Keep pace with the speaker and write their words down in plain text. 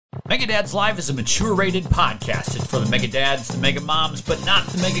Mega Dads Live is a mature-rated podcast. It's for the Mega Dads, the Mega Moms, but not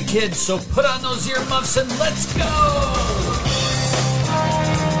the Mega Kids. So put on those earmuffs and let's go!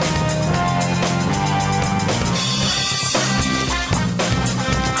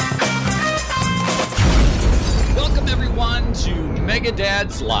 Welcome everyone to Mega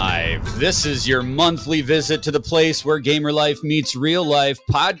Dads Live. This is your monthly visit to the place where gamer life meets real life.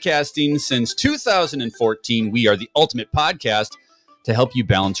 Podcasting since 2014, we are the ultimate podcast to help you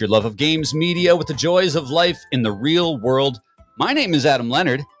balance your love of games media with the joys of life in the real world. My name is Adam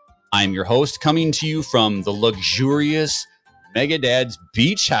Leonard. I'm your host, coming to you from the luxurious Mega Dads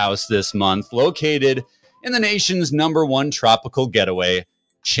Beach House this month, located in the nation's #1 tropical getaway,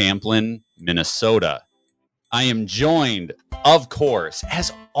 Champlin, Minnesota. I am joined, of course,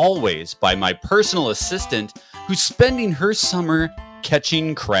 as always, by my personal assistant, who's spending her summer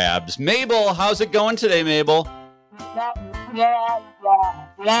catching crabs. Mabel, how's it going today, Mabel?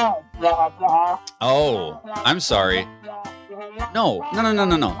 Oh, I'm sorry. No.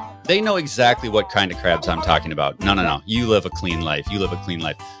 They know exactly what kind of crabs I'm talking about. No. You live a clean life.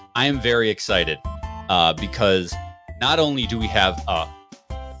 I am very excited because not only do we have a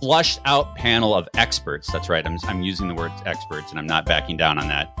flushed out panel of experts. That's right. I'm using the word experts and I'm not backing down on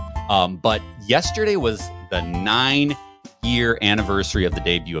that. But yesterday was the 9-year anniversary of the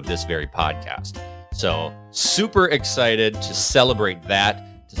debut of this very podcast. So super excited to celebrate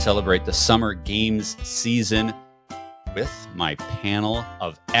that, to celebrate the summer games season with my panel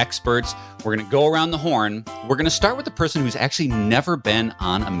of experts. We're going to go around the horn. We're going to start with the person who's actually never been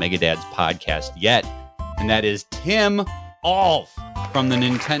on a Mega Dads podcast yet. And that is Tim Aulph from the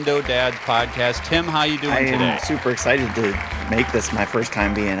Nintendo Dads podcast. Tim, how you doing today? I am super excited to make this my first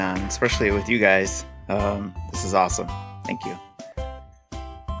time being on, especially with you guys. This is awesome. Thank you.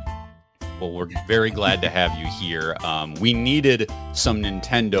 Well, we're very glad to have you here. We needed some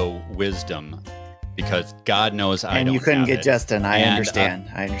Nintendo wisdom because God knows I don't have it. And you couldn't get Justin. I understand.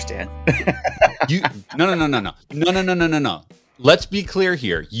 No. Let's be clear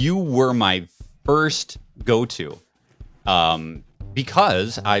here. You were my first go-to.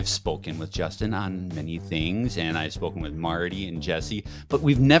 Because I've spoken with Justin on many things, and I've spoken with Marty and Jesse, but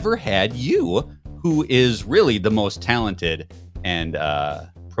we've never had you, who is really the most talented and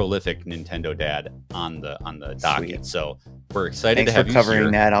prolific Nintendo dad on the docket. Sweet. So we're excited thanks to have you for covering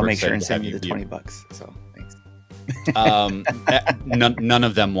here. that. I'll We're make sure and excited send to you have the $20. So thanks. None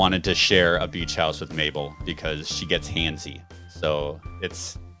of them wanted to share a beach house with Mabel because she gets handsy. So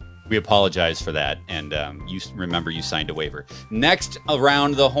we apologize for that, and you remember you signed a waiver. Next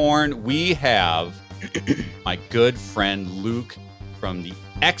around the horn, we have my good friend Luke from the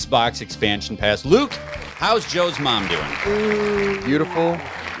Xbox expansion pass. Luke, how's Joe's mom doing? Beautiful,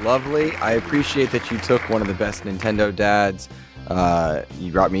 lovely. I appreciate that you took one of the best Nintendo dads.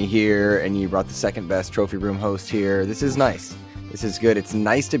 You brought me here, and you brought the second best trophy room host here. This is nice. This is good. It's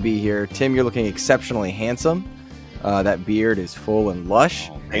nice to be here. Tim, you're looking exceptionally handsome. That beard is full and lush.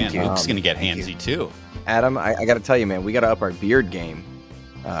 Oh, man, Thank you. Luke's going to get handsy, too. Adam, I got to tell you, man, we got to up our beard game.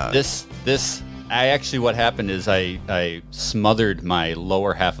 What happened is I smothered my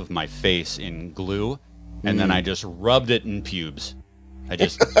lower half of my face in glue, and then I just rubbed it in pubes. I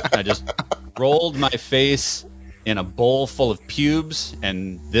just rolled my face in a bowl full of pubes,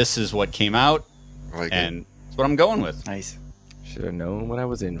 and this is what came out, and that's what I'm going with. Nice. Should have known what I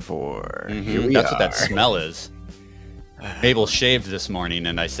was in for. Mm-hmm. That's what that smell is. Mabel shaved this morning,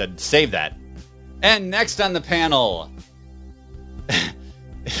 and I said, save that. And next on the panel,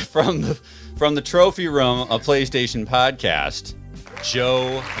 from the trophy room, a PlayStation podcast,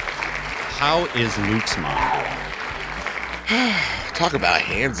 Joe, how is Luke's mom doing? Talk about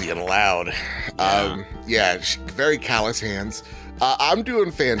handsy and loud. Very callous hands. I'm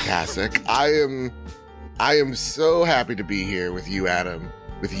doing fantastic. I am so happy to be here with you, Adam,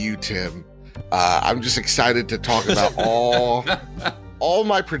 with you, Tim. I'm just excited to talk about all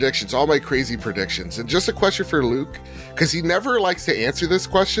my predictions, all my crazy predictions. And just a question for Luke, because he never likes to answer this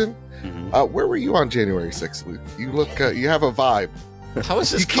question. Mm-hmm. Where were you on January 6th, Luke? You look, you have a vibe. How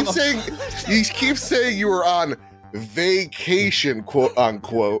is this? You keep saying you were on vacation, quote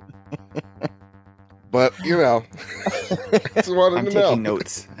unquote. But you know, just wanted to know.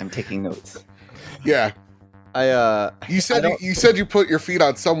 I'm taking notes. Yeah. You said you put your feet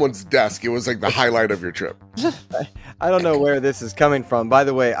on someone's desk. It was like the highlight of your trip. I don't know where this is coming from. By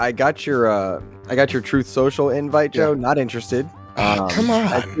the way, I got your Truth Social invite, Joe. Yeah. Not interested. Come on.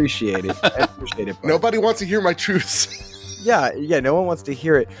 I appreciate it. Bro. Nobody wants to hear my truths. Yeah. No one wants to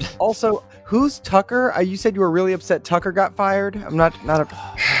hear it. Also, who's Tucker? You said you were really upset Tucker got fired. I'm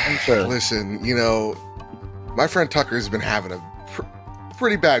sure. Listen, my friend Tucker has been having a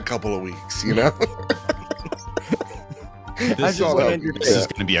pretty bad couple of weeks, you know. This is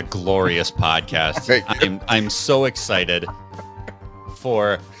going to be a glorious podcast. I'm so excited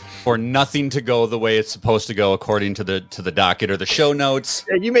for nothing to go the way it's supposed to go according to the docket or the show notes.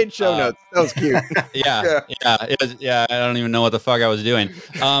 Yeah, you made show notes. That was cute. Yeah. I don't even know what the fuck I was doing.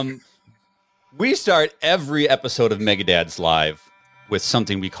 We start every episode of Megadads Live with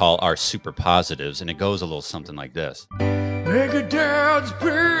something we call our super positives, and it goes a little something like this. Megadad's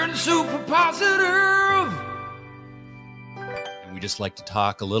being super positive. And we just like to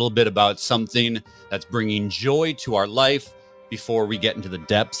talk a little bit about something that's bringing joy to our life before we get into the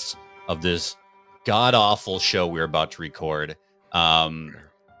depths of this god-awful show we're about to record.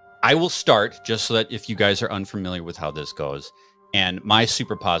 I will start, just so that if you guys are unfamiliar with how this goes, and my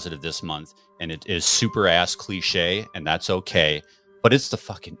super positive this month, and it is super ass cliche, and that's okay, but it's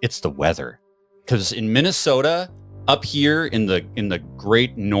the weather. Because in Minnesota, up here in the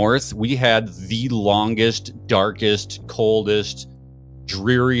great north, we had the longest, darkest, coldest,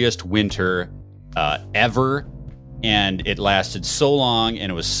 dreariest winter ever. And it lasted so long,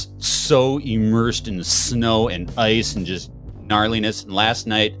 and it was so immersed in snow and ice and just gnarliness. And last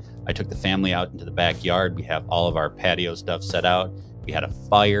night, I took the family out into the backyard. We have all of our patio stuff set out. We had a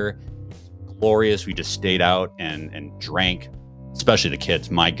fire. Glorious. We just stayed out and drank, especially the kids.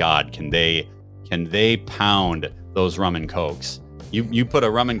 My God, can they pound those rum and cokes? You put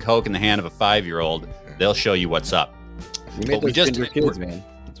a rum and coke in the hand of a 5-year-old, they'll show you what's up. You made those kids, man.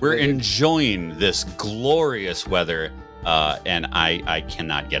 We're enjoying this glorious weather, and I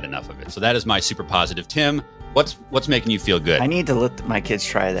cannot get enough of it. So that is my super positive. Tim, what's making you feel good? I need to let my kids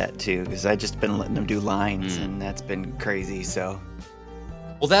try that too, because I've just been letting them do lines, and that's been crazy. So,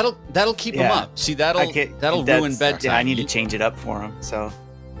 well, that'll keep them up. See, that'll ruin bedtime. Yeah, I need to change it up for them. So,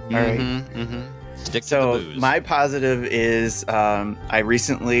 all right. Stick to the booze. My positive is I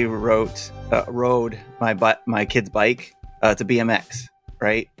recently rode my kid's bike to BMX.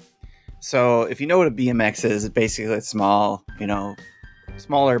 Right. So if you know what a BMX is, it's basically a small,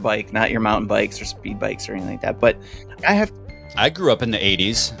 smaller bike, not your mountain bikes or speed bikes or anything like that. But I grew up in the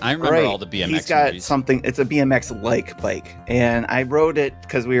 80s. I remember all the BMX He's got movies. It's a BMX-like bike. And I rode it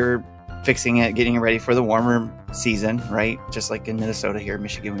because we were fixing it, getting it ready for the warmer season, right? Just like in Minnesota here,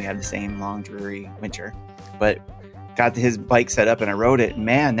 Michigan, we had the same long, dreary winter. But got his bike set up and I rode it.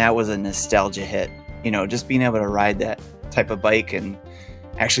 Man, that was a nostalgia hit. Just being able to ride that type of bike and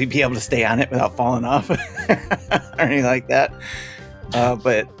actually be able to stay on it without falling off or anything like that.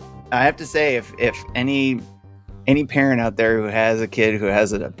 But I have to say, if any parent out there who has a kid who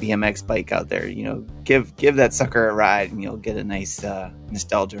has a BMX bike out there, give that sucker a ride and you'll get a nice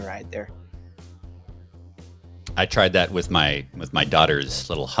nostalgia ride there. I tried that with my daughter's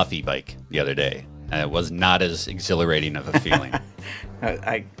little Huffy bike the other day. It was not as exhilarating of a feeling.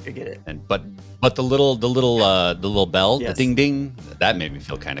 I get it. But the little bell, yes. The ding ding, that made me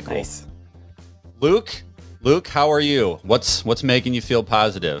feel kind of cool. Nice. Luke, how are you? What's making you feel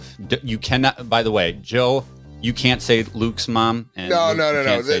positive? You cannot. By the way, Joe, you can't say Luke's mom. And No.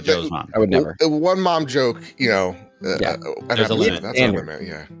 Can't say Joe's mom. I would never. One mom joke, There's a limit. That's what I meant.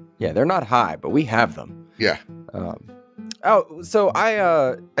 Yeah. Yeah, they're not high, but we have them. Yeah. So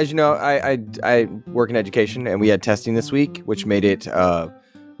I, as you know, I work in education, and we had testing this week, which made it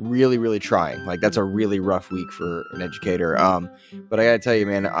really, really trying. Like, that's a really rough week for an educator. But I gotta tell you,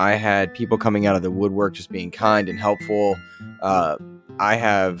 man, I had people coming out of the woodwork just being kind and helpful. I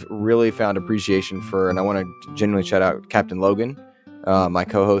have really found appreciation for, and I want to genuinely shout out Captain Logan, my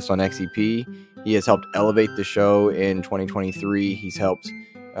co-host on XEP. He has helped elevate the show in 2023. He's helped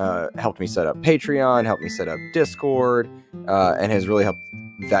me set up Patreon, helped me set up Discord, and has really helped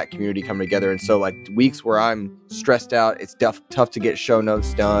that community come together. And so, like, weeks where I'm stressed out, it's tough to get show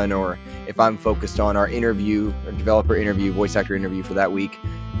notes done, or if I'm focused on our interview, or developer interview, voice actor interview for that week,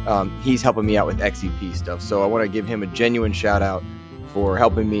 he's helping me out with XEP stuff. So I want to give him a genuine shout out for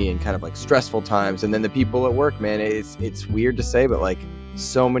helping me in kind of like stressful times. And then the people at work, man, it's weird to say, but like,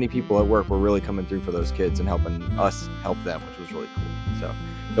 so many people at work were really coming through for those kids and helping us help them, which was really cool. So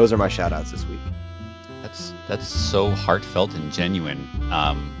those are my shout outs this week. That's so heartfelt and genuine.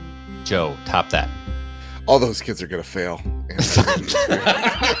 Joe, top that. All those kids are going to fail.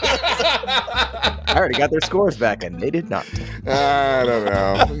 I already got their scores back, and they did not. I don't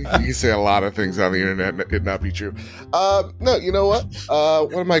know. You can say a lot of things on the internet and it not be true. No, you know what?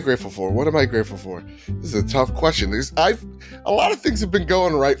 What am I grateful for? This is a tough question. A lot of things have been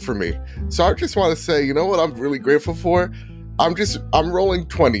going right for me. So I just want to say, you know what I'm really grateful for? I'm rolling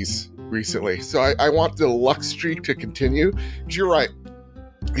 20s recently. So I want the luck streak to continue. 'Cause you're right.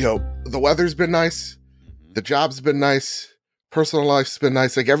 The weather's been nice. The job's been nice. Personal life's been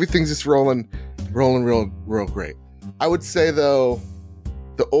nice. Like everything's just rolling real great. I would say though,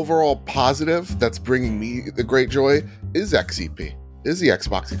 the overall positive that's bringing me the great joy is XEP, is the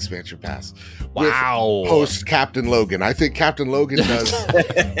Xbox Expansion Pass. Wow. Post Captain Logan. I think Captain Logan does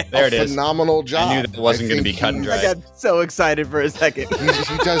There it is. phenomenal job. I knew that wasn't going to be cut and dry. I got so excited for a second.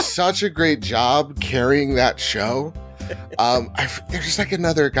 He does such a great job carrying that show. There's just like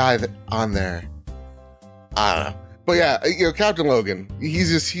another guy that on there. I don't know. But yeah, Captain Logan,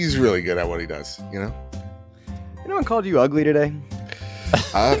 he's really good at what he does, Anyone called you ugly today?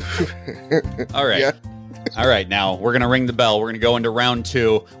 All right. Yeah. All right, now we're going to ring the bell. We're going to go into round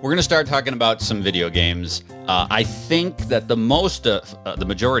 2. We're going to start talking about some video games. I think that the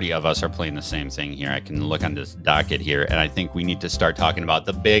majority of us are playing the same thing here. I can look on this docket here, and I think we need to start talking about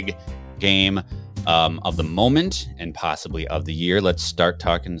the big game of the moment and possibly of the year. Let's start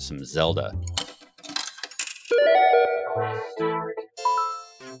talking some Zelda.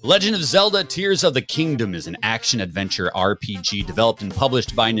 Legend of Zelda Tears of the Kingdom is an action-adventure RPG developed and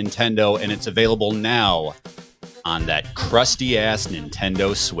published by Nintendo, and it's available now on that crusty-ass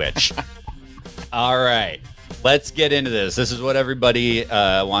Nintendo Switch. All right, let's get into this. This is what everybody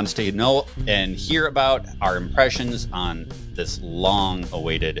wants to know and hear about, our impressions on this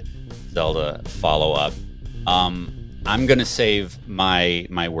long-awaited Zelda follow-up. I'm going to save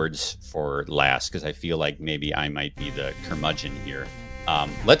my words for last because I feel like maybe I might be the curmudgeon here.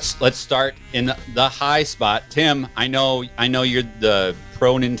 Let's start in the high spot. Tim, I know you're the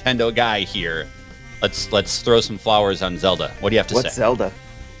pro Nintendo guy here. Let's throw some flowers on Zelda. What do you have to say? What's Zelda?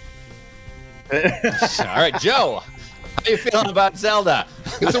 All right, Joe, how you feeling about Zelda?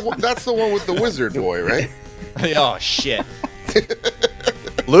 That's the one with the wizard boy, right? Oh shit.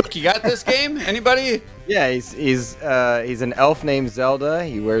 Luke, you got this game? Anybody? Yeah, he's an elf named Zelda.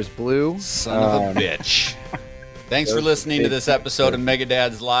 He wears blue. Son of a bitch. Thanks for listening to this episode of Mega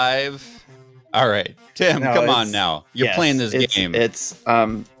Dads Live. All right, Tim, come on now. You're playing this game.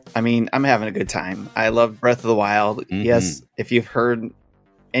 I'm having a good time. I love Breath of the Wild. Mm-hmm. Yes, if you've heard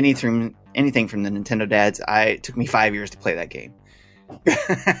anything from the Nintendo Dads, it took me 5 years to play that game.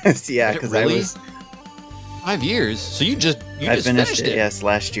 Yeah, because really? I was 5 years. So you just finished it. Yes,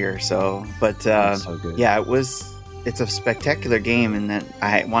 last year. So, but So good. yeah, it's a spectacular game, and that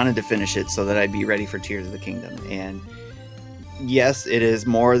I wanted to finish it so that I'd be ready for Tears of the Kingdom. And yes, it is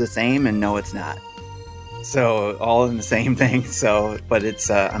more of the same, and no, it's not. So all in the same thing. So, but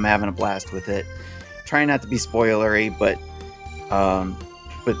it's I'm having a blast with it. Trying not to be spoilery, but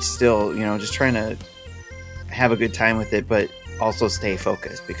still, just trying to have a good time with it, but also stay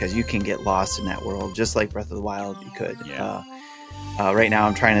focused because you can get lost in that world, just like Breath of the Wild. You could. Yeah. Right now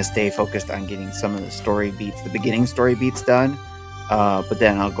I'm trying to stay focused on getting some of the beginning story beats done. But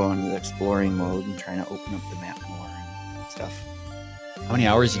then I'll go into the exploring mode and trying to open up the map more and stuff. How many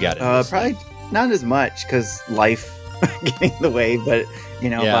hours you got? Probably not as much because life getting in the way, but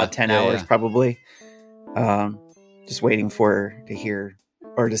about 10 hours probably. Just waiting to hear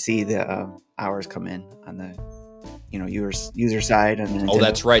or to see the hours come in on the user side. And the Oh,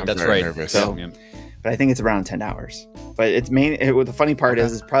 that's right. I'm very nervous. So, but I think it's around 10 hours. But it's the funny part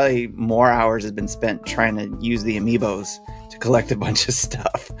is probably more hours has been spent trying to use the amiibos to collect a bunch of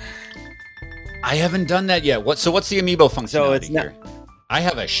stuff. I haven't done that yet. What's the amiibo functionality So it's here? I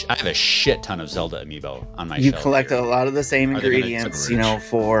have a shit ton of Zelda amiibo on my You shelf collect here. a lot of the same Are they gonna ingredients, rich?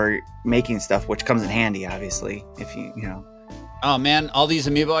 for making stuff, which comes in handy, obviously. If you Oh man, all these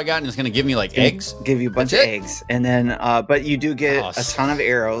amiibo I got, and it's gonna give me like eggs. give you a bunch That's of it? eggs, and then but you do get Oh, a ton of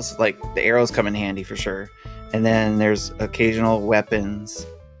arrows. Like the arrows come in handy for sure, and then there's occasional weapons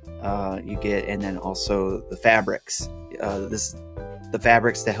you get, and then also the fabrics. The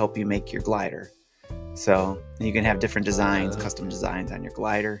fabrics to help you make your glider. So you can have different designs, custom designs on your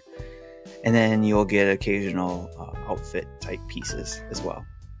glider, and then you'll get occasional outfit type pieces as well.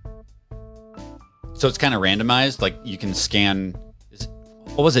 So it's kind of randomized. Like you can scan.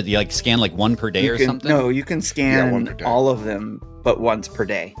 What was it? You scan one per day or something? No, you can one scan per day. all of them, but once per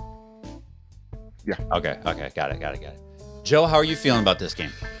day. Okay, got it. Joe, how are you feeling about this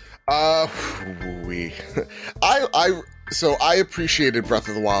game? So I appreciated Breath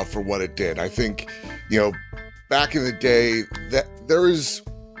of the Wild for what it did. I think, back in the day that there is.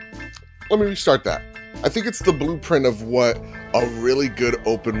 Let me restart that. I think it's the blueprint of what a really good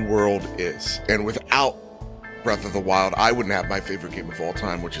open world is. And without Breath of the Wild, I wouldn't have my favorite game of all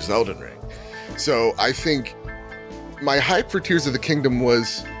time, which is Elden Ring. So I think my hype for Tears of the Kingdom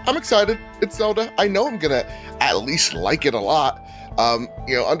was, I'm excited. It's Zelda. I know I'm going to at least like it a lot.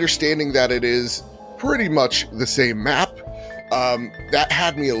 Understanding that it is pretty much the same map, that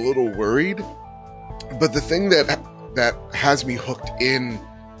had me a little worried. But the thing that that has me hooked in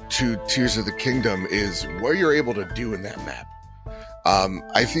to Tears of the Kingdom is what you're able to do in that map.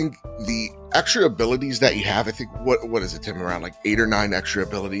 I think the extra abilities that you have, I think, what is it, Tim, around like 8 or 9 extra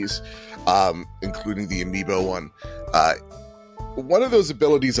abilities, including the amiibo one. One of those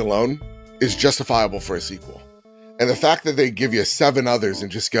abilities alone is justifiable for a sequel. And the fact that they give you 7 others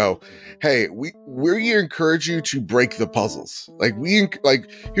and just go, hey, we encourage you to break the puzzles. Like,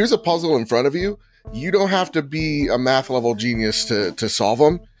 here's a puzzle in front of you. You don't have to be a math level genius to solve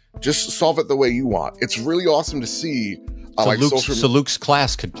them. Just solve it the way you want. It's really awesome to see. So Luke's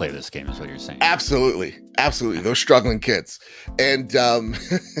class could play this game, is what you're saying. Absolutely. Those struggling kids. And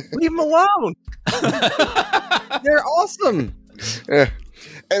leave them alone. They're awesome.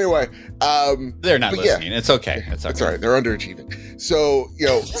 Anyway, they're not listening. Yeah. It's okay. It's all right. They're underachieving. So,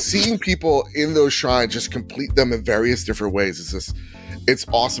 seeing people in those shrines just complete them in various different ways it's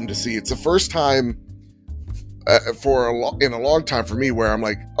awesome to see. It's the first time in a long time for me where I'm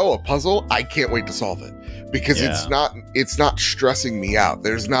like, oh, a puzzle, I can't wait to solve it, because it's not stressing me out.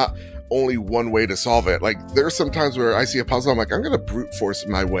 There's not only one way to solve it. Like, there's some times where I see a puzzle, I'm like, I'm gonna brute force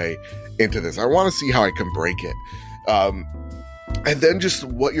my way into this. I want to see how I can break it. And then just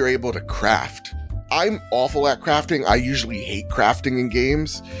what you're able to craft. I'm awful at crafting. I usually hate crafting in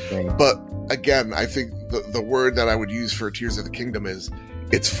games. Right. But again, I think the word that I would use for Tears of the Kingdom is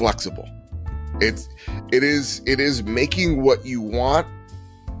it's flexible. It is making what you want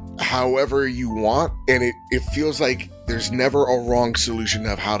however you want, and it feels like there's never a wrong solution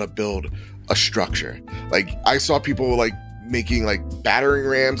of how to build a structure. Like, I saw people like making like battering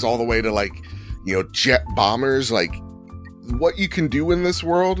rams all the way to like, jet bombers. Like, what you can do in this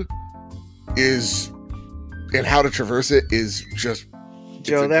world is, and how to traverse it is just,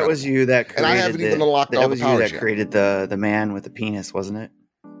 Joe, that was you that created, and I haven't even unlocked all the powers yet. That was you that created the man with the penis, wasn't it?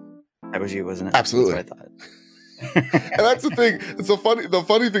 That was you, wasn't it? Absolutely. That's what I thought. And that's the thing. It's the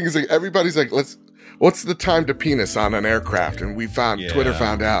funny thing is, like, everybody's like, what's the time to penis on an aircraft? And Twitter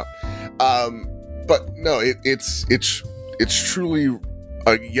found out. But no, it's truly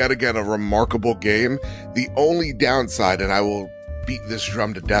yet again a remarkable game. The only downside, and I will beat this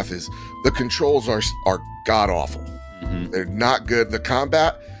drum to death, is the controls are god awful. Mm-hmm. They're not good. The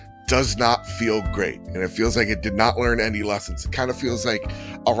combat does not feel great, and it feels like it did not learn any lessons. It kind of feels like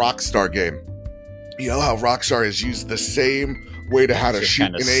a Rockstar game. You know how Rockstar has used the same way to how to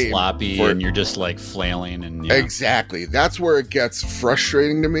shoot and aim, sloppy, and you're just like flailing, and exactly. That's where it gets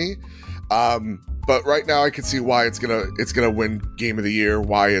frustrating to me. But right now, I can see why it's gonna win Game of the Year.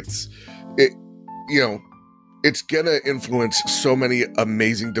 Why it's gonna influence so many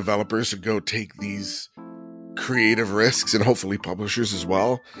amazing developers to go take these creative risks, and hopefully publishers as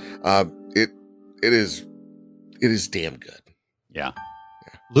well. It is damn good. Yeah.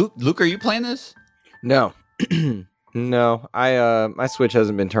 Luke, are you playing this? No. No. My Switch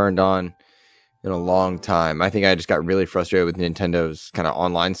hasn't been turned on in a long time. I think I just got really frustrated with Nintendo's kind of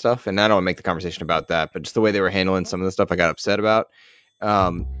online stuff, and I don't want to make the conversation about that, but just the way they were handling some of the stuff I got upset about.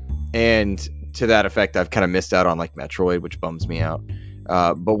 And to that effect, I've kind of missed out on like Metroid, which bums me out.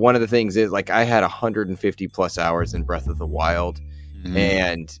 But one of the things is, like, I had 150 plus hours in Breath of the Wild,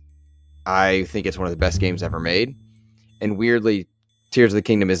 and I think it's one of the best games ever made. And weirdly, Tears of the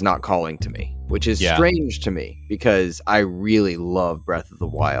Kingdom is not calling to me, which is strange to me, because I really love Breath of the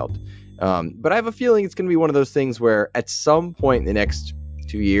Wild. But I have a feeling it's going to be one of those things where at some point in the next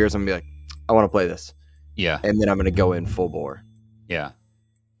 2 years, I'm going to be like, I want to play this. Yeah. And then I'm going to go in full bore. Yeah.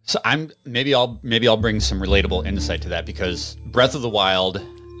 So maybe I'll bring some relatable insight to that, because Breath of the Wild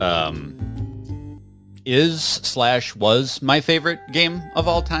was my favorite game of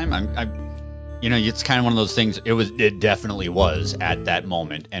all time. It's kind of one of those things. It definitely was at that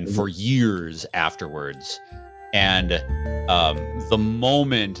moment, and for years afterwards. And the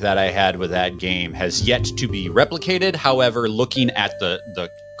moment that I had with that game has yet to be replicated. However, looking at the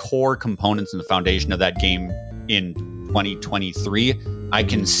core components and the foundation of that game in 2023, I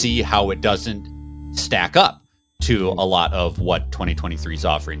can see how it doesn't stack up to a lot of what 2023 is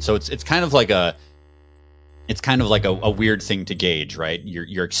offering. So it's kind of like a weird thing to gauge, right?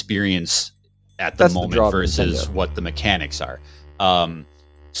 Your experience at the moment versus what the mechanics are.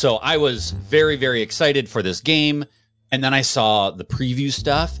 So I was very, very excited for this game, and then I saw the preview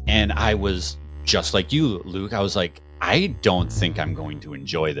stuff, and I was just like you, Luke. I was like, I don't think I'm going to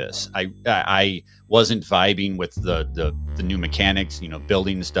enjoy this. I wasn't vibing with the new mechanics,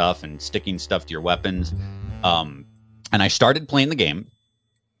 building stuff and sticking stuff to your weapons. And I started playing the game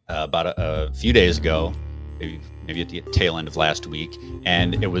about a few days ago, maybe at the tail end of last week,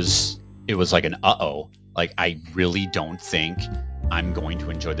 and it was like an like, I really don't think I'm going to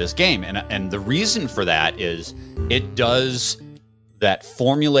enjoy this game. And the reason for that is it does that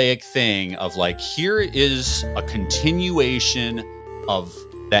formulaic thing of like, here is a continuation of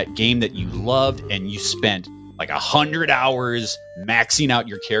that game that you loved and you spent like 100 hours maxing out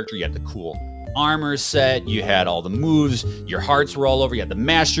your character. You had the cool armor set, you had all the moves, your hearts were all over, you had the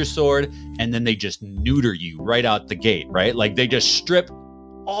master sword, and then they just neuter you right out the gate, right? Like they just strip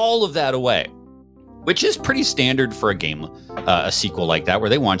all of that away, which is pretty standard for a game, a sequel like that, where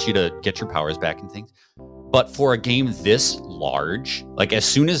they want you to get your powers back and things. But for a game this large, like as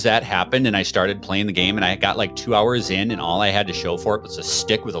soon as that happened and I started playing the game and I got like 2 hours in and all I had to show for it was a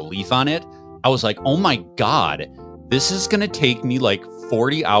stick with a leaf on it, I was like, oh my God, this is going to take me like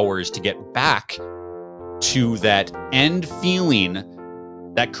 40 hours to get back to that end feeling,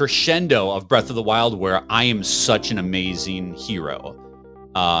 that crescendo of Breath of the Wild where I am such an amazing hero.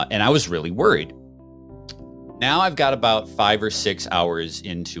 And I was really worried. Now I've got about 5 or 6 hours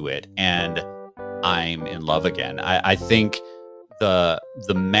into it and I'm in love again. I think the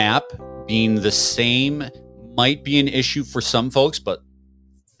map being the same might be an issue for some folks, but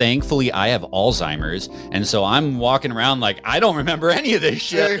thankfully I have Alzheimer's, and so I'm walking around like I don't remember any of this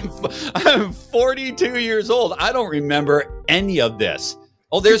shit. I'm 42 years old. I don't remember any of this.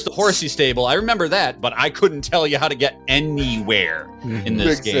 Oh, there's the horsey stable. I remember that, but I couldn't tell you how to get anywhere in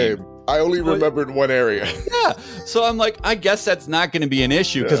this game. Same. I only remembered one area. Yeah. So I'm like, I guess that's not going to be an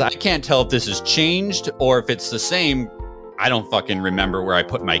issue because I can't tell if this has changed or if it's the same. I don't fucking remember where I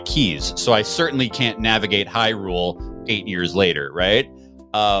put my keys. So I certainly can't navigate Hyrule 8 years later, right?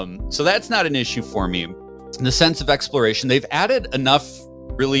 So that's not an issue for me. In the sense of exploration, they've added enough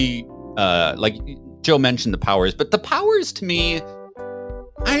really, like Joe mentioned the powers, but the powers to me,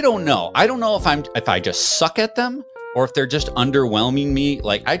 I don't know. I don't know if I just suck at them or if they're just underwhelming me.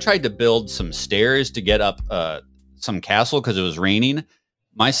 Like I tried to build some stairs to get up some castle because it was raining.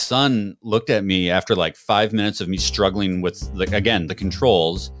 My son looked at me after like 5 minutes of me struggling with the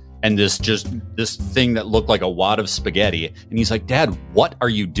controls and this thing that looked like a wad of spaghetti. And he's like, Dad, what are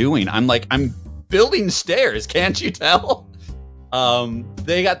you doing? I'm like, I'm building stairs. Can't you tell?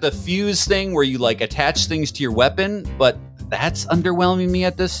 They got the fuse thing where you like attach things to your weapon, but that's underwhelming me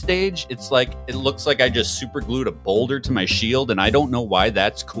at this stage. It's like, it looks like I just super glued a boulder to my shield and I don't know why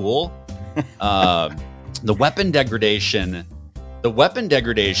that's cool. The weapon degradation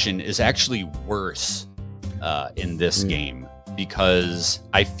is actually worse in this game because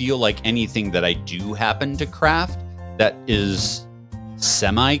I feel like anything that I do happen to craft that is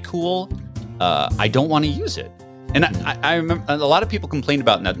semi-cool, I don't want to use it. And I remember a lot of people complained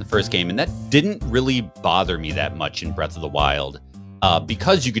about that in the first game, and that didn't really bother me that much in Breath of the Wild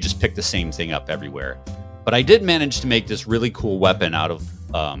because you could just pick the same thing up everywhere. But I did manage to make this really cool weapon out of...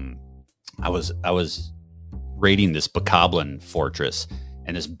 I was raiding this Bokoblin fortress,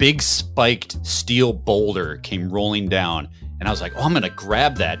 and this big spiked steel boulder came rolling down, and I was like, oh, I'm going to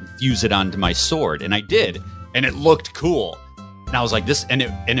grab that and fuse it onto my sword. And I did, and it looked cool. And I was like, this, and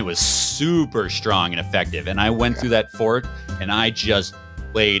it was super strong and effective. And I went through that fort, and I just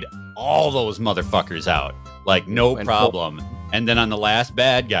laid all those motherfuckers out, like no problem. And then on the last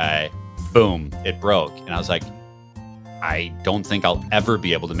bad guy, boom, it broke. And I was like, I don't think I'll ever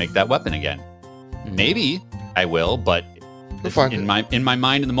be able to make that weapon again. Maybe I will, but in my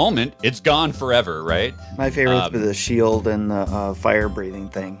mind in the moment, it's gone forever, right? My favorite was the shield and the fire breathing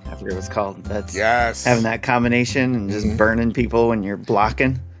thing. I forget what it's called. That's having that combination and just burning people when you're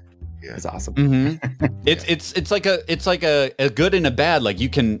blocking. Yeah. It's awesome. Mm-hmm. It's like a good and a bad. Like you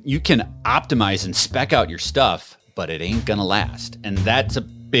can optimize and spec out your stuff, but it ain't gonna last. And that's a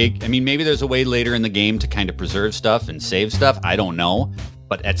big. I mean, maybe there's a way later in the game to kind of preserve stuff and save stuff. I don't know.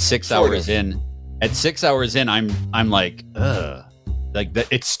 But at 6 hours in. At 6 hours in, I'm like, ugh. Like that,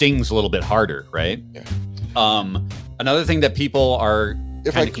 it stings a little bit harder, right? Yeah. Another thing that people are,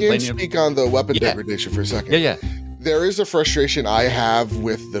 if I can speak on the weapon degradation for a second, there is a frustration I have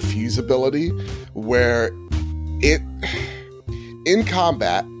with the fuse ability, where it in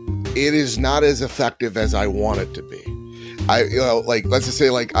combat it is not as effective as I want it to be. Let's just say,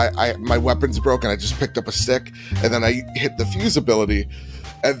 I my weapon's broken. I just picked up a stick, and then I hit the fuse ability.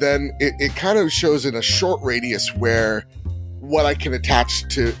 And then it kind of shows in a short radius where what I can attach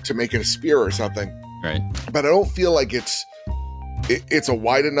to make it a spear or something. Right. But I don't feel like it's a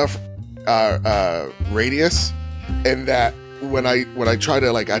wide enough radius, and that when I try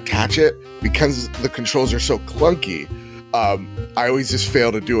to like attach it, because the controls are so clunky, I always just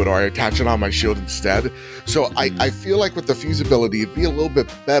fail to do it, or I attach it on my shield instead. So I feel like with the fusibility, it'd be a little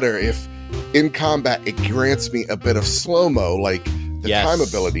bit better if in combat it grants me a bit of slow-mo, like the time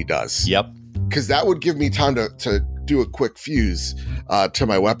ability does. Yep. Because that would give me time to do a quick fuse to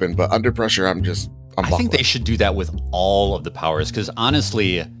my weapon, but under pressure, I'm I think they should do that with all of the powers, because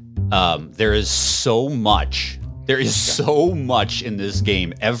honestly, there is so much. There is so much in this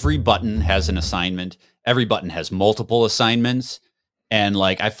game. Every button has an assignment. Every button has multiple assignments, and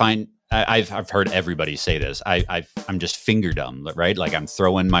like I find I've heard everybody say this. I'm just finger dumb, right? Like I'm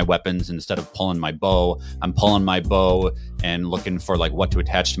throwing my weapons instead of pulling my bow. I'm pulling my bow and looking for like what to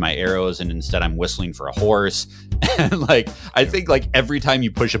attach to my arrows, and instead I'm whistling for a horse. And like I think like every time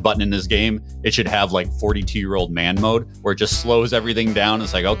you push a button in this game, it should have like 42-year-old man mode, where it just slows everything down.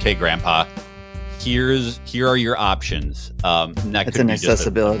 It's like, okay, Grandpa, here are your options. It's an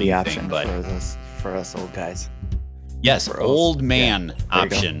accessibility option for us old guys. Yes, old man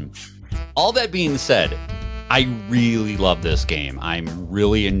option. All that being said, I really love this game. I'm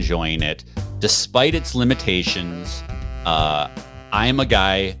really enjoying it. Despite its limitations, I am a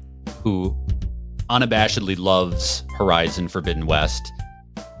guy who unabashedly loves Horizon Forbidden West,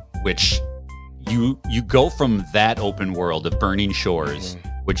 which you go from that open world of Burning Shores,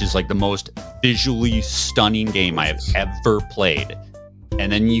 which is like the most visually stunning game I have ever played.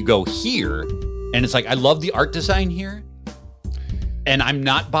 And then you go here, and it's like, I love the art design here. And I'm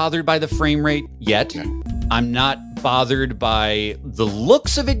not bothered by the frame rate yet. I'm not bothered by the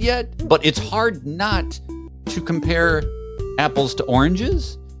looks of it yet, but it's hard not to compare apples to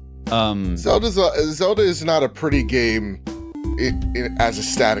oranges. Zelda is not a pretty game as a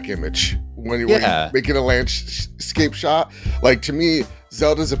static image. When you're making a landscape shot, like to me,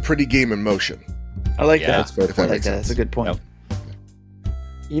 Zelda's a pretty game in motion. I like that. That's a good point. Yep.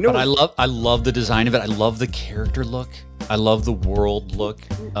 You know, but I love the design of it. I love the character look. I love the world look.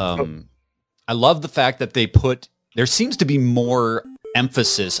 I love the fact that there seems to be more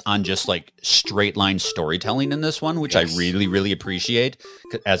emphasis on just like straight line storytelling in this one, which I really, really appreciate.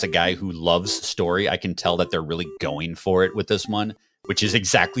 As a guy who loves story, I can tell that they're really going for it with this one, which is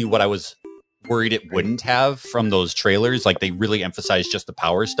exactly what I was worried it wouldn't have from those trailers. Like they really emphasize just the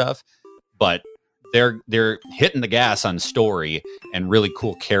power stuff, but they're hitting the gas on story and really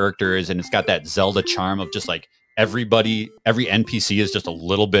cool characters, and it's got that Zelda charm of just like every NPC is just a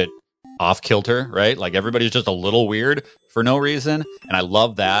little bit off kilter, right? Like everybody's just a little weird for no reason, and I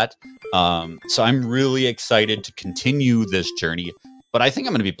love that. So I'm really excited to continue this journey, but I think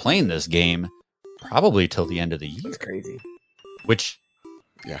I'm going to be playing this game probably till the end of the year. That's crazy. Which,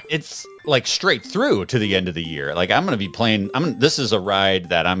 it's like straight through to the end of the year. Like I'm going to be playing. This is a ride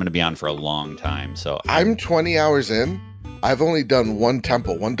that I'm going to be on for a long time. So I'm 20 hours in. I've only done one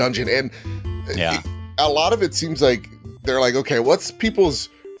temple, one dungeon, and a lot of it seems like they're like, okay, what's people's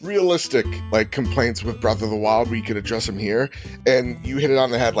realistic like complaints with Breath of the Wild? We could address them here, and you hit it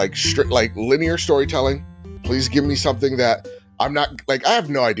on the head. Like like linear storytelling. Please give me something that I'm not like. I have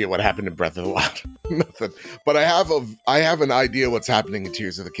no idea what happened in Breath of the Wild, nothing. But I have an idea what's happening in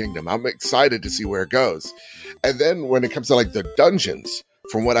Tears of the Kingdom. I'm excited to see where it goes. And then when it comes to like the dungeons,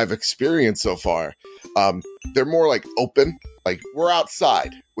 from what I've experienced so far, they're more like open. Like we're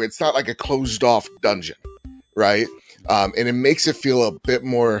outside. It's not like a closed off dungeon, right? And it makes it feel a bit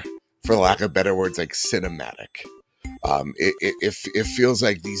more, for lack of better words, like cinematic. It feels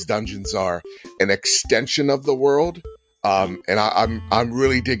like these dungeons are an extension of the world. And I'm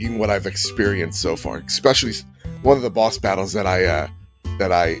really digging what I've experienced so far, especially one of the boss battles that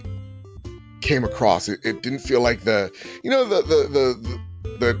I came across. It didn't feel like the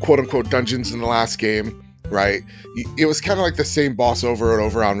quote unquote dungeons in the last game, right? It was kind of like the same boss over and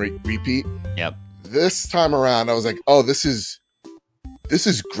over on repeat. Yep. This time around, I was like, oh, this is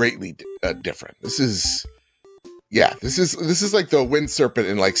greatly different. This is like the Wind Serpent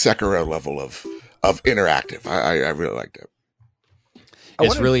in like Sekiro level of interactive. I really liked it.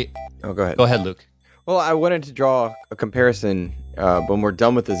 Oh, go ahead. Go ahead, Luke. Well, I wanted to draw a comparison when we're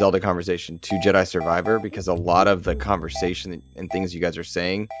done with the Zelda conversation to Jedi Survivor, because a lot of the conversation and things you guys are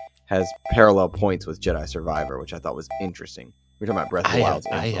saying has parallel points with Jedi Survivor, which I thought was interesting. We're talking about Breath of the Wild.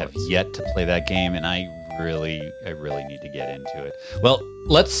 I have yet to play that game, and I really need to get into it. Well,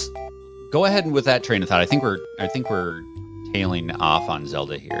 let's go ahead with that train of thought. I think we're tailing off on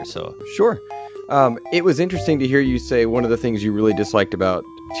Zelda here. So sure. It was interesting to hear you say one of the things you really disliked about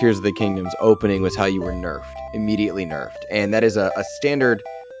Tears of the Kingdom's opening was how you were immediately nerfed. And that is a standard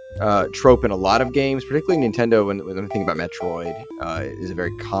trope in a lot of games, particularly Nintendo, when I think about Metroid, is a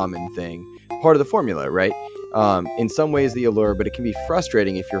very common thing. Part of the formula, right? In some ways the allure, but it can be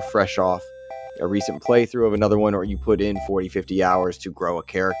frustrating if you're fresh off a recent playthrough of another one, or you put in 40, 50 hours to grow a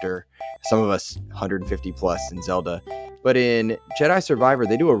character. Some of us 150 plus in Zelda. But in Jedi Survivor,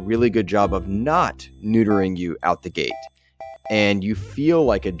 they do a really good job of not neutering you out the gate. And you feel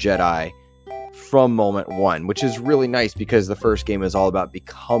like a Jedi from moment one, which is really nice because the first game is all about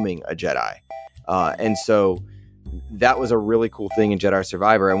becoming a Jedi. And so that was a really cool thing in Jedi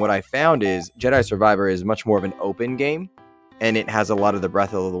Survivor. And what I found is Jedi Survivor is much more of an open game, and it has a lot of the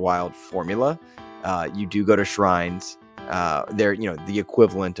Breath of the Wild formula. You do go to shrines. They're, the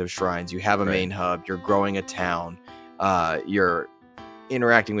equivalent of shrines. You have a main hub. You're growing a town. You're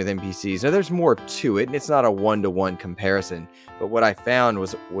interacting with NPCs. Now, there's more to it, and it's not a one-to-one comparison. But what I found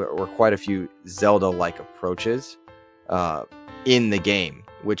were quite a few Zelda-like approaches in the game,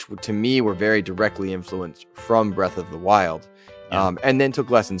 which to me were very directly influenced from Breath of the Wild, and then took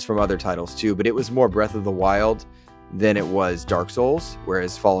lessons from other titles too. But it was more Breath of the Wild than it was Dark Souls,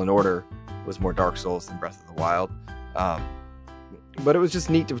 whereas Fallen Order was more Dark Souls than Breath of the Wild. But it was just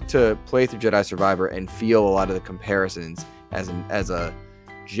neat to play through Jedi Survivor and feel a lot of the comparisons as a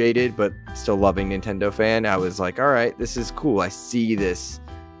jaded but still loving Nintendo fan. I was like, all right, this is cool. I see this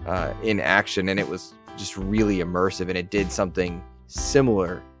in action, and it was just really immersive, and it did something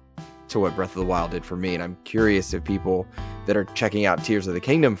similar to what Breath of the Wild did for me. And I'm curious if people that are checking out Tears of the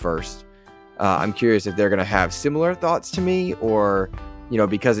Kingdom first, I'm curious if they're going to have similar thoughts to me, or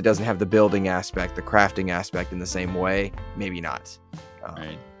because it doesn't have the building aspect, the crafting aspect in the same way, maybe not.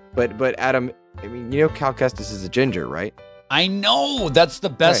 Right. But Adam, I mean, Cal Kestis is a ginger, right? I know. That's the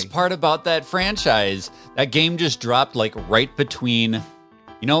best part about that franchise. That game just dropped like right between,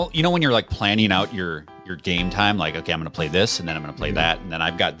 when you're like planning out your game time, like, okay, I'm going to play this, and then I'm going to play that, and then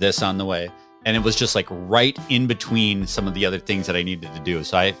I've got this on the way. And it was just like right in between some of the other things that I needed to do.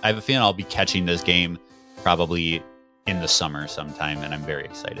 So I have a feeling I'll be catching this game probably in the summer sometime, and I'm very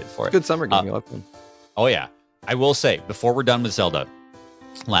excited for it. Good summer game. You'll have fun. Oh, yeah. I will say, before we're done with Zelda,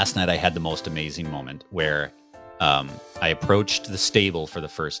 last night I had the most amazing moment where I approached the stable for the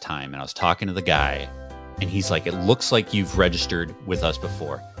first time, and I was talking to the guy, and he's like, it looks like you've registered with us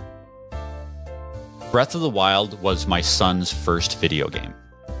before. Breath of the Wild was my son's first video game.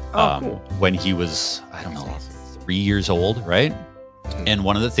 Cool. When he was, 3 years old, right? And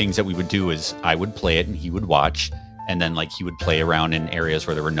one of the things that we would do is I would play it and he would watch, and then he would play around in areas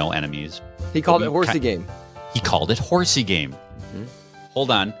where there were no enemies. He called it Horsey Game. He called it Horsey Game. Mm-hmm.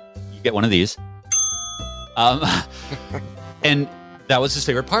 Hold on. You get one of these. And that was his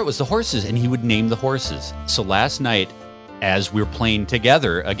favorite part, was the horses, and he would name the horses. So last night, as we were playing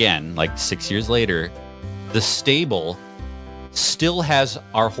together again, 6 years later, the stable still has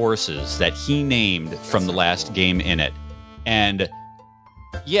our horses that he named from the last game in it. And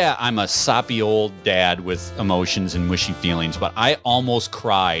yeah, I'm a soppy old dad with emotions and mushy feelings, but I almost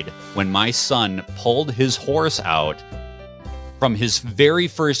cried when my son pulled his horse out from his very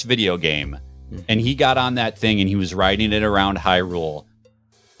first video game, and he got on that thing and he was riding it around Hyrule.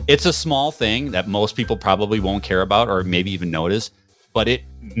 It's a small thing that most people probably won't care about or maybe even notice, but it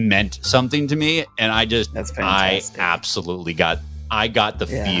meant something to me, and I absolutely got the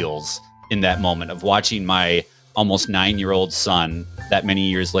feels in that moment of watching my almost 9-year-old son that many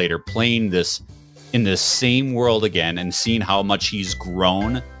years later playing this in this same world again and seeing how much he's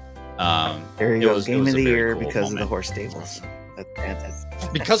grown. There you go, game of the year because of the horse stables.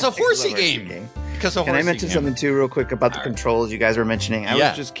 Because of Horsey Game. Can I mention something too real quick about the controls you guys were mentioning? I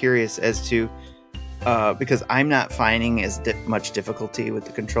was just curious as to because I'm not finding as much difficulty with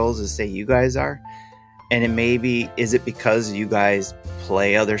the controls as say you guys are, and is it because you guys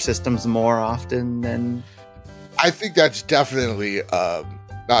play other systems more often than? I think that's definitely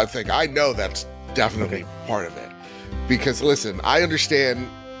I know that's definitely part of it, because listen, I understand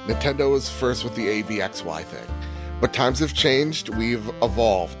Nintendo was first with the ABXY thing, but times have changed. We've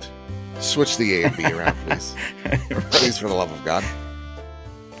evolved. Switch the A and B around, please. Please, for the love of God.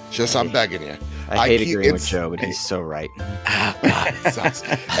 I'm begging you. I hate agreeing with Joe, but he's so right. It sucks.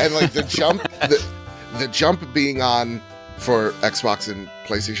 And the jump being on for Xbox and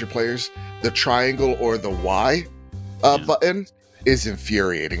PlayStation players, the triangle or the Y button is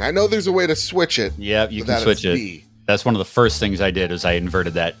infuriating. I know there's a way to switch it. Yeah, you can switch it. B. That's one of the first things I did is I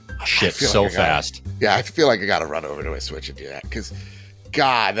inverted that shit so fast. Yeah, I feel like I got to run over to a switch and do that because,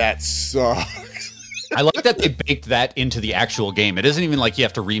 God, that sucks. I like that they baked that into the actual game. It isn't even like you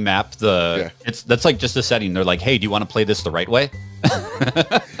have to remap the. Yeah. That's like just a setting. They're like, hey, do you want to play this the right way?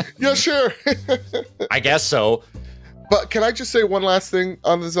 Yeah, sure. I guess so. But can I just say one last thing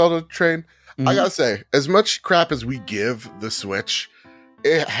on the Zelda train? Mm-hmm. I gotta say, as much crap as we give the Switch,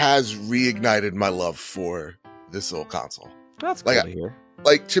 it has reignited my love for this little console. That's good to hear.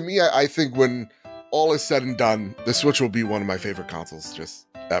 To me, I think when all is said and done, the Switch will be one of my favorite consoles just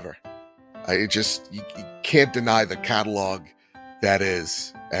ever. You can't deny the catalog that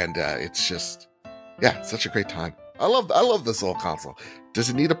is, and it's just, it's such a great time. I love this little console. Does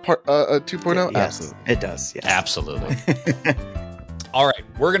it need a 2.0? Yes, Absolutely. it does. Yes. Absolutely. All right,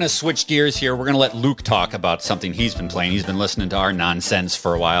 we're going to switch gears here. We're going to let Luke talk about something he's been playing. He's been listening to our nonsense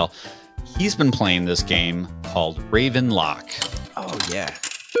for a while. He's been playing this game called Ravenlok. Oh, yeah.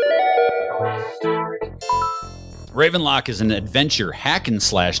 Ravenlok is an adventure hack and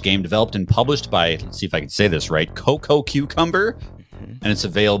slash game developed and published by, let's see if I can say this right, Coco Cucumber, and it's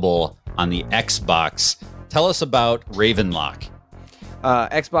available on the Xbox. Tell us about Ravenlok.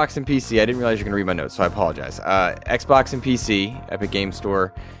 Xbox and PC. I didn't realize you're going to read my notes, so I apologize. Xbox and PC, Epic Game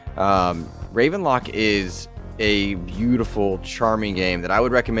Store. Ravenlok is a beautiful, charming game that I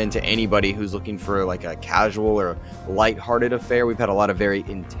would recommend to anybody who's looking for like a casual or lighthearted affair. We've had a lot of very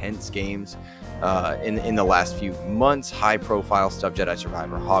intense games in the last few months. High-profile stuff, Jedi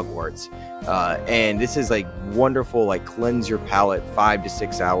Survivor, Hogwarts. And this is like wonderful, like cleanse your palate, 5 to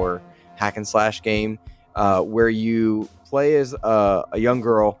 6 hour hack and slash game where you play as a young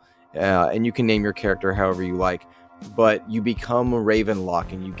girl, and you can name your character however you like, but you become a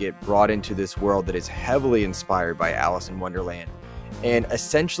Ravenlok and you get brought into this world that is heavily inspired by Alice in Wonderland. And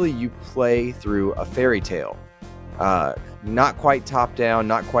essentially you play through a fairy tale. Not quite top down,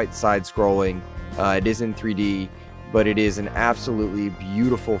 not quite side scrolling. It is in 3D, but it is an absolutely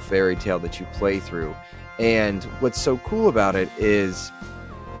beautiful fairy tale that you play through. And what's so cool about it is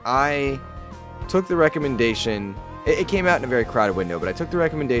I took the recommendation. It came out in a very crowded window, but I took the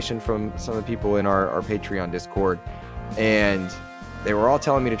recommendation from some of the people in our Patreon Discord, and they were all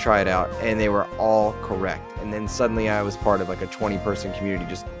telling me to try it out, and they were all correct. And then suddenly I was part of like a 20-person community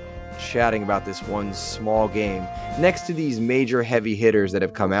just chatting about this one small game next to these major heavy hitters that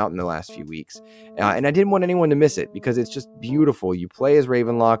have come out in the last few weeks. And I didn't want anyone to miss it because it's just beautiful. You play as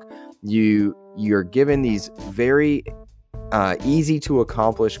Ravenlok. You're given these very easy to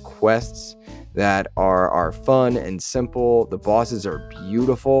accomplish quests that are fun and simple. The bosses are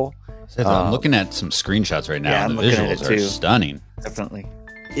beautiful. I'm looking at some screenshots right now. Yeah, and the I'm looking at visuals it are too. stunning. Definitely.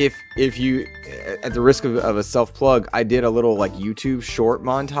 If you, at the risk of a self plug, I did a little like YouTube short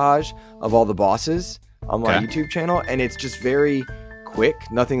montage of all the bosses on my YouTube channel, and it's just very quick,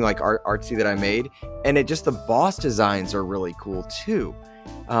 nothing like artsy that I made, and the boss designs are really cool too.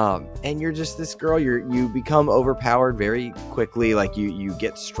 And you're just this girl, you become overpowered very quickly, like you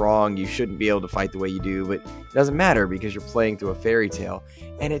get strong, you shouldn't be able to fight the way you do, but it doesn't matter because you're playing through a fairy tale,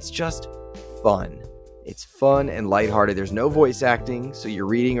 and it's just fun. It's fun and lighthearted. There's no voice acting, so you're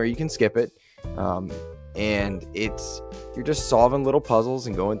reading or you can skip it. And you're just solving little puzzles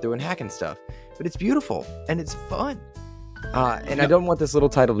and going through and hacking stuff. But it's beautiful and it's fun. And I don't want this little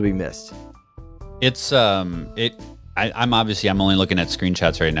title to be missed. It's I'm only looking at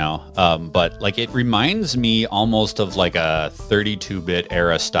screenshots right now. But like it reminds me almost of like a 32-bit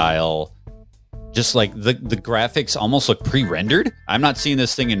era style. Just like the graphics almost look pre-rendered. I'm not seeing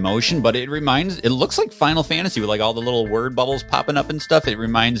this thing in motion, but it looks like Final Fantasy with like all the little word bubbles popping up and stuff. It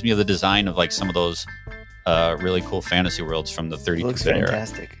reminds me of the design of like some of those really cool fantasy worlds from the 32-bit era.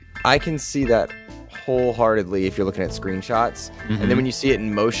 Fantastic. I can see that wholeheartedly if you're looking at screenshots. And then when you see it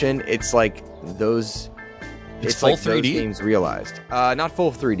in motion, it's like those... It's full like 3D? those games realized. Not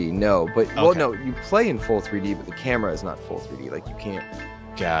full 3D, no. But, well, no, you play in full 3D, but the camera is not full 3D. Like, you can't...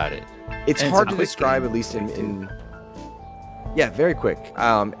 Got it. It's And hard it's a to quick describe, game. at least in... Yeah, very quick.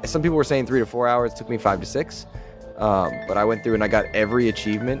 Some people were saying 3 to 4 hours. It took me 5 to 6. But I went through and I got every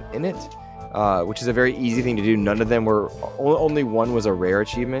achievement in it, which is a very easy thing to do. None of them were... Only one was a rare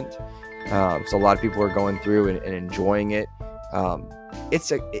achievement. So a lot of people are going through and enjoying it.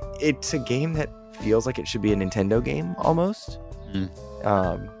 It's a game that feels like it should be a Nintendo game, almost.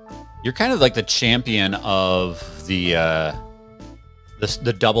 You're kind of like the champion of the AA,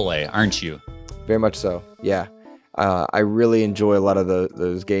 aren't you? Very much so, yeah. I really enjoy a lot of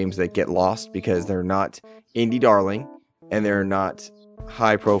those games that get lost because they're not indie darling and they're not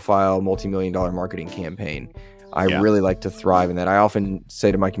high-profile, multi-million-dollar marketing campaign. I really like to thrive in that. I often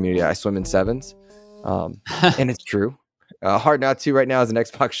say to my community, I swim in sevens, and it's true. Hard not to right now is an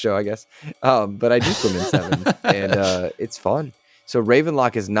Xbox show, I guess. But I do swim in sevens, and it's fun. So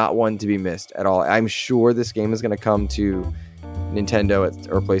Ravenlok is not one to be missed at all. I'm sure this game is going to come to Nintendo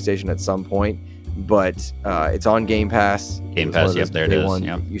or PlayStation at some point, but it's on Game Pass. Game Pass, yep, there it is.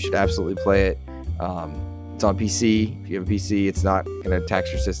 Yep. You should absolutely play it. It's on PC. If you have a PC, it's not going to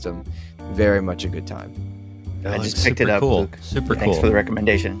tax your system. Very much a good time. I Oh, just picked it super up. cool. Luke. Super Thanks cool. for the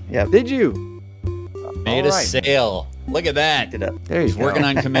recommendation. Yeah, Did you? Made All a right. sale. Look at that. picked it up. There you He's go. working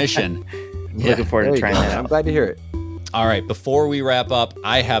on commission. Looking forward There to you trying go. that I'm out. glad to hear it. All right, before we wrap up,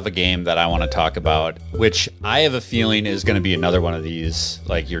 I have a game that I want to talk about, which I have a feeling is going to be another one of these,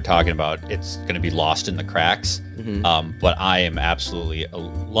 like you're talking about. It's going to be lost in the cracks, but I am absolutely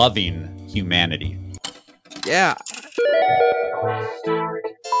loving Humanity. Yeah.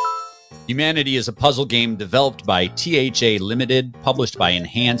 Humanity is a puzzle game developed by THA Limited, published by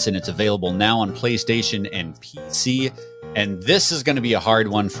Enhance, and it's available now on PlayStation and PC. And this is going to be a hard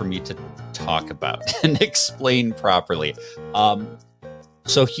one for me to talk about and explain properly.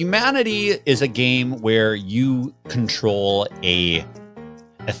 So Humanity is a game where you control a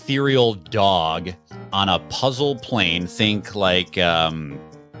ethereal dog on a puzzle plane. Think like almost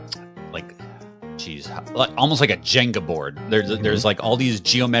like a Jenga board. There's like all these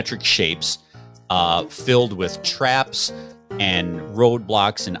geometric shapes filled with traps and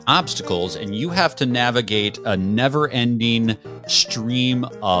roadblocks and obstacles, and you have to navigate a never-ending stream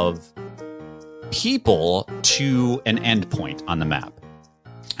of people to an endpoint on the map.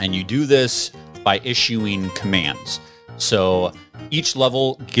 And you do this by issuing commands. So each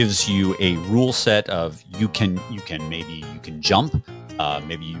level gives you a rule set of you can jump,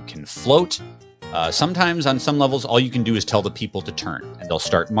 maybe you can float. Sometimes on some levels, all you can do is tell the people to turn, and they'll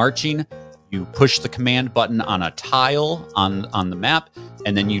start marching. You push the command button on a tile on the map,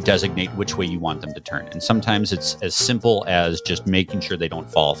 and then you designate which way you want them to turn. And sometimes it's as simple as just making sure they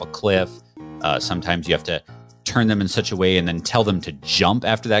don't fall off a cliff. Sometimes you have to turn them in such a way and then tell them to jump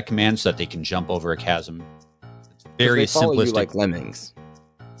after that command so that they can jump over a chasm. It's very simplistic. You like lemmings.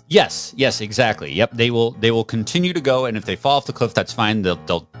 Yes, exactly. Yep, they will continue to go, and if they fall off the cliff, that's fine.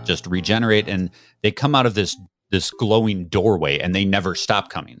 They'll just regenerate, and they come out of this glowing doorway, and they never stop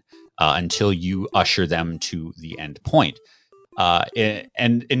coming until you usher them to the end point.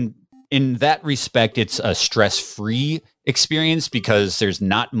 And in that respect, it's a stress-free experience because there's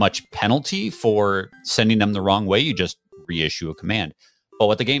not much penalty for sending them the wrong way. You just reissue a command. But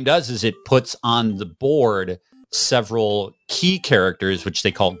what the game does is it puts on the board several key characters, which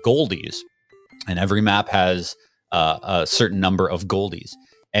they call goldies. And every map has a certain number of goldies.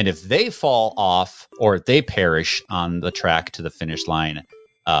 And if they fall off or they perish on the track to the finish line,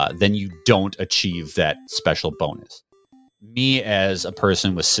 then you don't achieve that special bonus. Me, as a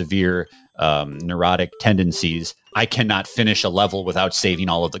person with severe neurotic tendencies, I cannot finish a level without saving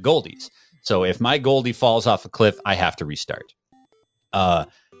all of the goldies. So if my goldie falls off a cliff, I have to restart. I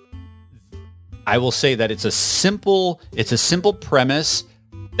will say that it's a simple premise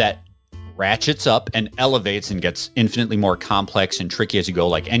that ratchets up and elevates and gets infinitely more complex and tricky as you go.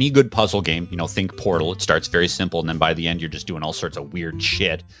 Like any good puzzle game, think Portal. It starts very simple, and then by the end, you're just doing all sorts of weird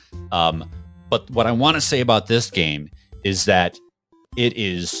shit. But what I want to say about this game is that it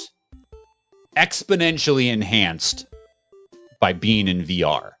is exponentially enhanced by being in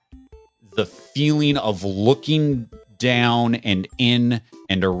VR. The feeling of looking down and in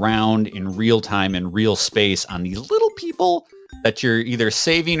and around in real time and real space on these little people that you're either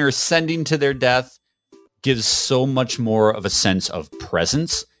saving or sending to their death gives so much more of a sense of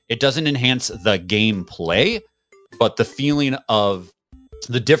presence. It doesn't enhance the gameplay, but the feeling of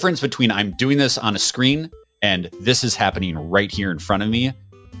the difference between I'm doing this on a screen and this is happening right here in front of me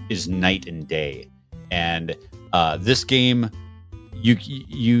is night and day. And this game,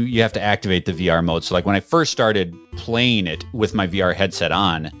 you have to activate the VR mode. So like when I first started playing it with my VR headset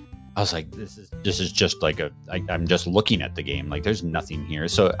on, I was like, this is just like I'm just looking at the game. Like there's nothing here.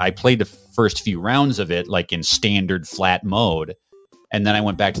 So I played the first few rounds of it like in standard flat mode. And then I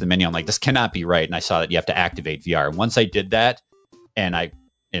went back to the menu. I'm like, this cannot be right. And I saw that you have to activate VR. And once I did that and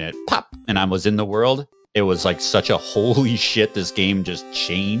it popped and I was in the world, it was like such a holy shit, this game just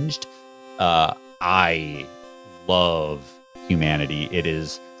changed. I love Humanity.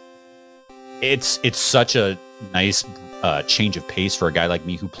 It's such a nice change of pace for a guy like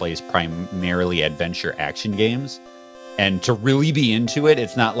me who plays primarily adventure action games. And to really be into it,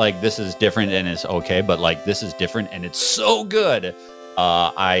 it's not like this is different and it's okay, but like this is different and it's so good.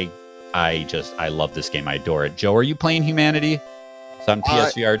 I love this game. I adore it. Joe, are you playing Humanity? It's on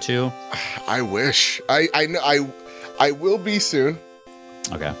PSVR too. I wish. I will be soon.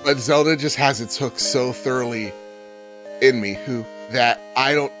 Okay. But Zelda just has its hook so thoroughly in me that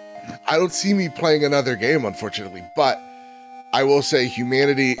I don't see me playing another game, unfortunately. But I will say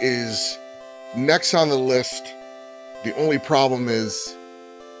Humanity is next on the list. The only problem is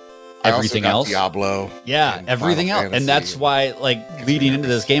everything else. Diablo. Yeah, everything else. And that's why, like, leading into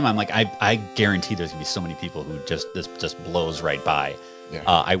this game, I'm like, I guarantee there's gonna be so many people who this just blows right by. Yeah.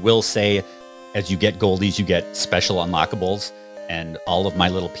 I will say, as you get goldies, you get special unlockables, and all of my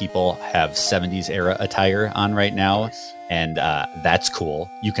little people have 70s era attire on right now. Nice. And that's cool.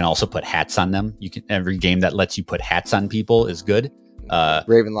 You can also put hats on them. Every game that lets you put hats on people is good.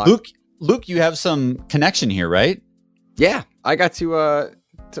 Ravenlok. Luke, you have some connection here, right? Yeah, I got to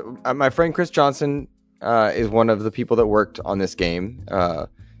my friend Chris Johnson is one of the people that worked on this game.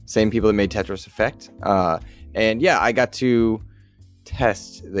 Same people that made Tetris Effect. And yeah, I got to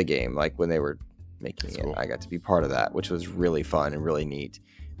test the game like when they were making it. Cool. I got to be part of that, which was really fun and really neat.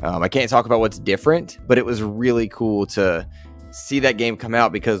 I can't talk about what's different, but it was really cool to see that game come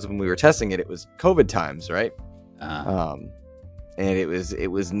out because when we were testing it, it was COVID times, right? And it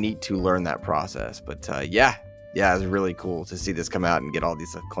was neat to learn that process. But yeah, it was really cool to see this come out and get all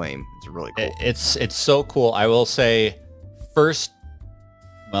these acclaim. It's really cool. It's so cool. I will say first,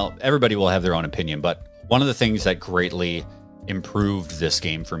 well, everybody will have their own opinion, but one of the things that greatly improved this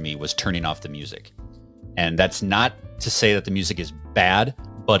game for me was turning off the music. And that's not to say that the music is bad,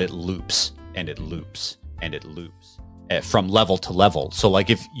 but it loops and it loops and it loops from level to level. So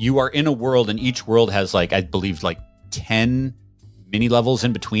like if you are in a world and each world has like, I believe like 10 mini levels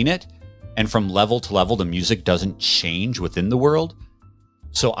in between it. And from level to level, the music doesn't change within the world.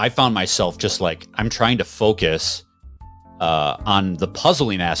 So I found myself just like, I'm trying to focus on the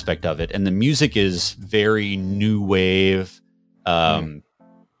puzzling aspect of it. And the music is very new wave. And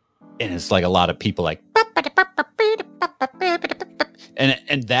it's like a lot of people like,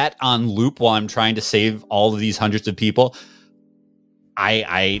 and that on loop while I'm trying to save all of these hundreds of people.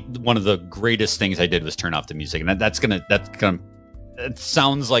 I one of the greatest things I did was turn off the music, and that's gonna it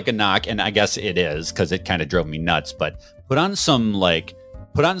sounds like a knock, and I guess it is because it kind of drove me nuts. But put on something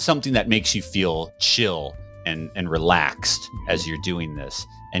that makes you feel chill and relaxed as you're doing this,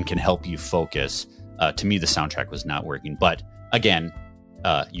 and can help you focus. To me, the soundtrack was not working, but again,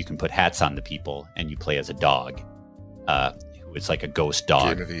 you can put hats on the people, and you play as a dog. It's like a ghost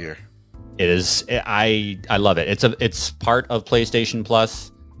dog. Game of the year. It is. I love it. It's part of PlayStation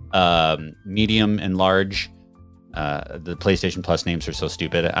Plus, medium and large. The PlayStation Plus names are so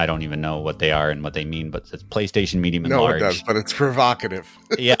stupid. I don't even know what they are and what they mean, but it's PlayStation Medium and Large. No, it does, but it's provocative.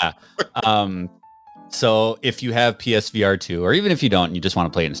 Yeah. So if you have PSVR 2, or even if you don't, and you just want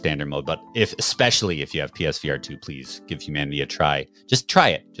to play it in standard mode, but especially if you have PSVR 2, please give humanity a try. Just try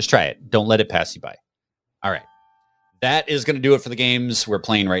it. Don't let it pass you by. All right. That is going to do it for the games we're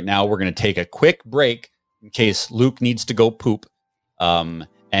playing right now. We're going to take a quick break in case Luke needs to go poop. And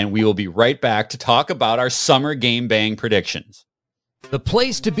we will be right back to talk about our summer game bang predictions. The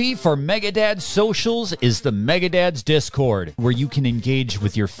place to be for Megadads socials is the Megadads Discord, where you can engage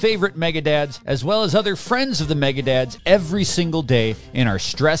with your favorite Megadads as well as other friends of the Megadads every single day in our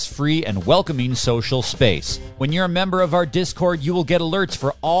stress-free and welcoming social space. When you're a member of our Discord, you will get alerts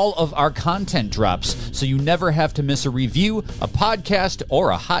for all of our content drops, so you never have to miss a review, a podcast, or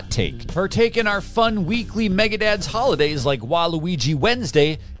a hot take. Partake in our fun weekly Megadads holidays like Waluigi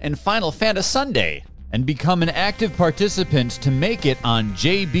Wednesday and Final Fantasy Sunday, and become an active participant to make it on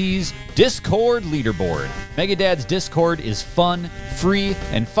JB's Discord leaderboard. Megadads Discord is fun, free,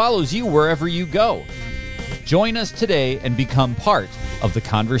 and follows you wherever you go. Join us today and become part of the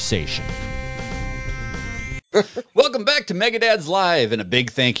conversation. Welcome back to Megadads Live, and a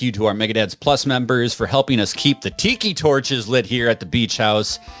big thank you to our Megadads Plus members for helping us keep the tiki torches lit here at the beach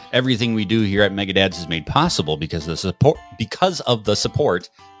house. Everything we do here at Megadads is made possible because of the support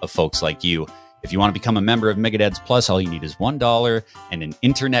of folks like you. If you want to become a member of Megadads Plus, all you need is $1 and an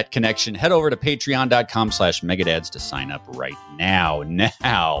internet connection. Head over to patreon.com/Megadads to sign up right now.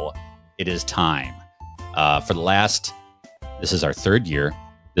 Now it is time. This is our third year.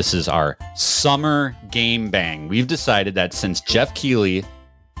 This is our summer game bang. We've decided that since Jeff Keighley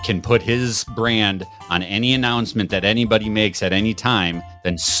can put his brand on any announcement that anybody makes at any time,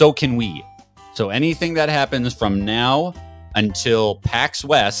 then so can we. So anything that happens from now until PAX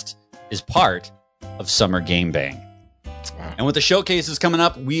West is part of Summer Game Bang. Wow. And with the showcases coming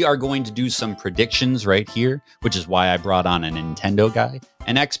up, we are going to do some predictions right here, which is why I brought on a Nintendo guy,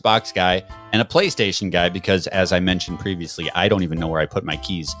 an Xbox guy, and a PlayStation guy, because as I mentioned previously, I don't even know where I put my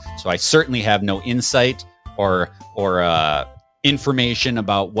keys. So I certainly have no insight or information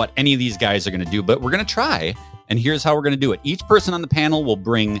about what any of these guys are going to do, but we're going to try. And here's how we're going to do it. Each person on the panel will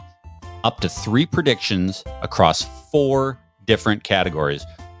bring up to 3 predictions across 4 different categories.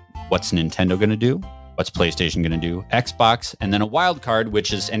 What's Nintendo going to do? What's PlayStation going to do? Xbox, and then a wild card,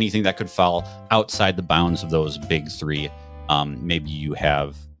 which is anything that could fall outside the bounds of those big 3. Maybe you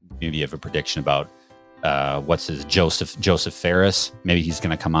have a prediction about what's his Joseph Ferris. Maybe he's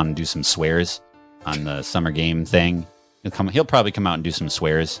going to come on and do some swears on the summer game thing. He'll probably come out and do some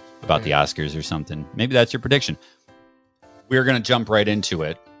swears about the Oscars or something. Maybe that's your prediction. we're going to jump right into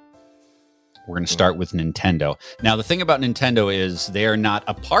it. We're going to start with Nintendo. Now, the thing about Nintendo is they are not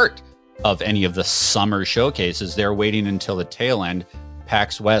a part of any of the summer showcases. They're waiting until the tail end.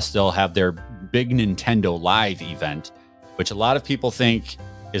 PAX West, they'll have their big Nintendo Live event, which a lot of people think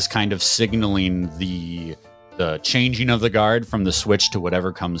is kind of signaling the changing of the guard from the Switch to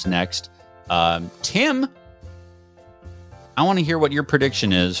whatever comes next. Tim, I want to hear what your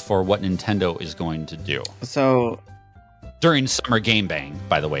prediction is for what Nintendo is going to do. So during Summer Game Bang,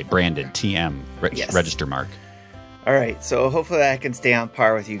 by the way, branded TM Yes. register mark. all right, so hopefully I can stay on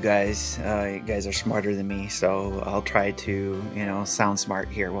par with you guys. You guys are smarter than me, so I'll try to, sound smart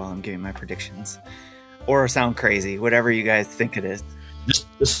here while I'm giving my predictions, or sound crazy, whatever you guys think it is.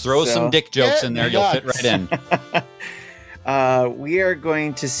 Just throw some dick jokes in there. You'll fit right in. We are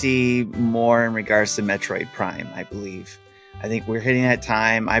going to see more in regards to Metroid Prime, I believe. I think we're hitting that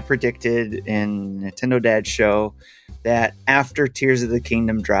time. I predicted in Nintendo Dad Show that after Tears of the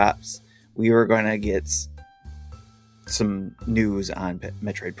Kingdom drops, we were going to get some news on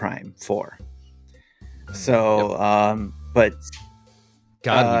Metroid Prime 4. So, but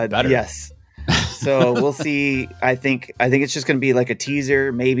God, better. yes. So we'll see. I think it's just going to be like a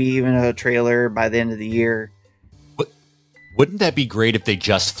teaser, maybe even a trailer by the end of the year. Wouldn't that be great if they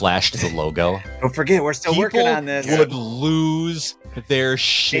just flashed the logo? Don't forget, we're still working on this. People would lose their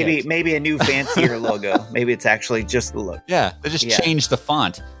shit. Maybe a new fancier logo. Maybe it's actually just the logo. Yeah, they just changed the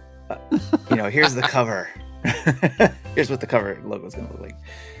font. Here's the cover. Here's what the cover logo is going to look like.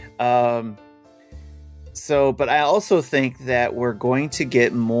 But I also think that we're going to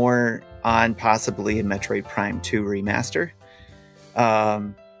get more on possibly a Metroid Prime 2 remaster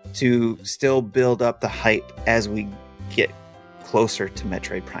to still build up the hype as we get closer to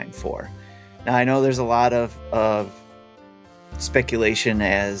Metroid Prime 4. Now, I know there's a lot of speculation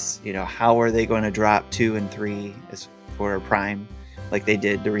as, how are they going to drop 2 and 3 as for Prime, like they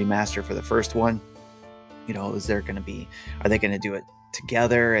did the remaster for the first one. Are they going to do it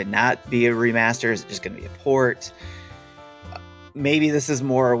together and not be a remaster? Is it just going to be a port? Maybe this is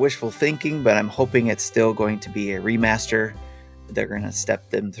more wishful thinking, but I'm hoping it's still going to be a remaster. They're going to step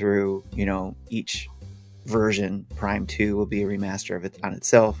them through, each version. Prime 2 will be a remaster of it on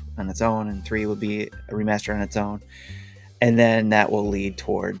its own, and 3 will be a remaster on its own. And then that will lead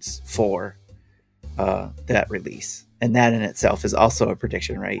towards 4, that release. And that in itself is also a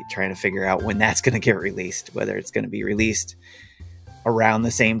prediction, right? Trying to figure out when that's going to get released, whether it's going to be released around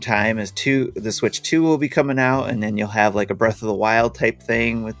the same time as the Switch 2 will be coming out, and then you'll have like a Breath of the Wild type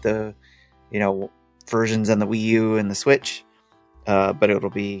thing with the, versions on the Wii U and the Switch. But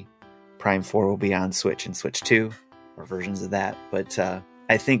it'll be Prime 4 will be on Switch and Switch 2, or versions of that. But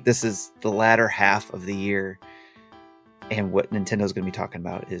I think this is the latter half of the year, and what Nintendo's going to be talking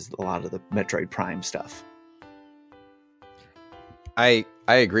about is a lot of the Metroid Prime stuff. I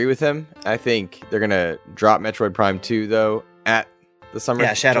agree with him. I think they're gonna drop Metroid Prime 2 though at the summer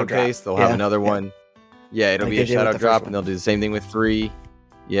Shadow showcase. Drop. They'll have another one. Yeah, it'll Like be a they did with Shadow the Drop, first and they'll do the same thing with 3.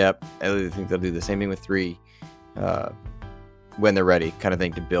 Yep, I think they'll do the same thing with 3 when they're ready, kind of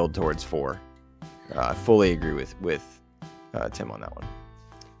thing, to build towards 4. I fully agree with Tim on that one.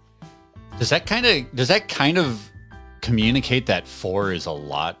 Does that kind of communicate that 4 is a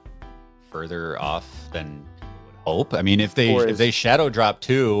lot further off than you would hope? I mean, if they Shadow Drop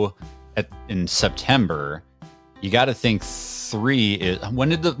 2 in September, you got to think 3 is when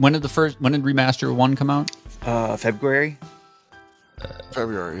did Remaster 1 come out? February.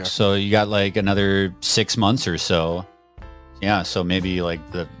 February, yeah. So you got like another 6 months or so. Yeah, so maybe like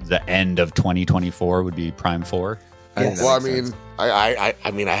the end of 2024 would be Prime 4. Yes. Well,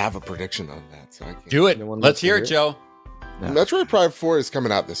 I mean, I have a prediction on that, so I can't. Do it. No one Let's wants to hear hear it, it? Joe. No. Metroid Prime 4 is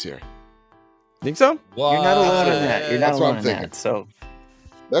coming out this year. Think so? You're not alone in that. You're not That's what alone I'm in thinking. that. So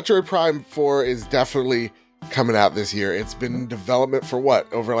Metroid Prime 4 is definitely coming out this year. It's been in development for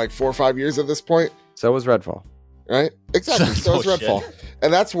over like 4 or 5 years at this point, So was Redfall. right? Exactly. So is Bullshit. Redfall,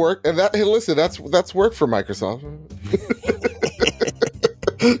 and that's work. And that's work for Microsoft.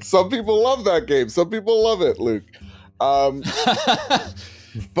 Some people love that game. Some people love it, Luke.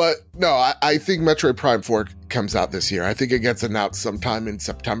 But no, I think Metroid Prime 4 comes out this year. I think it gets announced sometime in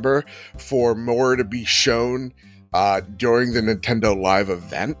September for more to be shown during the Nintendo Live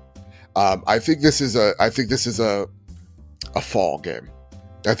event. I think this is a fall game.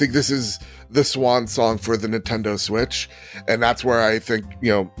 I think this is the swan song for the Nintendo Switch, and that's where I think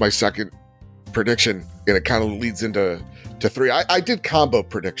my second prediction, and it kind of leads into 3. I did combo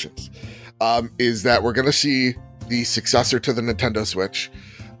predictions. Is that we're going to see the successor to the Nintendo Switch.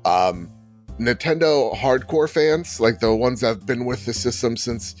 Nintendo hardcore fans, like the ones that have been with the system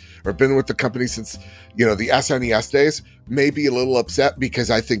been with the company since the SNES days, may be a little upset because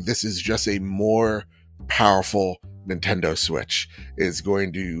I think this is just a more powerful Nintendo Switch. Is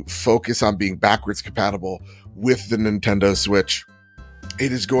going to focus on being backwards compatible with the Nintendo Switch.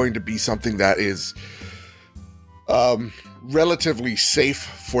 It is going to be something that is relatively safe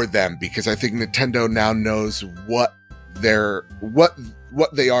for them, because I think Nintendo now knows what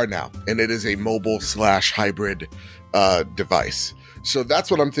they are now, and it is a mobile / hybrid device. So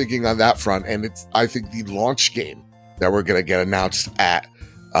that's what I'm thinking on that front. And I think the launch game that we're going to get announced at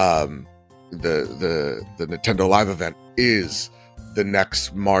the Nintendo Live event is the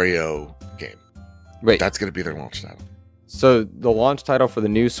next Mario game. Wait, that's going to be their launch title. So the launch title for the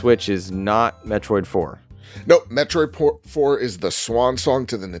new Switch is not Metroid 4. No, Metroid 4 is the swan song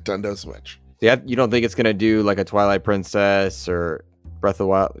to the Nintendo Switch. Yeah, you don't think it's going to do like a Twilight Princess or Breath of the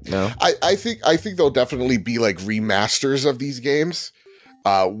Wild? No, I think there'll definitely be like remasters of these games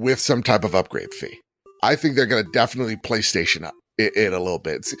with some type of upgrade fee. I think they're going to definitely PlayStation up it a little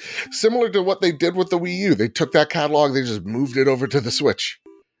bit. It's similar to what they did with the Wii U. They took that catalog, they just moved it over to the Switch,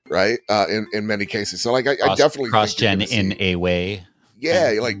 right? In many cases. So like I definitely cross-gen in a way.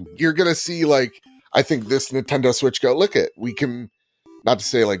 Yeah, like you're going to see like, I think this Nintendo Switch go, look at, we can, not to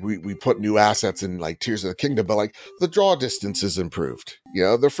say like we put new assets in like Tears of the Kingdom, but like the draw distance is improved. You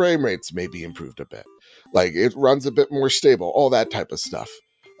know, the frame rates may be improved a bit. Like it runs a bit more stable. All that type of stuff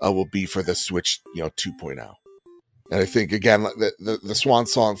will be for the Switch, 2.0. And I think, again, the swan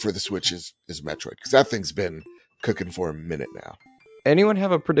song for the Switch is Metroid, because that thing's been cooking for a minute now. Anyone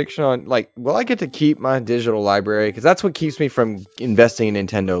have a prediction on, like, will I get to keep my digital library? Because that's what keeps me from investing in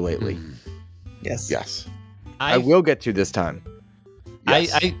Nintendo lately. Yes. I will get to this time.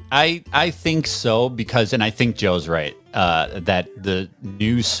 Yes. I think so, because, and I think Joe's right, that the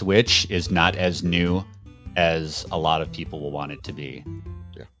new Switch is not as new as a lot of people will want it to be.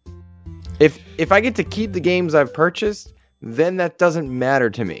 If I get to keep the games I've purchased, then that doesn't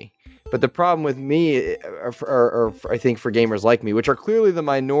matter to me. But the problem with me, or I think for gamers like me, which are clearly the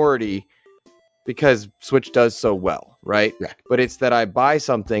minority, because Switch does so well, right? Yeah. But it's that I buy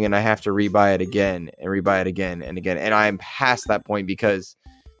something and I have to rebuy it again and rebuy it again and again. And I'm past that point because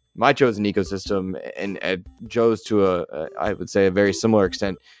my chosen ecosystem, and Joe's to I would say a very similar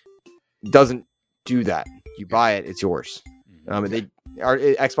extent, doesn't do that. You buy it, it's yours.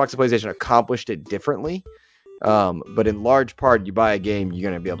 Xbox and PlayStation accomplished it differently, but in large part, you buy a game, you're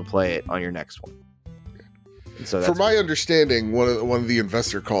going to be able to play it on your next one. And so from my understanding, one of the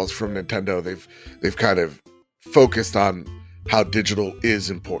investor calls from Nintendo, they've kind of focused on how digital is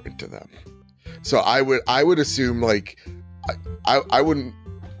important to them. So I would assume like I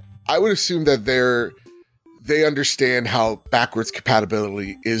would assume that they understand how backwards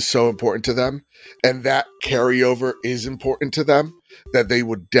compatibility is so important to them, and that carryover is important to them, that they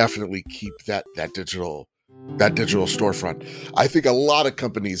would definitely keep that digital storefront. I think a lot of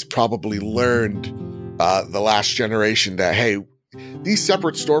companies probably learned the last generation that, hey, these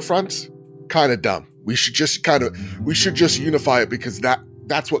separate storefronts, kind of dumb. We should just unify it, because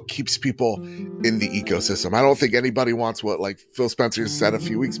that's what keeps people in the ecosystem. I don't think anybody wants what like Phil Spencer said a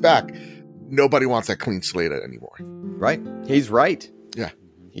few weeks back. Nobody wants that clean slate anymore. Right. He's right. Yeah.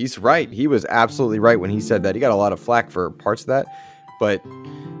 He's right. He was absolutely right when he said that. He got a lot of flack for parts of that, but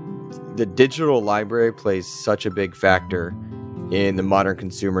the digital library plays such a big factor in the modern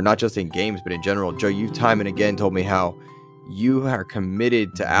consumer, not just in games, but in general. Joe, you've time and again told me how you are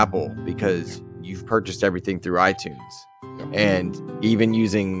committed to Apple because you've purchased everything through iTunes. Yep. And even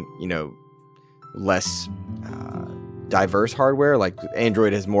using, less diverse hardware, like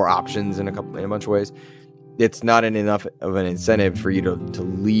Android has more options in a bunch of ways. It's not enough of an incentive for you to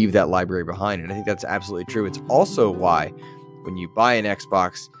leave that library behind. And I think that's absolutely true. It's also why when you buy an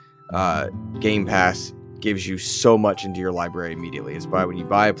Xbox, Game Pass gives you so much into your library immediately. It's why when you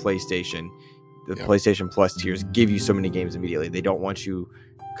buy a PlayStation, the PlayStation Plus tiers give you so many games immediately. They don't want you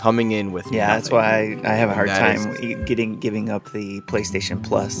coming in with nothing. That's why I have a hard time giving up the PlayStation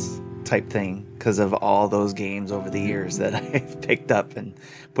Plus type thing, because of all those games over the years that I've picked up and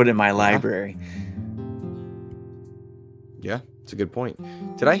put in my library. Yeah, it's a good point.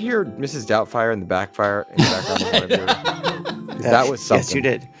 Did I hear Mrs. Doubtfire in the background? That was something. Yes, you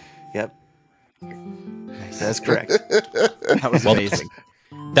did. Yep. That's correct. That was amazing.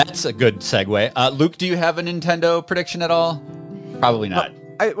 That's a good segue. Luke, do you have a Nintendo prediction at all? Probably not.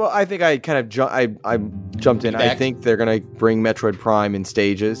 I think I kind of I jumped in. I think they're going to bring Metroid Prime in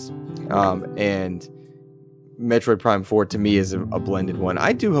stages, and Metroid Prime 4 to me is a blended one.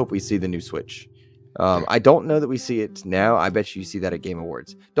 I do hope we see the new Switch. I don't know that we see it now. I bet you see that at Game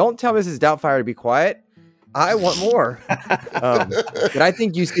Awards. Don't tell Mrs. Doubtfire to be quiet. I want more. But I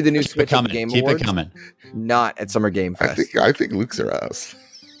think you see the new Switch at the Game Keep Awards, it coming. not at Summer Game Fest. I think Luke's aroused.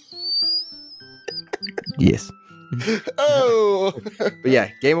 Yes. Oh, But yeah,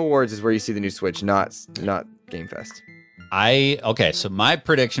 Game Awards is where you see the new Switch, not Game Fest. Okay, so my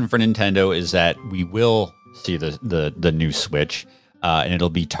prediction for Nintendo is that we will see the new Switch, and it'll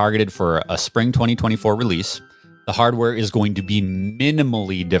be targeted for a spring 2024 release. The hardware is going to be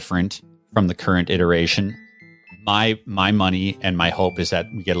minimally different from the current iteration. My money and my hope is that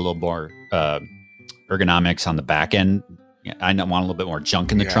we get a little more ergonomics on the back end. I want a little bit more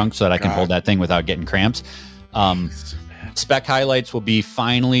junk in the trunk so that I can hold that thing without getting cramps. Spec highlights will be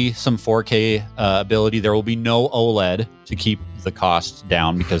finally some 4K ability. There will be no OLED to keep the cost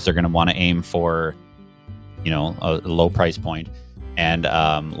down because they're going to want to aim for, a low price point and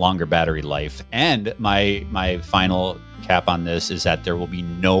longer battery life. And my final cap on this is that there will be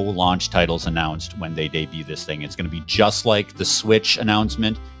no launch titles announced when they debut this thing. It's going to be just like the Switch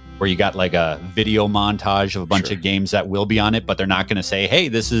announcement, where you got like a video montage of a bunch of games that will be on it, but they're not going to say, hey,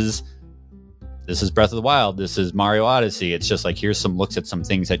 this is Breath of the Wild, this is Mario Odyssey. It's just like, here's some looks at some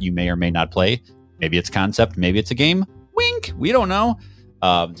things that you may or may not play. Maybe it's concept, maybe it's a game. Wink, we don't know.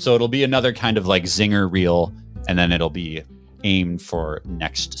 So it'll be another kind of like zinger reel, and then it'll be aimed for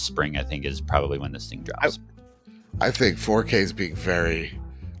next spring, I think, is probably when this thing drops. I think 4K is being very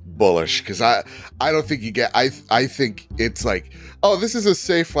bullish because I don't think you get. I think it's like, oh, this is a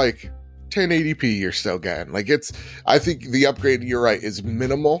safe like 1080p you're still getting. Like I think the upgrade, you're right, is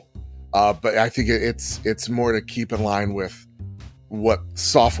minimal, but I think it's more to keep in line with what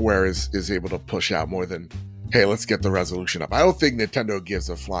software is able to push out more than, hey, let's get the resolution up. I don't think Nintendo gives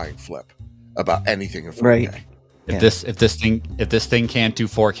a flying flip about anything in 4K. Right. If this thing can't do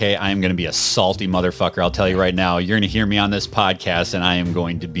 4K, I am going to be a salty motherfucker. I'll tell you right now. You're going to hear me on this podcast, and I am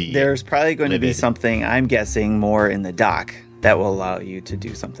going to be. There's probably going livid. to be something, I'm guessing, more in the dock that will allow you to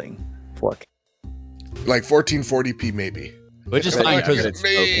do something 4K. Like 1440p, maybe. Which is fine because it's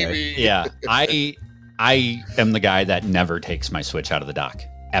okay. Yeah, I am the guy that never takes my Switch out of the dock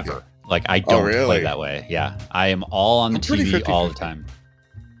ever. Like I don't play that way. Yeah, I am all on the TV all the time.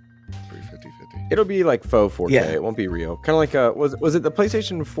 It'll be like faux 4K. Yeah. It won't be real. Kind of like was it the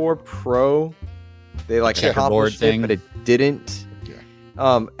PlayStation 4 Pro? They like Checkerboard accomplished thing, but it didn't.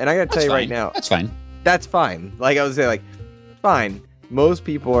 Yeah. And I gotta tell you right now, that's fine. That's fine. Like I would say, like fine. Most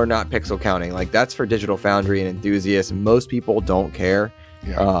people are not pixel counting. Like that's for Digital Foundry and enthusiasts. Most people don't care.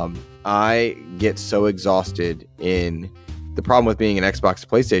 Yeah. I get so exhausted in. The problem with being an Xbox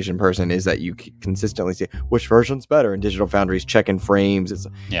PlayStation person is that you consistently see which version's better, and Digital Foundry's checking frames.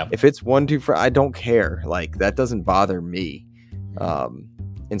 If it's 1, 2, I don't care. Like that doesn't bother me.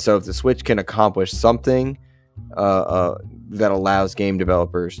 And so if the Switch can accomplish something that allows game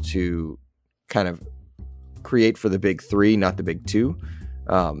developers to kind of create for the big 3, not the big 2,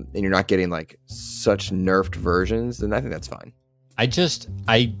 and you're not getting like such nerfed versions, then I think that's fine.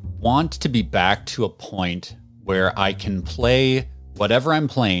 I want to be back to a point where I can play whatever I'm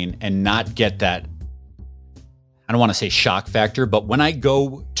playing and not get that, I don't want to say shock factor, but when I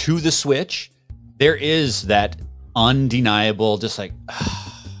go to the Switch, there is that undeniable, just like,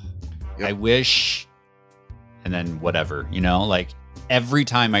 I wish, and then whatever, like every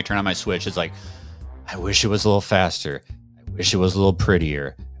time I turn on my Switch, it's like, I wish it was a little faster. I wish it was a little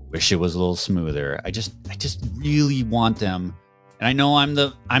prettier. I wish it was a little smoother. I just really want them. And I know I'm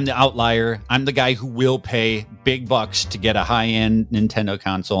the outlier. I'm the guy who will pay big bucks to get a high-end Nintendo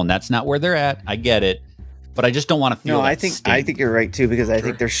console, and that's not where they're at. I get it, but I just don't want to feel. No, I think you're right too, because I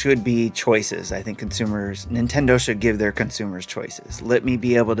think there should be choices. I think Nintendo should give their consumers choices. Let me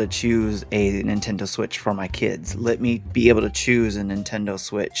be able to choose a Nintendo Switch for my kids. Let me be able to choose a Nintendo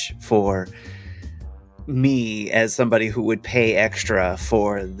Switch for me as somebody who would pay extra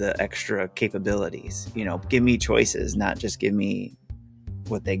for the extra capabilities. Give me choices, not just give me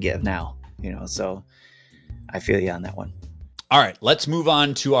what they give now. So I feel you on that one. All right, let's move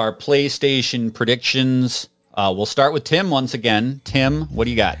on to our PlayStation predictions. We'll start with Tim once again. Tim, what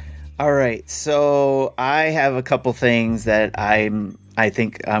do you got? All right, so I have a couple things that I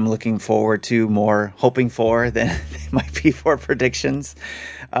think I'm looking forward to, more hoping for than they might be for predictions.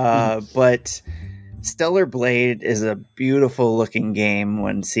 But Stellar Blade is a beautiful looking game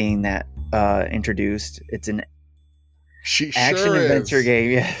when seeing that introduced. It's an action adventure game,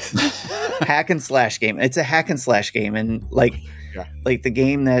 yes. Hack and slash game. It's a hack and slash game, and like the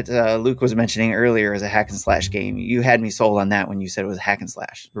game that Luke was mentioning earlier is a hack and slash game. You had me sold on that when you said it was hack and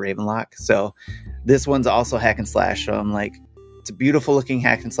slash, Ravenlok. So this one's also hack and slash. So I'm like, it's a beautiful looking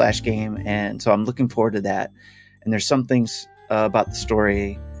hack and slash game, and so I'm looking forward to that. And there's some things about the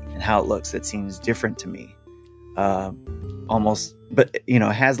story and how it looks that seems different to me. almost, but it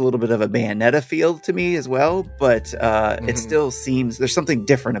has a little bit of a Bayonetta feel to me as well. But it still seems there's something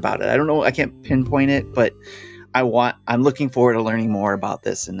different about it. I don't know. I can't pinpoint it, but I'm looking forward to learning more about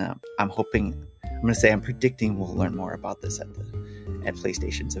this, and I'm predicting we'll learn more about this at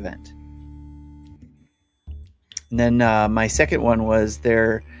PlayStation's event. And then my second one was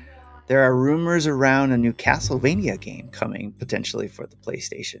there are rumors around a new Castlevania game coming potentially for the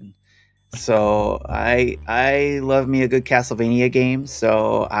PlayStation. So I love me a good Castlevania game,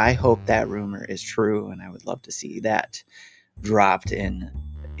 so I hope that rumor is true, and I would love to see that dropped in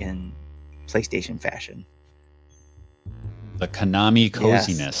PlayStation fashion. The Konami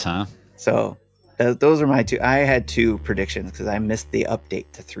coziness, huh? So those are my two. I had 2 predictions because I missed the update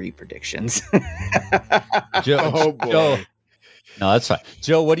to 3 predictions. Joe, no, that's fine.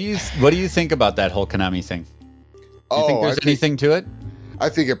 Joe, what do you think about that whole Konami thing? Do you think there's anything to it? I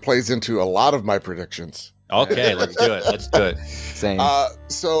think it plays into a lot of my predictions. Okay, let's do it. Same. Where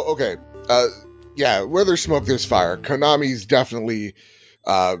there's smoke, there's fire. Konami's definitely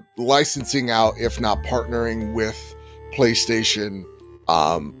licensing out, if not partnering with PlayStation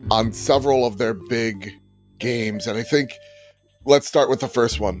on several of their big games. And I think, let's start with the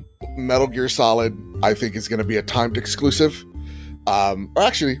first one. Metal Gear Solid, I think, is going to be a timed exclusive.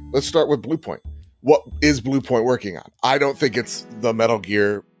 Actually, let's start with Blue Point. What is Blue Point working on? I don't think it's the Metal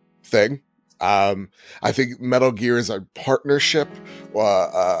Gear thing. I think Metal Gear is a partnership,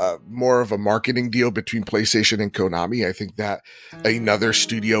 more of a marketing deal between PlayStation and Konami. I think that another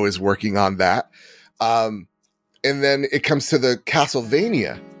studio is working on that. And then it comes to the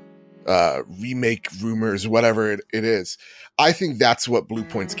Castlevania remake rumors, whatever it is. I think that's what Blue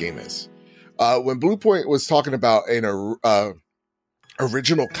Point's game is. When Blue Point was talking about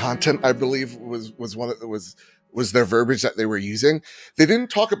original content, I believe was their verbiage that they were using. They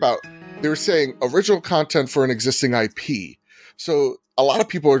didn't talk about, they were saying original content for an existing IP. So a lot of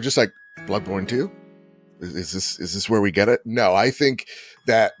people are just like, Bloodborne 2? Is this where we get it? No, I think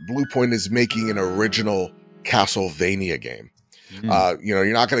that Blue Point is making an original Castlevania game.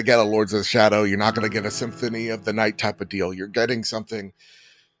 You're not going to get a Lords of the Shadow. You're not going to get a Symphony of the Night type of deal. You're getting something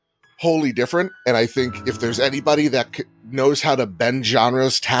wholly different. And I think if there's anybody that knows how to bend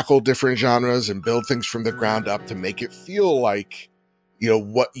genres, tackle different genres, and build things from the ground up to make it feel like,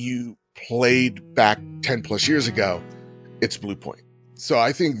 what you played back 10 plus years ago, it's Blue Point. So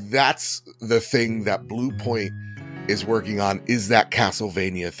I think that's the thing that Blue Point is working on, is that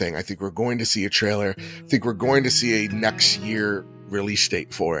Castlevania thing. I think we're going to see a trailer. I think we're going to see a next year release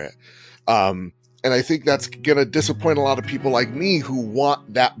date for it. And I think that's going to disappoint a lot of people like me who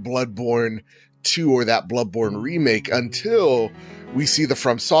want that Bloodborne 2 or that Bloodborne remake until we see the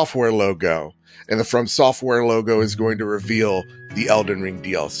From Software logo. And the From Software logo is going to reveal the Elden Ring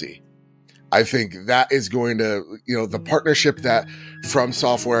DLC. I think that is going to, the partnership that From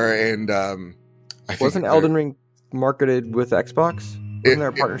Software and wasn't Elden Ring marketed with Xbox? Wasn't there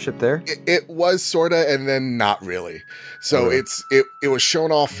a partnership there? It was sorta, and then not really. So it was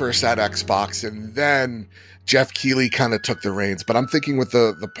shown off first at Xbox, and then Jeff Keighley kind of took the reins. But I'm thinking with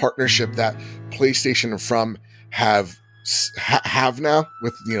the partnership that PlayStation and From have now,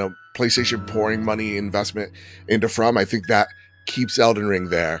 with PlayStation pouring money investment into From, I think that keeps Elden Ring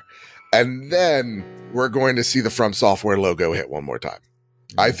there. And then we're going to see the From Software logo hit one more time.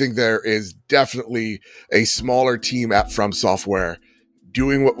 I think there is definitely a smaller team at From Software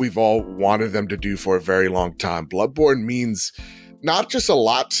doing what we've all wanted them to do for a very long time. Bloodborne means not just a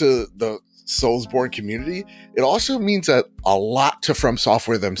lot to the Soulsborne community, it also means a lot to From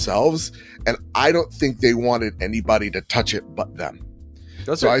Software themselves, and I don't think they wanted anybody to touch it but them.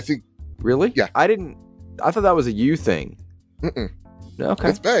 I think... Really? Yeah. I thought that was a you thing. Mm-mm. Okay.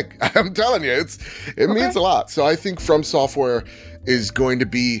 It's big. I'm telling you, it means a lot. So I think From Software is going to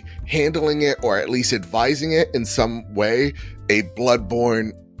be handling it, or at least advising it in some way, a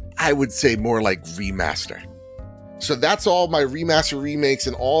Bloodborne, I would say more like remaster. So that's all my remaster, remakes,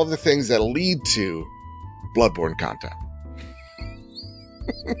 and all the things that lead to Bloodborne content.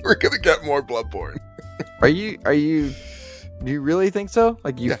 We're going to get more Bloodborne. Do you really think so?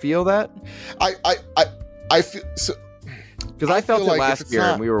 Like, you feel that? I feel so. Because I felt it like last year,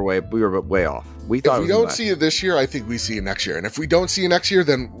 and we were way off. We thought if we don't see it this year, I think we see it next year. And if we don't see it next year,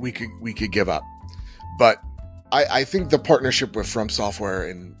 then we could give up. But I think the partnership with From Software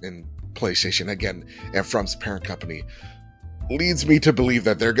and PlayStation, again, and From's parent company, leads me to believe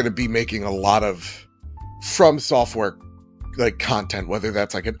that they're going to be making a lot of From Software like content, whether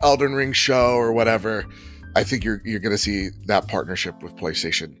that's like an Elden Ring show or whatever. I think you're going to see that partnership with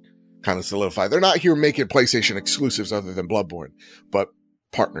PlayStation kind of solidify. They're not here making PlayStation exclusives other than Bloodborne, but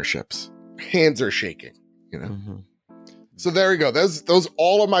partnerships. Hands are shaking. You know. Mm-hmm. So there we go. Those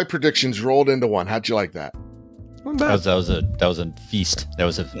all of my predictions rolled into one. How'd you like that? That was a feast. That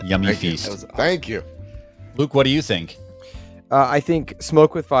was a yummy feast. Thank you. Luke, what do you think? I think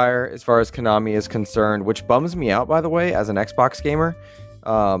Smoke with Fire, as far as Konami is concerned, which bums me out, by the way, as an Xbox gamer.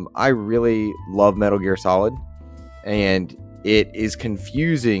 I really love Metal Gear Solid, and it is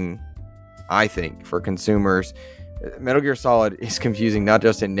confusing, I think, for consumers. Metal Gear Solid is confusing not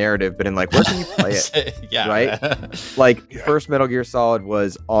just in narrative, but in like where can you play it? Yeah, right. Like first Metal Gear Solid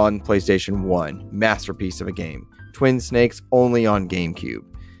was on PlayStation 1, masterpiece of a game. Twin Snakes only on GameCube.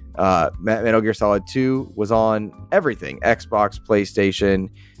 Metal Gear Solid 2 was on everything, Xbox, PlayStation.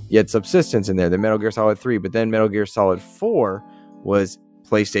 You had Subsistence in there. Then Metal Gear Solid 3, but then Metal Gear Solid 4 was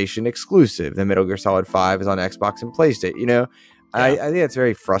PlayStation exclusive. Then Metal Gear Solid 5 is on Xbox and PlayStation. You know, yeah. I think that's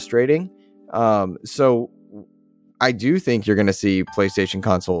very frustrating. So I do think you're going to see PlayStation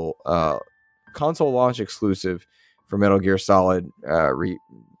console launch exclusive for Metal Gear Solid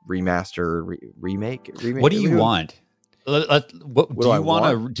remaster, remake. What do you want? Do you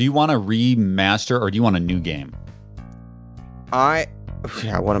want a remaster or do you want a new game? I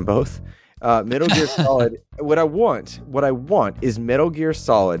want them both. Metal Gear Solid. What I want is Metal Gear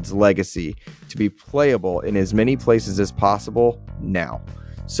Solid's legacy to be playable in as many places as possible now.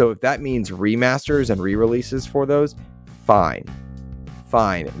 So if that means remasters and re-releases for those, fine,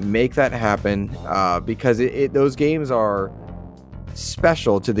 make that happen. Because those games are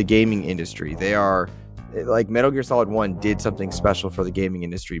special to the gaming industry. They are like Metal Gear Solid 1 did something special for the gaming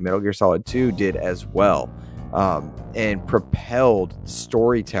industry. Metal Gear Solid 2 did as well, and propelled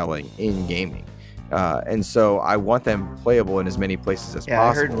storytelling in gaming. And so I want them playable in as many places as possible.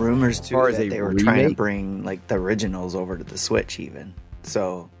 I heard rumors too that they were trying to bring like the originals over to the Switch even.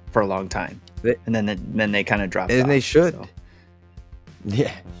 So for a long time, and then they kind of dropped. And off, they should. So.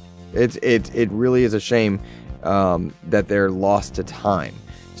 Yeah, it really is a shame that they're lost to time.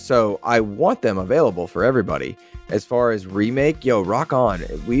 So I want them available for everybody. As far as remake, rock on.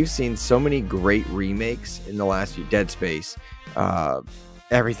 We've seen so many great remakes in the last few. Dead Space,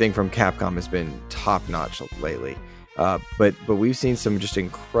 everything from Capcom has been top notch lately. But we've seen some just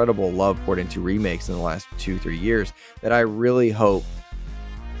incredible love poured into remakes in the last 2-3 years that I really hope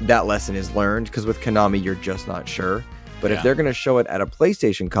that lesson is learned, because with Konami you're just not sure. But if they're going to show it at a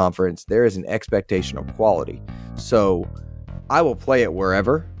PlayStation conference, there is an expectation of quality. So I will play it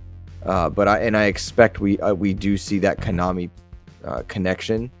wherever. But I expect we do see that Konami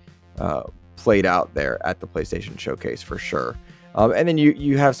connection played out there at the PlayStation Showcase for sure. And then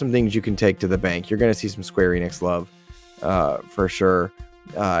you have some things you can take to the bank. You're going to see some Square Enix love for sure.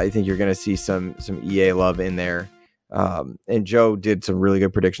 I think you're going to see some EA love in there. And Joe did some really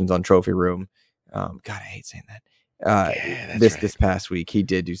good predictions on Trophy Room. God, I hate saying that. This past week he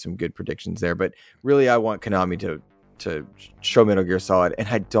did do some good predictions there. But really, I want Konami to show Metal Gear Solid, and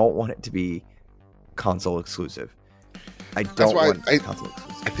I don't want it to be console exclusive. I think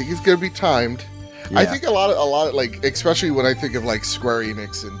it's going to be timed. Yeah. I think a lot of like, especially when I think of like Square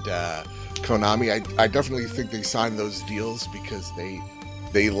Enix and Konami, I definitely think they signed those deals because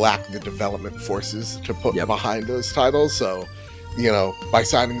they lack the development forces to put behind those titles. So, by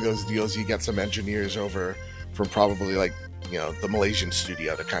signing those deals, you get some engineers over from probably like, the Malaysian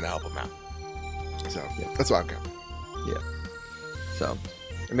studio to kind of help them out. So that's what I'm going. Yeah. So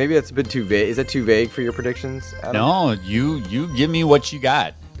maybe that's a bit too vague. Is that too vague for your predictions, Adam? No, you give me what you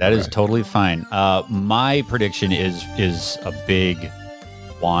got. That is totally fine. My prediction is a big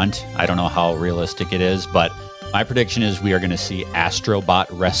want. I don't know how realistic it is, but my prediction is we are going to see Astrobot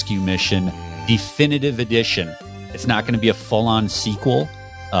Rescue Mission Definitive Edition. It's not going to be a full-on sequel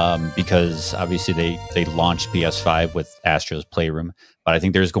because obviously they launched PS5 with Astro's Playroom. But I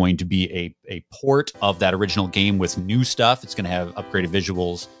think there's going to be a port of that original game with new stuff. It's going to have upgraded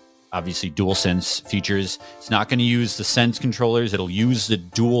visuals, obviously DualSense features. It's not going to use the Sense controllers. It'll use the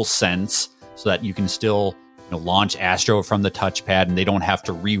DualSense so that you can still launch Astro from the touchpad, and they don't have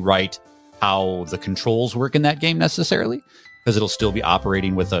to rewrite how the controls work in that game necessarily, because it'll still be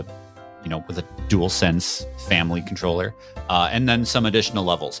operating with a DualSense family controller, and then some additional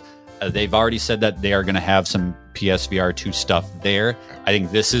levels. They've already said that they are going to have some PSVR 2 stuff there. I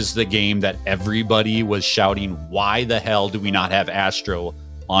think this is the game that everybody was shouting, why the hell do we not have Astro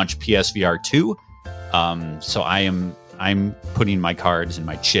launch PSVR 2? So I'm putting my cards and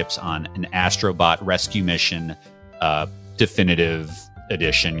my chips on an Astrobot Rescue Mission Definitive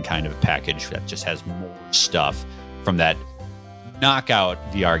Edition kind of package that just has more stuff from that knockout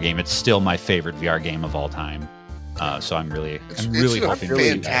VR game. It's still my favorite VR game of all time. So I'm really hoping it's a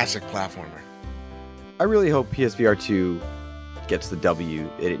fantastic platformer. I really hope PSVR 2 gets the W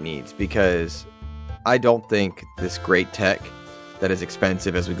that it needs, because I don't think this great tech that is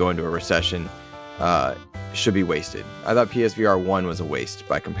expensive as we go into a recession should be wasted. I thought PSVR 1 was a waste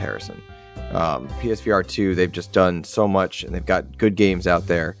by comparison. PSVR 2, they've just done so much, and they've got good games out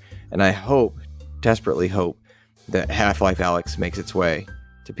there. And I desperately hope, that Half-Life Alyx makes its way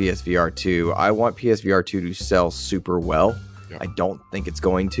to PSVR 2. I want PSVR 2 to sell super well. Yeah. I don't think it's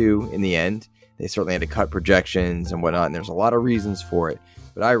going to in the end. They certainly had to cut projections and whatnot, and there's a lot of reasons for it.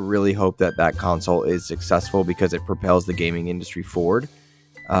 But I really hope that console is successful because it propels the gaming industry forward.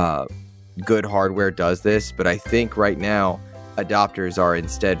 Good hardware does this, but I think right now adopters are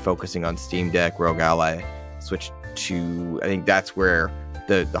instead focusing on Steam Deck, Rogue Ally, Switch 2. I think that's where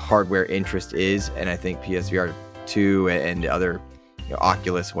the hardware interest is, and I think PSVR 2 and other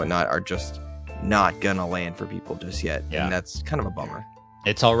Oculus and whatnot are just not gonna land for people just yet. Yeah. And that's kind of a bummer.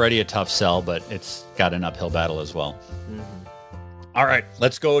 It's already a tough sell, but it's got an uphill battle as well. Mm-hmm. All right,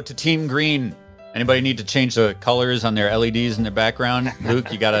 let's go to Team Green. Anybody need to change the colors on their LEDs in their background? Luke,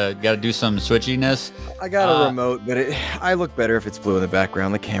 you gotta do some switchiness. I got a remote, but I look better if it's blue in the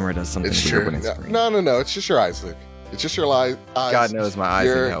background. The camera does something weird when it's green. No. It's just your eyes, Luke. It's just your eyes. God knows my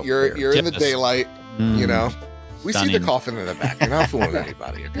eyes can help. You're in the daylight. We see the coffin in the back. You're not fooling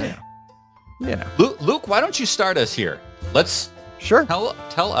anybody. Okay. Yeah. Luke, why don't you start us here? Let's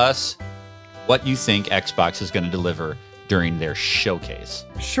tell us what you think Xbox is going to deliver during their showcase.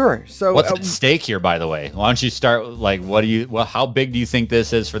 Sure. So what's at stake here, by the way? Why don't you start? How big do you think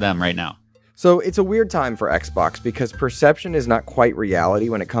this is for them right now? So it's a weird time for Xbox because perception is not quite reality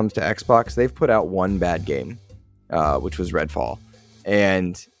when it comes to Xbox. They've put out one bad game, which was Redfall,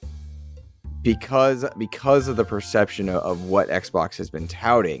 and because of the perception of what Xbox has been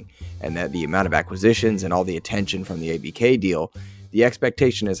touting and that the amount of acquisitions and all the attention from the ABK deal, the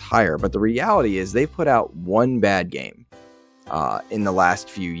expectation is higher. But the reality is they've put out one bad game in the last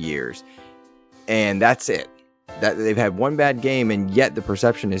few years, and that's it. That they've had one bad game, and yet the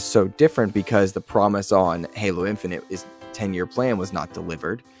perception is so different because the promise on Halo Infinite, is 10-year plan, was not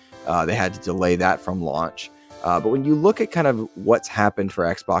delivered. They had to delay that from launch. But when you look at kind of what's happened for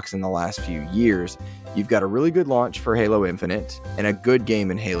Xbox in the last few years, you've got a really good launch for Halo Infinite and a good game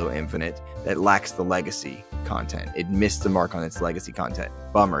in Halo Infinite that lacks the legacy content. It missed the mark on its legacy content.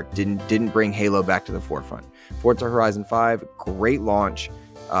 Bummer. Didn't bring Halo back to the forefront. Forza Horizon 5, great launch,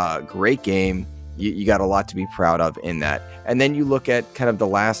 great game. You got a lot to be proud of in that. And then you look at kind of the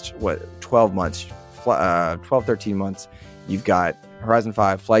last, 13 months, you've got Horizon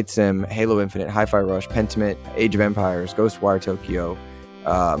 5, Flight Sim, Halo Infinite, Hi-Fi Rush, Pentiment, Age of Empires, Ghostwire Tokyo,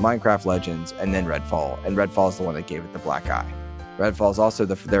 Minecraft Legends, and then Redfall. And Redfall is the one that gave it the black eye. Redfall is also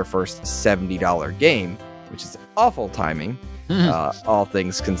their first $70 game, which is awful timing, all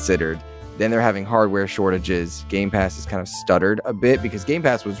things considered. Then they're having hardware shortages. Game Pass has kind of stuttered a bit because Game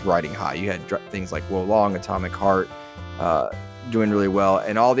Pass was riding high. You had things like Wo Long, Atomic Heart, doing really well,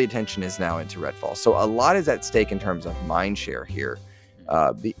 and all the attention is now into Redfall. So a lot is at stake in terms of mind share here.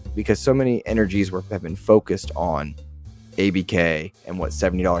 Because so many energies have been focused on ABK and what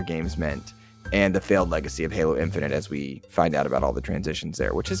 $70 games meant, and the failed legacy of Halo Infinite as we find out about all the transitions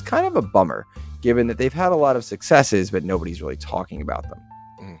there, which is kind of a bummer, given that they've had a lot of successes, but nobody's really talking about them.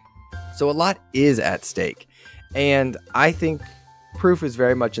 So a lot is at stake, and I think proof is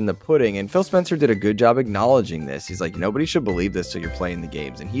very much in the pudding, and Phil Spencer did a good job acknowledging this. He's like, nobody should believe this till you're playing the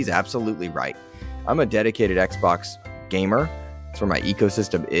games, and he's absolutely right. I'm a dedicated Xbox gamer. That's where my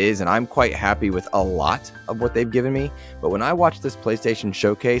ecosystem is, and I'm quite happy with a lot of what they've given me. But when I watch this PlayStation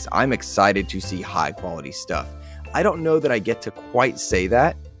showcase, I'm excited to see high-quality stuff. I don't know that I get to quite say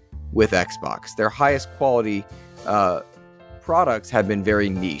that with Xbox. Their highest quality products have been very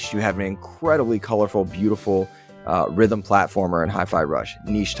niche. You have an incredibly colorful, beautiful rhythm platformer and Hi-Fi Rush,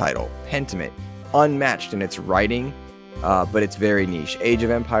 niche title. Pentiment, unmatched in its writing, but it's very niche. Age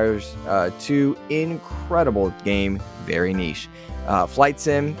of Empires 2, incredible game, very niche. Flight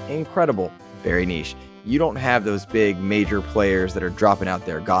Sim, incredible, very niche. You don't have those big major players that are dropping out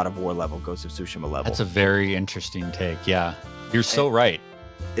there, God of War level, Ghost of Tsushima level. That's a very interesting take. Yeah, you're so right.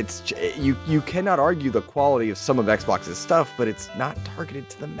 You cannot argue the quality of some of Xbox's stuff, but it's not targeted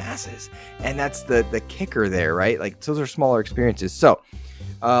to the masses, and that's the kicker there, right? Like, those are smaller experiences. So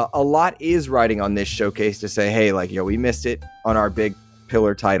a lot is riding on this showcase to say, hey, like, we missed it on our big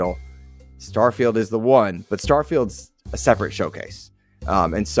pillar title. Starfield is the one, but Starfield's a separate showcase,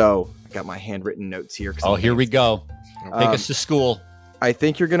 and so I got my handwritten notes here. Here we go. Take us to school. I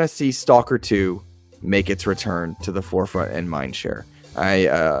think you're gonna see Stalker 2 make its return to the forefront and mindshare.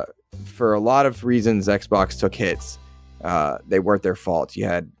 For a lot of reasons, Xbox took hits. They weren't their fault. You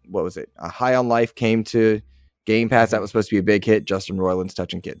had, a High on Life came to Game Pass, that was supposed to be a big hit. Justin Roiland's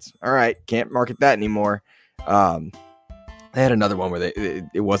touching kids. All right, can't market that anymore. They had another one where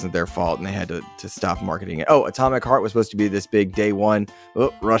it wasn't their fault and they had to stop marketing it. Oh, Atomic Heart was supposed to be this big day one.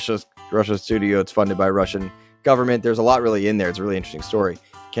 Oh, Russia's studio. It's funded by Russian government. There's a lot really in there. It's a really interesting story.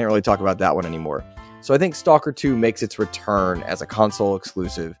 Can't really talk about that one anymore. So I think Stalker 2 makes its return as a console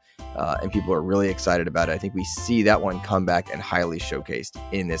exclusive, and people are really excited about it. I think we see that one come back and highly showcased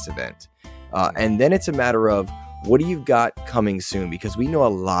in this event. And then it's a matter of, what do you got coming soon? Because we know a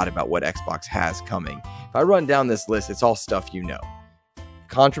lot about what Xbox has coming. If I run down this list, it's all stuff you know.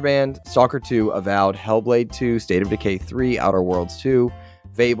 Contraband, Stalker 2, Avowed, Hellblade 2, State of Decay 3, Outer Worlds 2,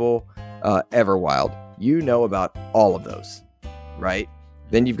 Fable, Everwild. You know about all of those, right?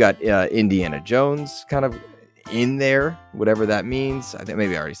 Then you've got Indiana Jones kind of in there, whatever that means. I think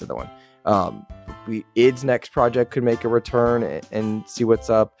maybe I already said that one. id's next project could make a return and see what's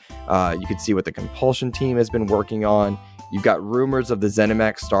up. You could see what the Compulsion team has been working on. You've got rumors of the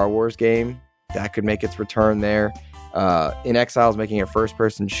ZeniMax Star Wars game that could make its return there. In Exile's making a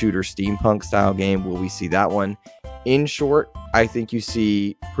first-person shooter steampunk style game. Will we see that one? In short, I think you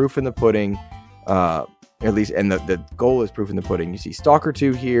see proof in the pudding, at least, and the goal is proof in the pudding. You see Stalker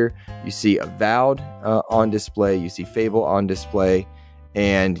 2 here, you see Avowed on display, you see Fable on display,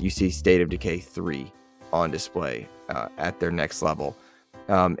 and you see State of Decay 3 on display at their next level.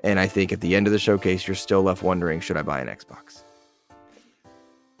 And I think at the end of the showcase, you're still left wondering, should I buy an Xbox?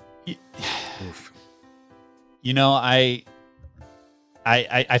 You know, I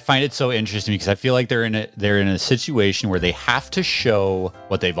find it so interesting because I feel like they're in a situation where they have to show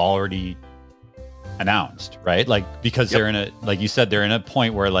what they've already announced, right? Like, because they're in a, like you said, they're in a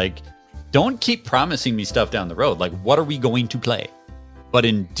point where, like, don't keep promising me stuff down the road. Like, what are we going to play? But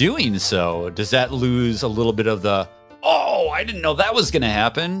in doing so, does that lose a little bit of the, oh, I didn't know that was going to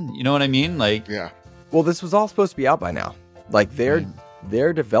happen? You know what I mean? Like, yeah. Well, this was all supposed to be out by now. Like,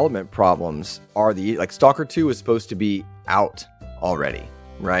 their development problems are like Stalker 2 is supposed to be out already,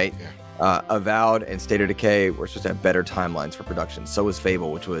 right? Yeah. Avowed and State of Decay were supposed to have better timelines for production. So was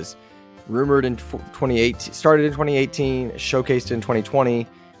Fable, which was rumored in 2018, started in 2018, showcased in 2020.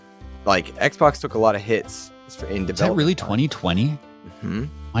 Like, Xbox took a lot of hits in development. Is that really 2020? Mm-hmm.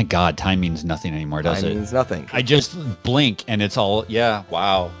 My God, time means nothing anymore, does it? Time means nothing. I just blink and it's all, yeah,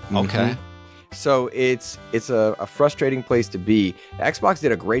 wow, okay. So it's a frustrating place to be. Xbox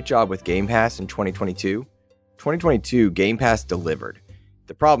did a great job with Game Pass in 2022. 2022, Game Pass delivered.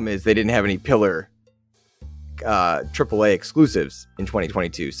 The problem is they didn't have any pillar AAA exclusives in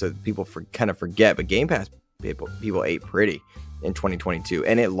 2022, so people kind of forget. But Game Pass people ate pretty in 2022,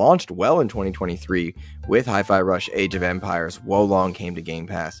 and it launched well in 2023 with Hi-Fi Rush, Age of Empires. Wolong came to Game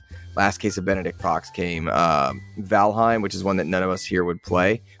Pass. Last Case of Benedict Fox came. Valheim, which is one that none of us here would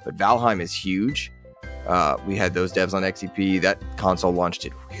play, but Valheim is huge. We had those devs on XEP. That console launch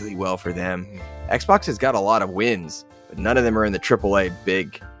did really well for them. Xbox has got a lot of wins, but none of them are in the AAA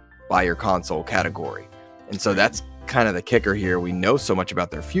big buy your console category. And so that's kind of the kicker here. We know so much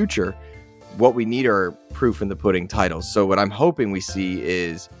about their future. What we need are proof in the pudding titles. So what I'm hoping we see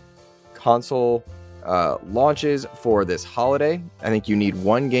is console launches for this holiday. I think you need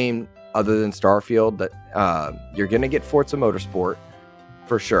one game other than Starfield that you're going to get Forza Motorsport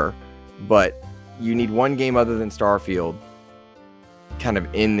for sure, but you need one game other than Starfield kind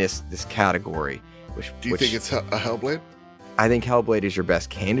of in this category. Do you think it's a Hellblade? I think Hellblade is your best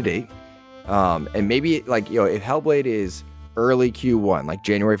candidate. And maybe, like, you know, if Hellblade is early Q1, like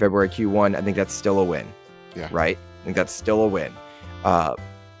January, February Q1, I think that's still a win. Yeah. Right? I think that's still a win.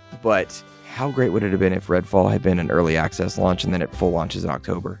 But how great would it have been if Redfall had been an early access launch and then it full launches in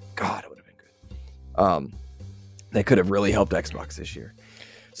October? God, it would have been good. That could have really helped Xbox this year.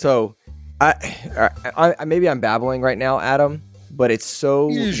 So, I maybe I'm babbling right now, Adam, but it's so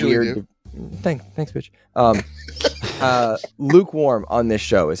weird. Thanks, bitch. Lukewarm on this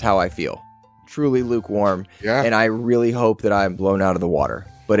show is how I feel. Truly lukewarm. Yeah. And I really hope that I'm blown out of the water.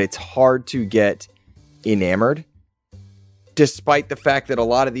 But it's hard to get enamored, despite the fact that a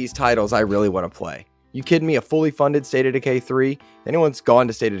lot of these titles I really want to play. You kidding me? A fully funded State of Decay 3? Anyone's gone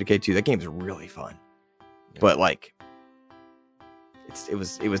to State of Decay 2? That game's really fun. Yeah. But like, it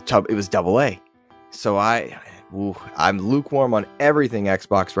was double A. So I'm lukewarm on everything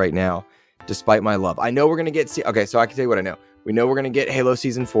Xbox right now, despite my love. I know we're gonna get. Okay, so I can tell you what I know. We know we're gonna get Halo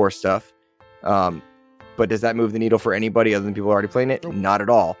Season 4 stuff. But does that move the needle for anybody other than people already playing it? Nope. Not at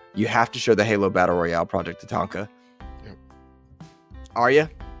all. You have to show the Halo Battle Royale Project Tatanka. Yep. Are you?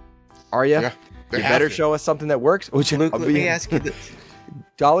 Yeah, you better show us something that works. Luke, let me ask you this.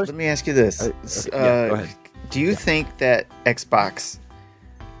 Dollars? Let me ask you this. Okay. Go ahead. Do you think that Xbox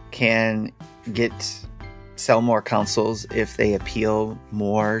can get sell more consoles if they appeal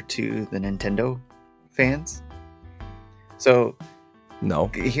more to the Nintendo fans. So No.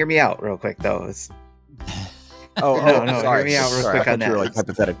 hear me out real quick though. No, sorry. Hear me out real Sorry, quick I on thought you were that. like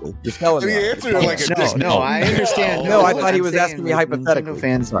hypothetically. Just telling me. The answer is like a just No, I understand. No, I what thought he I'm was saying asking me with hypothetically. Nintendo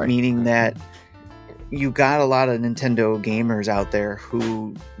fans, Sorry. meaning that you got a lot of Nintendo gamers out there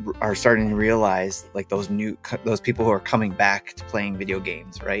who are starting to realize, like those people who are coming back to playing video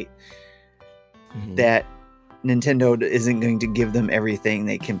games, right? Mhm. That Nintendo isn't going to give them everything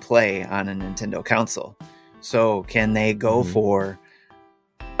they can play on a Nintendo console. So can they go for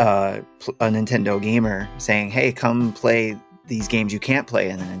a Nintendo gamer saying, "Hey, come play these games you can't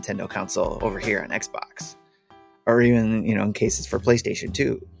play in the Nintendo console over here on Xbox," or even in cases for PlayStation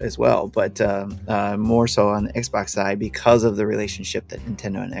 2 as well, but more so on the Xbox side because of the relationship that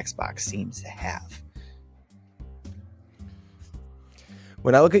Nintendo and Xbox seems to have.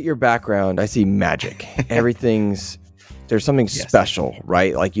 When I look at your background, I see magic. There's something special,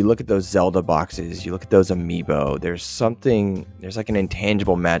 right? Like you look at those Zelda boxes, you look at those amiibo, there's like an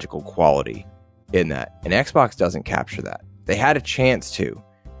intangible magical quality in that. And Xbox doesn't capture that. They had a chance to.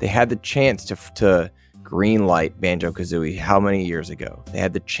 They had the chance to greenlight Banjo-Kazooie how many years ago? They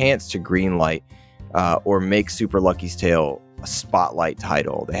had the chance to greenlight or make Super Lucky's Tale a spotlight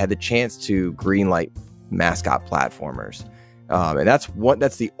title. They had the chance to greenlight mascot platformers. And that's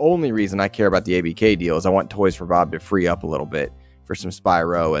the only reason I care about the ABK deal is I want Toys for Bob to free up a little bit for some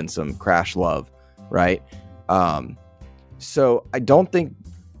Spyro and some Crash Love, right? So I don't think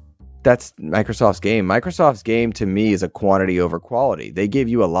that's Microsoft's game. Microsoft's game to me is a quantity over quality. They give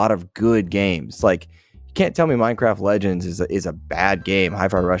you a lot of good games. Like you can't tell me Minecraft Legends is a bad game,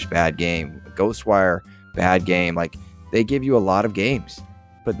 Hi-Fi Rush bad game, Ghostwire bad game. Like they give you a lot of games,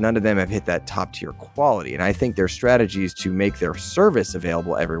 but none of them have hit that top tier quality. And I think their strategy is to make their service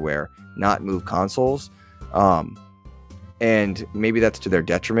available everywhere, not move consoles. And maybe that's to their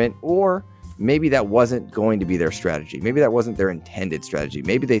detriment, or maybe that wasn't going to be their strategy. Maybe that wasn't their intended strategy.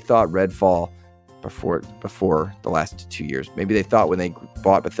 Maybe they thought Redfall before the last 2 years. Maybe they thought when they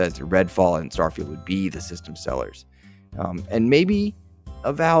bought Bethesda, Redfall and Starfield would be the system sellers. And maybe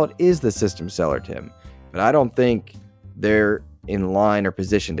Avowed is the system seller, Tim. But I don't think they're in line or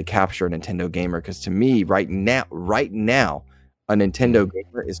position to capture a Nintendo gamer, because to me right now a Nintendo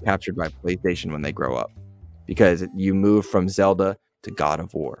gamer is captured by PlayStation when they grow up, because you move from Zelda to God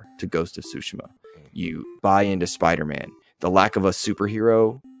of War to Ghost of Tsushima, you buy into Spider-Man. The lack of a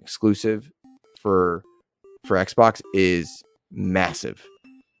superhero exclusive for Xbox is massive.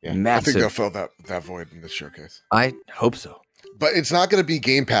 I think they'll fill that void in this showcase. I hope so, but it's not going to be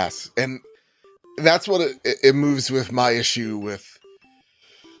Game Pass, and that's what it moves with my issue with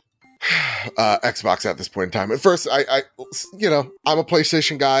Xbox at this point in time. At first, I'm a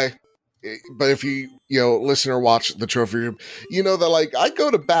PlayStation guy, but if you listen or watch the Trophy Room, that like I go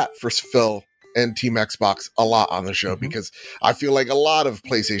to bat for Phil and Team Xbox a lot on the show, because I feel like a lot of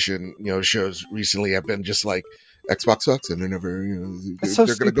PlayStation shows recently have been just like Xbox sucks and they're never they're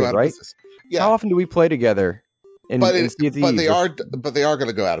going to go out of business. Yeah, how often do we play together? But they are going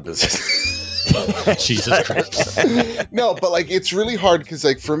to go out of business. Jesus Christ. No, but like it's really hard because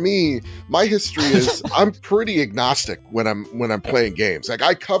like for me, my history is I'm pretty agnostic when I'm playing games. Like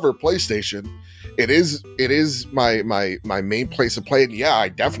I cover PlayStation. It is my main place to play, and yeah, I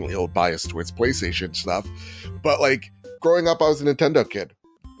definitely hold bias towards PlayStation stuff. But like growing up, I was a Nintendo kid.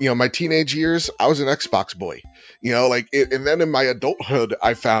 My teenage years, I was an Xbox boy. And then in my adulthood,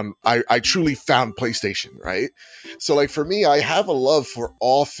 I truly found PlayStation, right? So like for me, I have a love for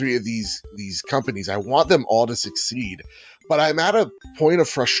all three of these companies. I want them all to succeed, but I'm at a point of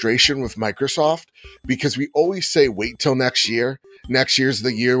frustration with Microsoft because we always say, wait till next year. Next year's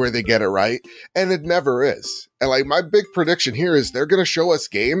the year where they get it right. And it never is. And like my big prediction here is they're going to show us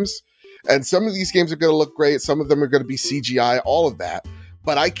games, and some of these games are going to look great. Some of them are going to be CGI, all of that.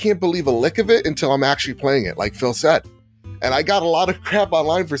 But I can't believe a lick of it until I'm actually playing it, like Phil said. And I got a lot of crap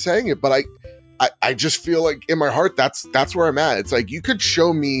online for saying it, but I just feel like in my heart, that's where I'm at. It's like you could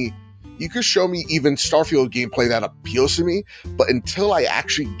show me even Starfield gameplay that appeals to me, but until I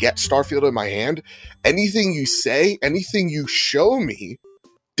actually get Starfield in my hand, anything you say, anything you show me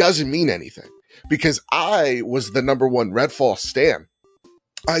doesn't mean anything. Because I was the number one Redfall stan.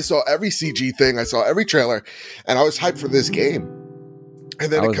 I saw every CG thing, I saw every trailer, and I was hyped for this game.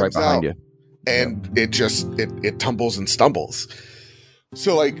 And then it comes out, and it tumbles and stumbles.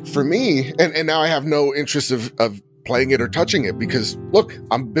 So like for me, and now I have no interest of playing it or touching it, because look,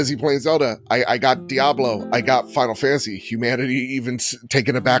 I'm busy playing Zelda. I got Diablo, I got Final Fantasy, humanity even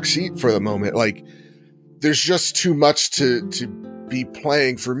taking a back seat for the moment. Like there's just too much to be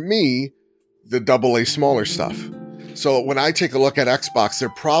playing for me the AA smaller stuff. So when I take a look at Xbox, their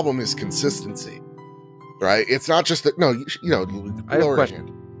problem is consistency, right? It's not just that. No, Luke, I have a lower question.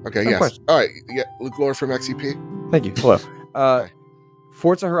 hand. Okay, I have a yes. question. All right, yeah, Luke Lohr from XEP. Thank you. Hello. Hi.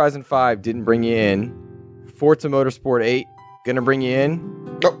 Forza Horizon 5 didn't bring you in. Forza Motorsport 8 gonna bring you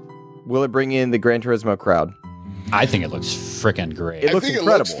in. Nope. Will it bring in the Gran Turismo crowd? I think it looks freaking great. It looks think it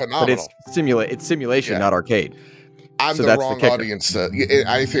incredible, looks but phenomenal. it's simulation, Yeah. not arcade. I'm So the that's the wrong kicker. audience.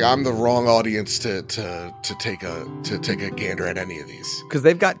 I think I'm the wrong audience to take a gander at any of these. Because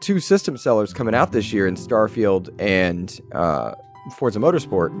they've got 2 system sellers coming out this year in Starfield and Forza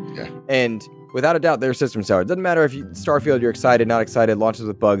Motorsport. Yeah. And without a doubt, they're system sellers. Doesn't matter if Starfield, you're excited, not excited, launches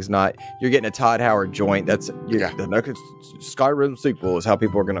with bugs, not. You're getting a Todd Howard joint. Yeah. The next Skyrim sequel is how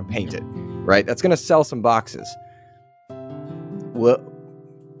people are going to paint it, right? That's going to sell some boxes. Well,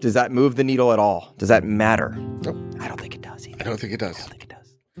 does that move the needle at all? Does that matter? Nope. I don't think it does either. I don't think it does. I don't think it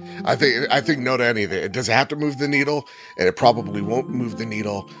does. I think no to anything. It doesn't have to move the needle, and it probably won't move the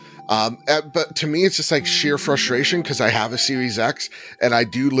needle. But to me, it's just like sheer frustration because I have a Series X and I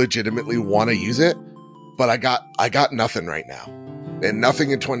do legitimately want to use it, but I got nothing right now, and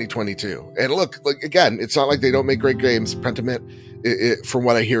nothing in 2022. And look, like again, it's not like they don't make great games. Pentiment, from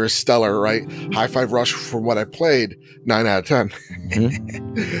what I hear, is stellar, right? High Five Rush, from what I played, 9 out of 10.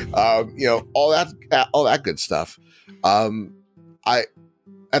 Mm-hmm. All that good stuff.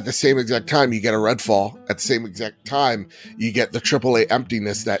 At the same exact time, you get a Redfall. At the same exact time, you get the AAA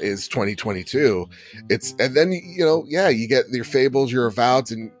emptiness that is 2022. And then you get your Fables, your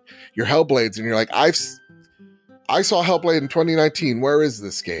Avoweds, and your Hellblades, and you're like, I saw Hellblade in 2019. Where is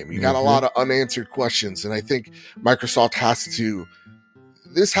this game? You got a lot of unanswered questions, and I think Microsoft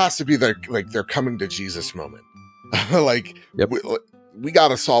this has to be their coming to Jesus moment. Like, yep. we got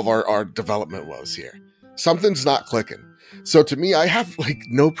to solve our development woes here. Something's not clicking. So to me, I have like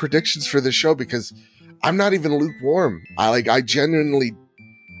no predictions for this show because I'm not even lukewarm. I genuinely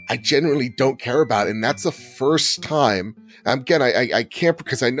don't care about it. And that's the first time. Again, I can't,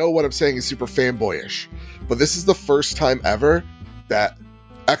 because I know what I'm saying is super fanboyish, but this is the first time ever that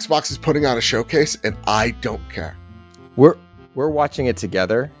Xbox is putting out a showcase and I don't care. We're watching it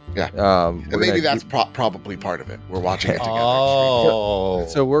together. Yeah. And maybe that's probably part of it. We're watching it together. Oh.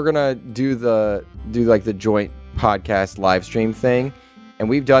 So we're gonna do the joint podcast live stream thing, and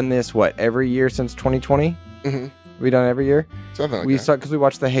we've done this every year since 2020. Mm-hmm. We done it every year. Something like We that. saw, because we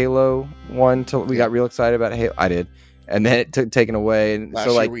watched the Halo one till we got real excited about Halo. I did, and then it took taken away, and Last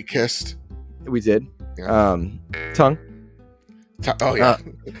so year we kissed. we did. Yeah. Tongue. Oh yeah.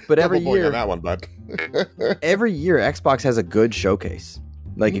 But every Double point year, on that one, bud. every year Xbox has a good showcase.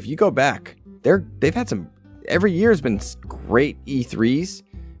 Like if you go back, they've had some. Every year has been great E3s,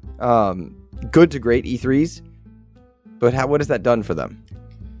 good to great E3s. But what has that done for them?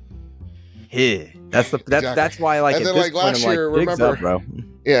 That's why I like And at then, this like, point, last I'm year, like, digs remember- up, bro.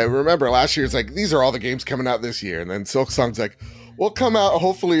 Yeah, remember last year? It's like these are all the games coming out this year, and then Silksong's like, "We'll come out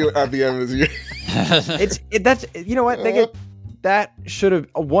hopefully at the end of the year." That's you know what that should have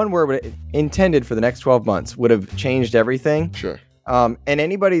one word intended for the next 12 months would have changed everything. Sure. And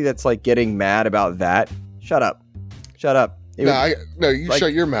anybody that's like getting mad about that, shut up. No, you like-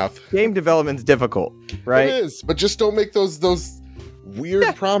 shut your mouth. Game development's difficult, right? It is, but just don't make those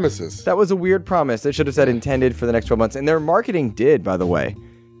weird promises. That was a weird promise. They should have said intended for the next 12 months. And their marketing did, by the way.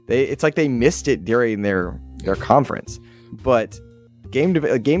 It's like they missed it during their conference. But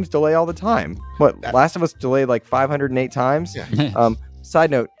games delay all the time. Last of Us delayed like 508 times? Yeah.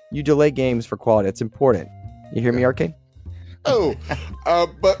 Side note, you delay games for quality. It's important. You hear me, Arcade? Oh,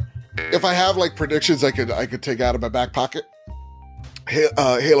 but if I have like predictions I could take out of my back pocket,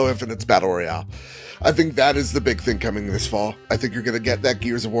 Halo Infinite's Battle Royale. I think that is the big thing coming this fall. I think you're going to get that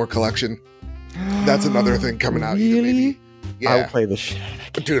Gears of War collection. That's another thing coming out. Really? Maybe. Yeah. I'll play this shit out of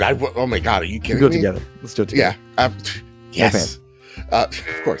that game. Dude, oh my God, are you kidding We'll me? do it together. Let's do it together. Yeah. Yes. Of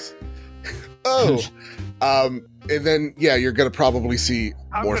course. Oh. And then, yeah, you're going to probably see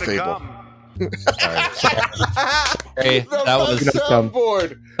more Fable. Hey, The that was best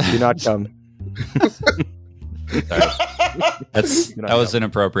soundboard. Do not come. that was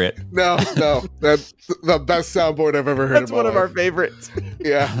inappropriate. No, that's the best soundboard I've ever heard. That's in my one of our life. favorites.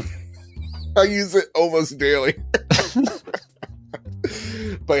 Yeah, I use it almost daily.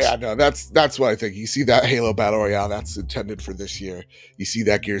 But yeah, no, that's what I think. You see that Halo Battle Royale, that's intended for this year. You see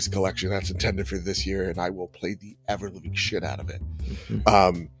that Gears collection, that's intended for this year, and I will play the ever living shit out of it.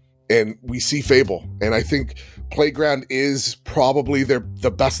 And we see Fable, and I think Playground is probably the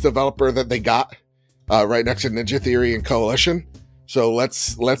best developer that they got, right next to Ninja Theory and Coalition. So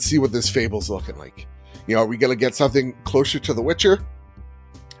let's see what this Fable's looking like. You know, are we gonna get something closer to The Witcher?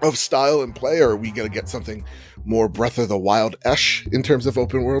 of style and play, or are we going to get something more Breath of the Wild-esh in terms of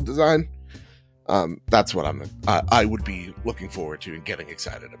open world design? That's what I would be looking forward to and getting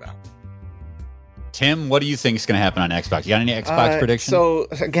excited about. Tim, what do you think is going to happen on Xbox? You got any Xbox predictions? So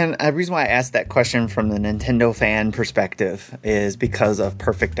again, the reason why I asked that question from the Nintendo fan perspective is because of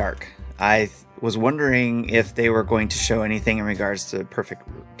Perfect Dark. I was wondering if they were going to show anything in regards to Perfect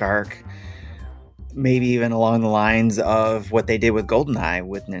Dark, maybe even along the lines of what they did with GoldenEye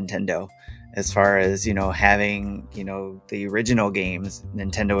with Nintendo, as far as, having, the original games.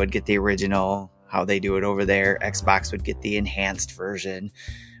 Nintendo would get the original, how they do it over there. Xbox would get the enhanced version,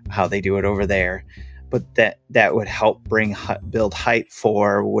 how they do it over there. But that would help build hype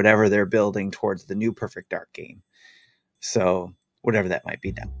for whatever they're building towards the new Perfect Dark game. So whatever that might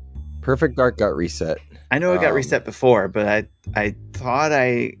be now. Perfect Dark got reset. I know it got reset before, but I thought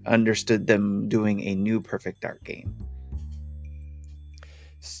I understood them doing a new Perfect Dark game.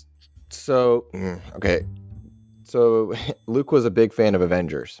 So, okay. So Luke was a big fan of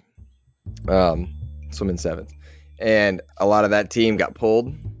Avengers. Swim in Sevens. And a lot of that team got pulled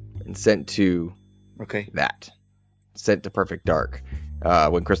and sent to sent to Perfect Dark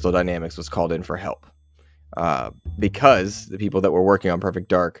when Crystal Dynamics was called in for help. Because the people that were working on Perfect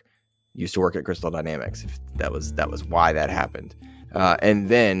Dark used to work at Crystal Dynamics. That was why that happened. And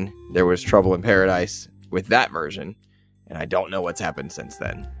then there was Trouble in Paradise with that version, and I don't know what's happened since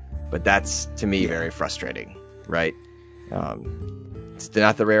then. But that's, to me, very frustrating, right? It's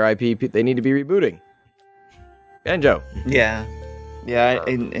not the Rare IP they need to be rebooting. And Joe. Yeah,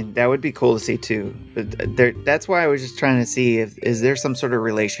 and that would be cool to see too. But that's why I was just trying to see is there some sort of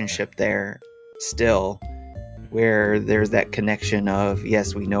relationship there still, where there's that connection of,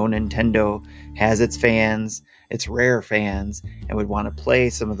 yes, we know Nintendo has its fans, its Rare fans, and would want to play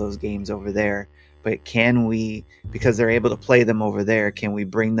some of those games over there. But can we, because they're able to play them over there, can we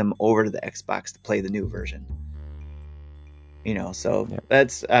bring them over to the Xbox to play the new version? So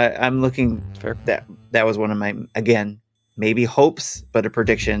that's, I'm looking, that was one of my, again, maybe hopes, but a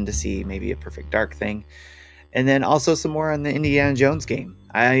prediction to see maybe a Perfect Dark thing. And then also some more on the Indiana Jones game.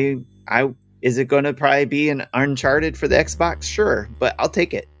 Is it going to probably be an Uncharted for the Xbox? Sure, but I'll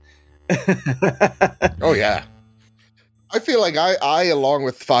take it. Oh, yeah. I feel like I along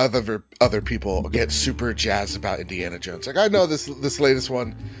with 5 other people, get super jazzed about Indiana Jones. Like, I know this latest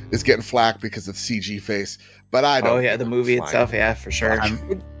one is getting flack because of CG face, but I don't. Oh, yeah, the movie itself, yeah, for sure.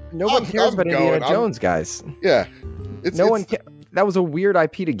 No one cares about Indiana Jones, guys. Yeah. That was a weird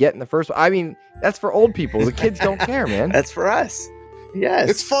IP to get in the first one. I mean, that's for old people. The kids don't care, man. That's for us. Yes.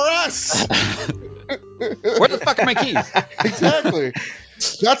 It's for us. Where the fuck are my keys? Exactly.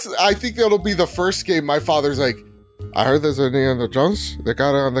 I think that'll be the first game my father's like, I heard there's Indiana Jones. They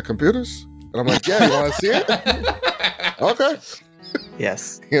got it on the computers. And I'm like, yeah, you want to see it? Okay.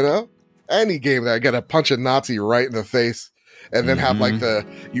 Yes. Any game that I get a punch a Nazi right in the face and then have like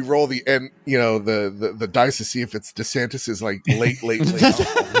you roll the end, the dice to see if it's DeSantis is like late.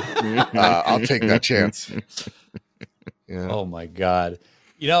 I'll take that chance. Yeah. Oh my God.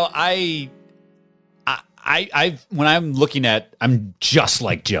 I when I'm looking at, I'm just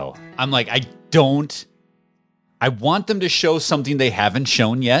like Joe. I'm like, I want them to show something they haven't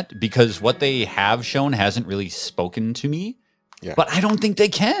shown yet, because what they have shown hasn't really spoken to me. Yeah. But I don't think they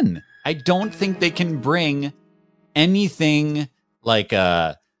can. I don't think they can bring anything like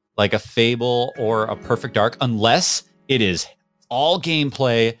a Fable or a Perfect Dark unless it is all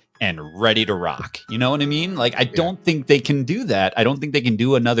gameplay and ready to rock. You know what I mean? Like, I don't think they can do that. I don't think they can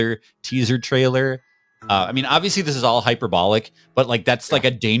do another teaser trailer. I mean, obviously this is all hyperbolic, but like that's like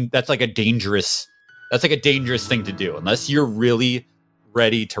a dangerous thing to do. Unless you're really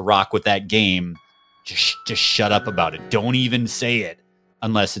ready to rock with that game, just shut up about it. Don't even say it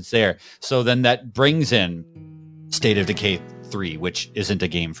unless it's there. So then that brings in State of Decay 3, which isn't a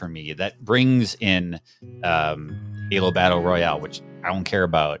game for me. That brings in Halo Battle Royale, which I don't care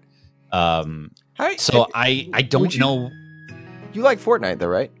about. I don't know. You like Fortnite though,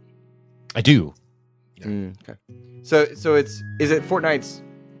 right? I do. Okay. So is it Fortnite's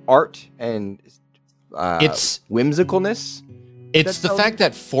art and its whimsicalness? It's the fact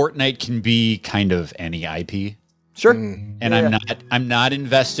that Fortnite can be kind of any IP. Sure. And I'm not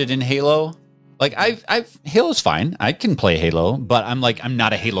invested in Halo. Like Halo's fine. I can play Halo, but I'm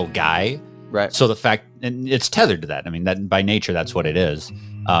not a Halo guy. Right. So the fact, and it's tethered to that. I mean, that by nature, that's what it is.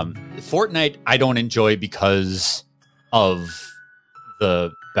 Fortnite, I don't enjoy because of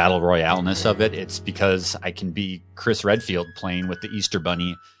the battle royale-ness of it. It's because I can be Chris Redfield playing with the Easter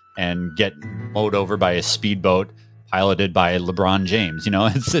Bunny and get mowed over by a speedboat, piloted by LeBron James. You know,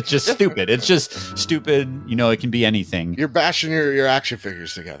 it's just stupid. It's just stupid. You know, it can be anything. You're bashing your action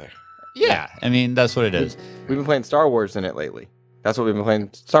figures together. Yeah, I mean, that's what it is. We've been playing Star Wars in it lately. That's what we've been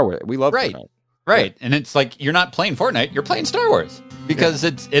playing Star Wars. We love Fortnite. Right. And it's like, you're not playing Fortnite, you're playing Star Wars because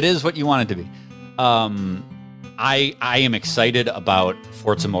it is what you want it to be. I am excited about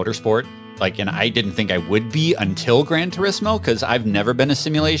Forza Motorsport. Like, and I didn't think I would be until Gran Turismo, because I've never been a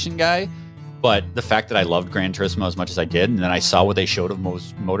simulation guy. But the fact that I loved Gran Turismo as much as I did, and then I saw what they showed of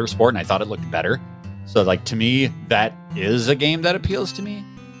Motorsport, and I thought it looked better. So, like, to me, that is a game that appeals to me.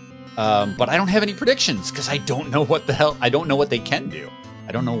 But I don't have any predictions because I don't know what the hell. I don't know what they can do.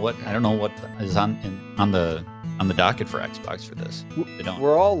 I don't know what is on the docket for Xbox for this. They don't.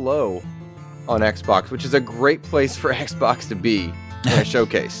 We're all low on Xbox, which is a great place for Xbox to be in a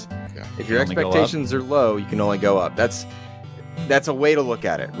showcase. Yeah. If your expectations are low, you can only go up. That's a way to look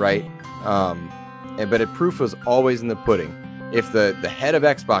at it, right? But proof was always in the pudding. If the head of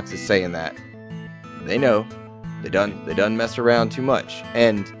Xbox is saying that, they know they done messed around too much.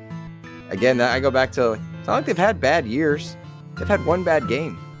 And again, I go back to, it's not like they've had bad years. They've had one bad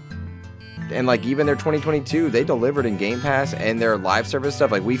game. And like even their 2022, they delivered in Game Pass and their live service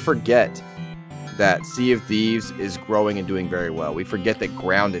stuff. Like, we forget that Sea of Thieves is growing and doing very well. We forget that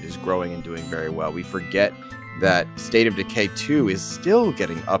Grounded is growing and doing very well. We forget that State of Decay 2 is still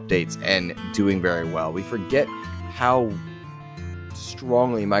getting updates and doing very well. We forget how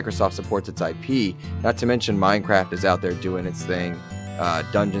strongly Microsoft supports its IP. Not to mention Minecraft is out there doing its thing.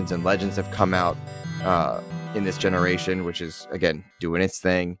 Dungeons and Legends have come out in this generation, which is, again, doing its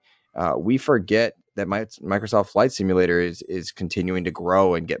thing. We forget that Microsoft Flight Simulator is continuing to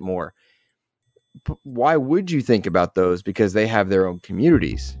grow and get more. But why would you think about those? Because they have their own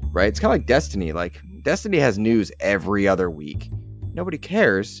communities, right? It's kind of like Destiny. Like, Destiny has news every other week. Nobody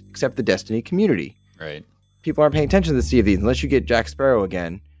cares except the Destiny community. Right. People aren't paying attention to the Sea of Thieves unless you get Jack Sparrow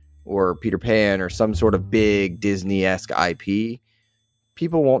again, or Peter Pan, or some sort of big Disney-esque IP.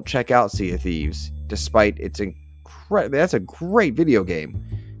 People won't check out Sea of Thieves, despite that's a great video game.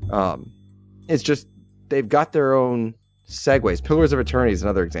 It's just they've got their own segues. Pillars of Eternity is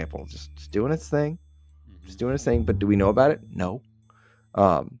another example. Just doing its thing. But do we know about it? No.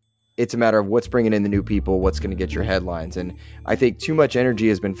 It's a matter of what's bringing in the new people, what's going to get your headlines. And I think too much energy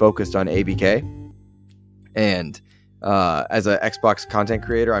has been focused on ABK. And as an Xbox content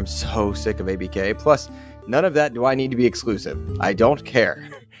creator, I'm so sick of ABK. Plus, none of that do I need to be exclusive. I don't care.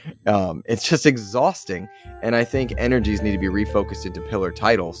 It's just exhausting. And I think energies need to be refocused into pillar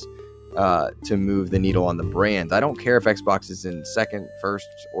titles to move the needle on the brand. I don't care if Xbox is in second, first,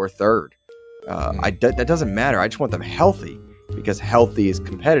 or third. That doesn't matter. I just want them healthy, because healthy is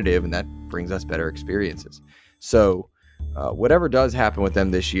competitive, and that brings us better experiences. So whatever does happen with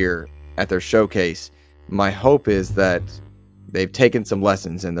them this year at their showcase, my hope is that they've taken some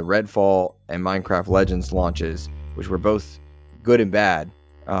lessons in the Redfall and Minecraft Legends launches, which were both good and bad.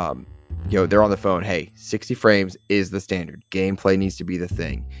 They're on the phone. Hey, 60 frames is the standard. Gameplay needs to be the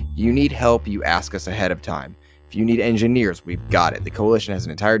thing. You need help, you ask us ahead of time. If you need engineers, we've got it. The Coalition has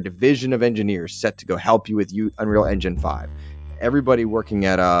an entire division of engineers set to go help you with Unreal Engine 5. Everybody working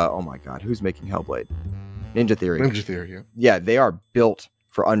at, oh my God, who's making Hellblade? Ninja Theory. Yeah. Yeah, they are built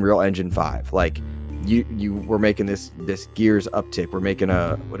for Unreal Engine 5. Like, we're making this Gears uptick. We're making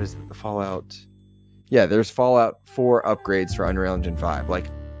what is it, the Fallout? Yeah, there's Fallout 4 upgrades for Unreal Engine 5. Like,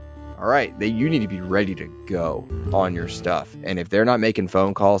 all right, you need to be ready to go on your stuff. And if they're not making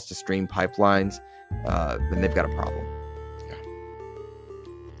phone calls to stream pipelines, then they've got a problem. Yeah.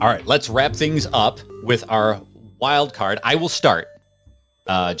 All right, let's wrap things up with our wild card. I will start,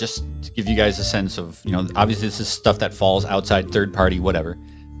 just to give you guys a sense of, obviously this is stuff that falls outside third party, whatever.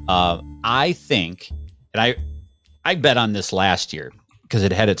 I think, and I bet on this last year because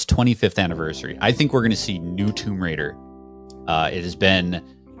it had its 25th anniversary. I think we're going to see new Tomb Raider.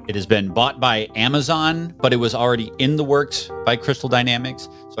 It has been bought by Amazon, but it was already in the works by Crystal Dynamics.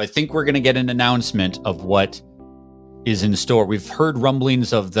 So I think we're going to get an announcement of what is in store. We've heard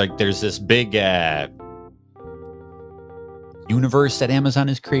rumblings of there's this big universe that Amazon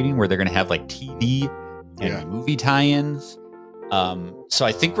is creating where they're going to have like TV and movie tie-ins. So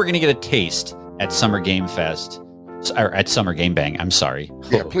I think we're going to get a taste at Summer Game Fest, or at Summer Game Bang. I'm sorry.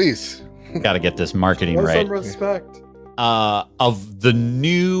 Yeah, please. Got to get this marketing right. Some respect. Of the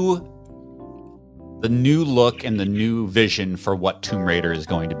new look and the new vision for what Tomb Raider is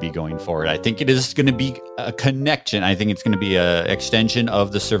going to be going forward. I think it is going to be a connection. I think it's going to be an extension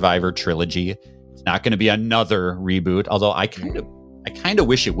of the Survivor trilogy. It's not going to be another reboot, although I kind of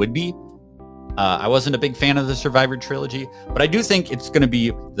wish it would be. I wasn't a big fan of the Survivor trilogy, but I do think it's going to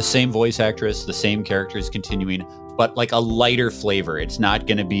be the same voice actress, the same characters continuing but like a lighter flavor. It's not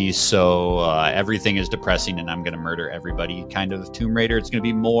going to be so everything is depressing and I'm going to murder everybody kind of Tomb Raider. It's going to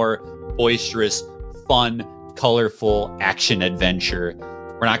be more boisterous, fun, colorful action adventure.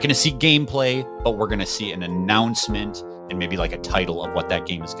 We're not going to see gameplay, but we're going to see an announcement and maybe like a title of what that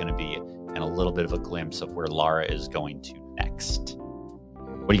game is going to be and a little bit of a glimpse of where Lara is going to next.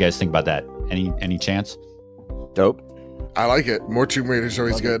 What do you guys think about that? Any chance? Dope. I like it. More Tomb Raider is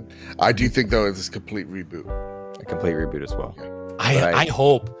always good. I do think, though, it's a complete reboot. A complete reboot as well. I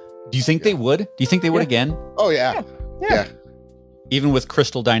hope. Do you think they would? Do you think they would again? Oh, yeah. Yeah. Even with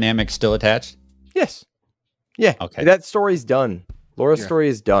Crystal Dynamics still attached? Yes. Yeah. Okay. That story's done. Laura's story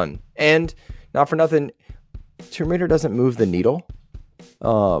is done. And not for nothing, Tomb Raider doesn't move the needle,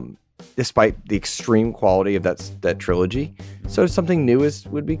 despite the extreme quality of that trilogy. So something new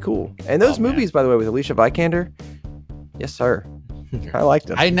would be cool. And those movies, by the way, with Alicia Vikander, yes, sir. I liked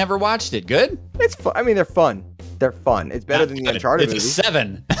them. I never watched it. Good? It's fun. I mean, they're fun. They're fun. It's better than the Uncharted movie. It's a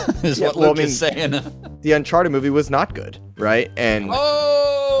 7, is what Luke is saying. The Uncharted movie was not good, right? And I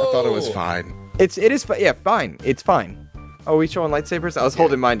thought it was fine. It is fine. It's fine. Oh, are we showing lightsabers? I was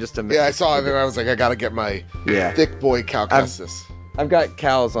holding mine just a minute. Yeah, I saw it and I was like, I gotta get my thick boy Cal Kestis. I've got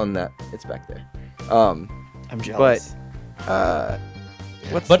Cal's on that. It's back there. I'm jealous.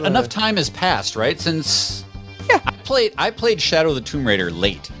 But enough time has passed, right? Since I played Shadow of the Tomb Raider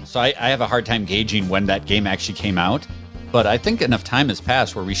late, so I have a hard time gauging when that game actually came out. But I think enough time has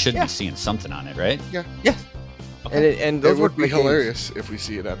passed where we should be seeing something on it, right? Yeah. Yes. Okay. And those would be hilarious if we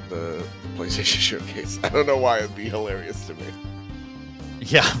see it at the PlayStation Showcase. I don't know why it'd be hilarious to me.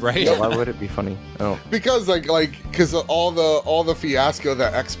 Yeah, right. Yeah, why would it be funny? Oh, because because all the fiasco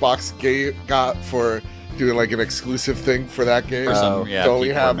that Xbox got for doing like an exclusive thing for that game. To only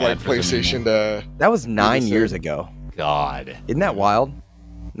have like PlayStation to. That was 9 years ago. God, isn't that wild?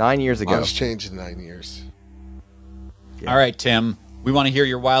 9 years ago. It's changed in 9 years. Yeah. All right, Tim. We want to hear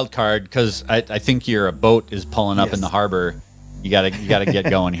your wild card because I think your boat is pulling up in the harbor. You gotta get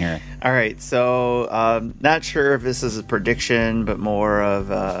going here. All right, so not sure if this is a prediction, but more of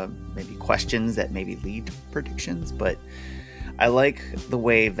maybe questions that maybe lead to predictions. But I like the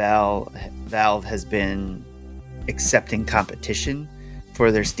way Valve has been accepting competition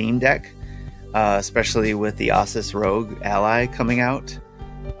for their Steam Deck, especially with the Asus ROG Ally coming out.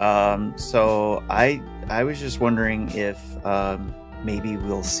 So I was just wondering if maybe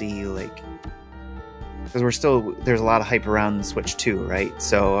we'll see because there's a lot of hype around the Switch 2, right?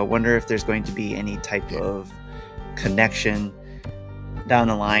 So I wonder if there's going to be any type of connection down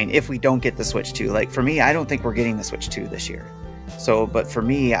the line if we don't get the Switch 2. Like for me, I don't think we're getting the Switch 2 this year. So, but for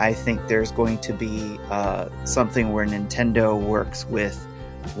me, I think there's going to be something where Nintendo works with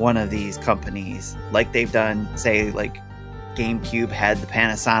one of these companies, like they've done, say, like GameCube had the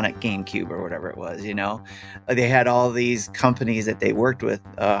Panasonic GameCube or whatever it was, They had all these companies that they worked with,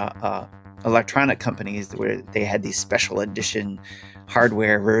 electronic companies, where they had these special edition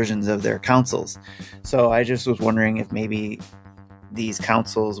hardware versions of their consoles. So I just was wondering if maybe these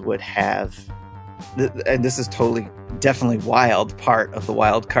consoles would have, and this is definitely wild part of the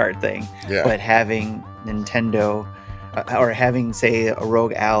wild card thing, but having Nintendo or having, say, a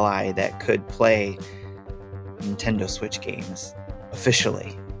ROG Ally that could play Nintendo Switch games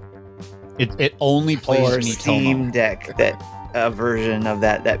officially. It only plays or Steam Deck, that a version of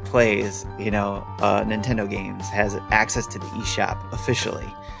that plays, Nintendo games, has access to the eShop officially.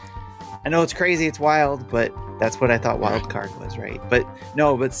 I know it's crazy, it's wild, but that's what I thought wild card was, right? But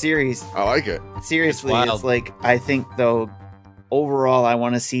no, but I like it. Seriously, it's like, I think though, overall, I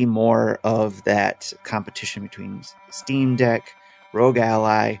want to see more of that competition between Steam Deck, ROG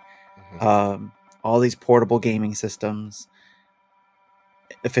Ally, all these portable gaming systems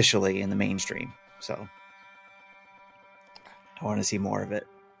officially in the mainstream. So I want to see more of it.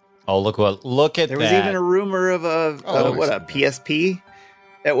 Oh, look at there was even a rumor of a PSP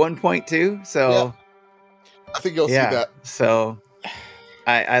at one point too. So I think you'll see that. So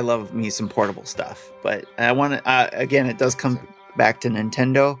I love me some portable stuff, but I want to again, it does come back to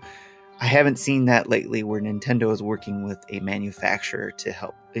Nintendo. I haven't seen that lately where Nintendo is working with a manufacturer to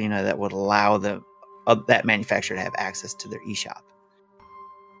help, that would allow that manufacturer to have access to their eShop.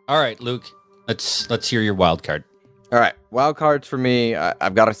 All right, Luke, let's hear your wild card. All right, wild cards for me.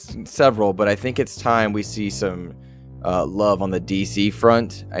 I've got several, but I think it's time we see some love on the DC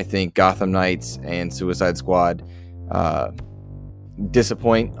front. I think Gotham Knights and Suicide Squad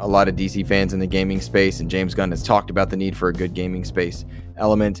disappoint a lot of DC fans in the gaming space, and James Gunn has talked about the need for a good gaming space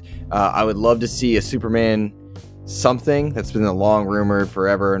element. I would love to see a Superman something that's been a long rumored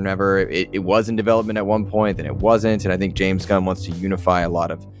forever and ever. It was in development at one point, then it wasn't, and I think James Gunn wants to unify a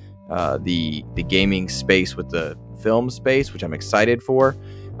lot of the gaming space with the film space, which I'm excited for,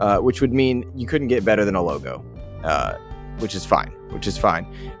 which would mean you couldn't get better than a logo, which is fine.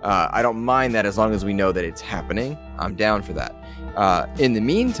 I don't mind that as long as we know that it's happening. I'm down for that. In the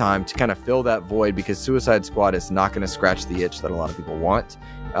meantime, to kind of fill that void, because Suicide Squad is not going to scratch the itch that a lot of people want,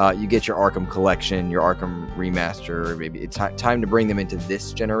 you get your Arkham collection, your Arkham remaster. Maybe it's time to bring them into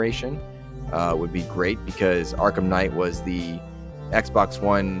this generation. Would be great, because Arkham Knight was the Xbox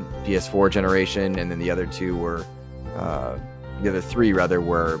One, PS4 generation, and then the other three were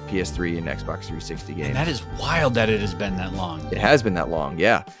PS3 and Xbox 360 games. And that is wild that it has been that long. It has been that long,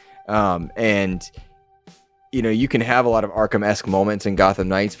 yeah. And you can have a lot of Arkham-esque moments in Gotham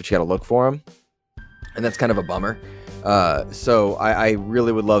Knights, but you got to look for them, and that's kind of a bummer. So I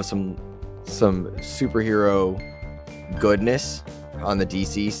really would love some superhero goodness on the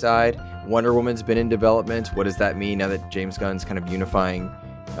DC side. Wonder Woman's been in development. What does that mean now that James Gunn's kind of unifying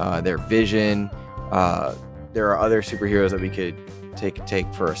their vision? There are other superheroes that we could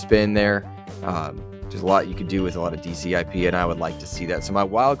take for a spin there. There's a lot you could do with a lot of DC IP, and I would like to see that. So my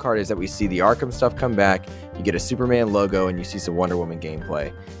wild card is that we see the Arkham stuff come back, you get a Superman logo, and you see some Wonder Woman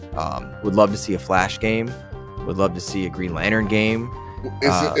gameplay. Would love to see a Flash game. Would love to see a Green Lantern game.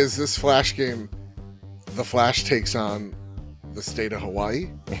 Is this Flash game the Flash takes on the state of Hawaii?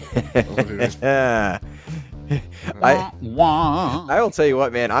 I will tell you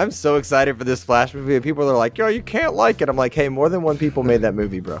what, man, I'm so excited for this Flash movie, and people are like, yo, you can't like it. I'm like, hey, more than one people made that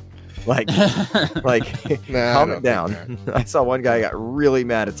movie, bro. Like, calm it down. I saw one guy got really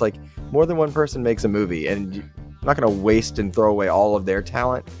mad. It's like, more than one person makes a movie, and I'm not going to waste and throw away all of their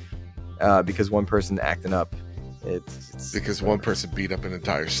talent because one person acting up. It's because one person beat up an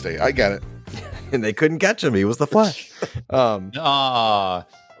entire state. I get it. And they couldn't catch him. He was the Flash. But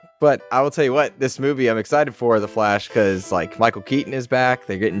I will tell you what, this movie I'm excited for, The Flash, because like Michael Keaton is back.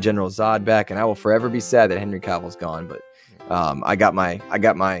 They're getting General Zod back, and I will forever be sad that Henry Cavill's gone. But I got my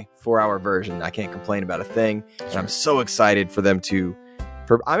 4-hour version. I can't complain about a thing, and I'm so excited for them to.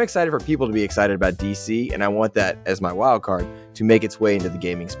 I'm excited for people to be excited about DC, and I want that as my wild card to make its way into the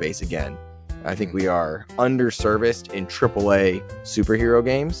gaming space again. I think we are underserviced in AAA superhero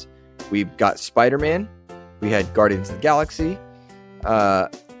games. We've got Spider-Man. We had Guardians of the Galaxy,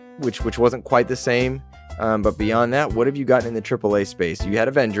 which wasn't quite the same. But beyond that, what have you gotten in the AAA space? You had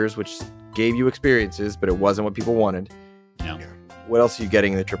Avengers, which gave you experiences, but it wasn't what people wanted. No. What else are you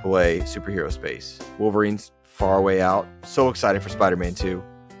getting in the AAA superhero space? Wolverine's far way out. So excited for Spider-Man 2.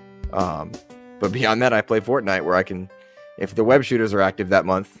 But beyond that, I play Fortnite, where I can, if the web shooters are active that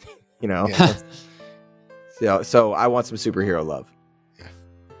month, So I want some superhero love.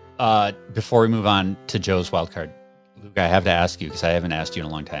 Before we move on to Joe's wild card, Luke, I have to ask you, because I haven't asked you in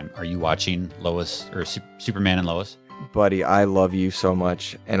a long time. Are you watching Lois or Superman and Lois? Buddy, I love you so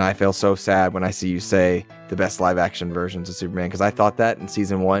much, and I feel so sad when I see you say the best live action versions of Superman, because I thought that in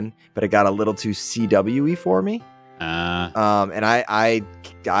season 1, but it got a little too CW-y for me. And I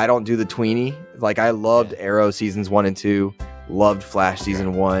don't do the tweeny. Like, I loved Arrow seasons 1 and 2, loved Flash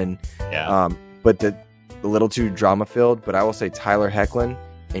season 1. Yeah. But the little too drama filled. But I will say Tyler Hoechlin,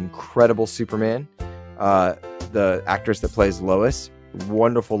 incredible Superman. The actress that plays Lois,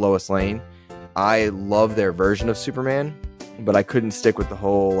 wonderful Lois Lane. I love their version of Superman, but I couldn't stick with the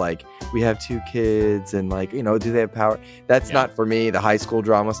whole, like, we have 2 kids and, like, do they have power? That's not for me, the high school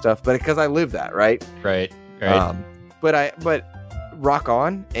drama stuff, but because I live that, right? Right. But rock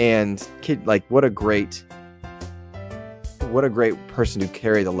on, and kid, like, what a great person to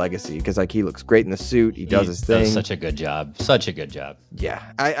carry the legacy, because, like, he looks great in the suit, he does his thing. Does such a good job. Yeah.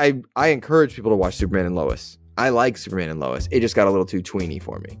 I encourage people to watch Superman and Lois. I like Superman and Lois. It just got a little too tweeny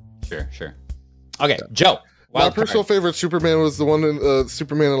for me. Sure. Okay, Joe. My personal favorite Superman was the one in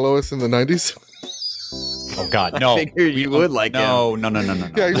Superman and Lois in the 90s. Oh God, no! I figured you would like him. No.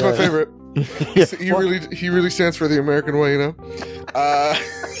 Yeah, he's my favorite. He really stands for the American way,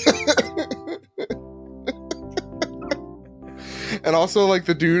 And also, like,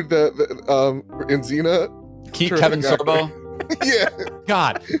 the dude that in Xena, Kevin Sorbo. Yeah.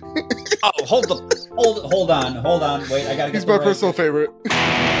 God. Oh, hold on. Wait, I gotta get. He's my personal favorite.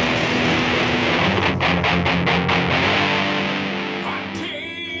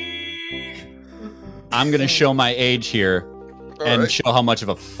 I'm gonna show my age here and show how much of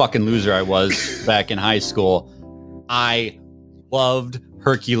a fucking loser I was back in high school. I loved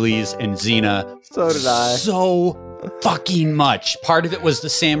Hercules and Xena. So did I. So fucking much. Part of it was the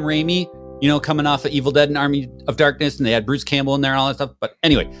Sam Raimi, coming off of Evil Dead and Army of Darkness, and they had Bruce Campbell in there and all that stuff. But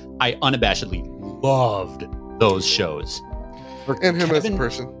anyway, I unabashedly loved those shows. And him as a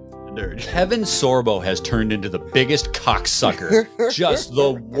person. dirge. Kevin Sorbo has turned into the biggest cocksucker. Just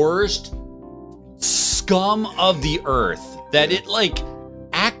the worst scum of the earth. That it like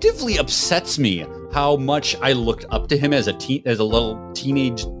actively upsets me how much I looked up to him as a little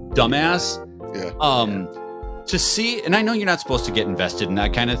teenage dumbass. Yeah. To see, and I know you're not supposed to get invested in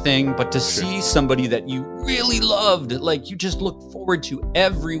that kind of thing, but to see somebody that you really loved, like you just look forward to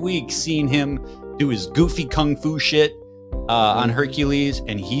every week, seeing him do his goofy kung fu shit on Hercules,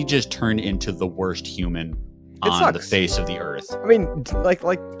 and he just turned into the worst human on the face of the earth. I mean,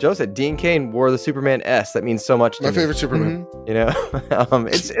 like Joe said, Dean Cain wore the Superman S. That means so much to My me, favorite Superman. you know?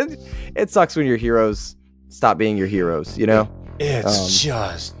 It sucks when your heroes stop being your heroes, you know? It's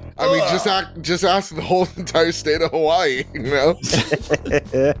just... I mean, just ask the whole entire state of Hawaii, you know?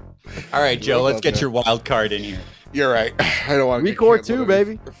 All right, Joe, let's get your wild card in here. You're right. I don't want to Recore 2,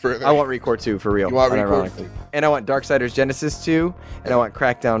 baby. Further. I want Recore 2 for real. You want Recore unironically. And I want Darksiders Genesis 2, and I want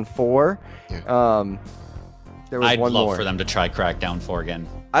Crackdown 4. Yeah. There was I'd one love more. for them to try Crackdown 4 again.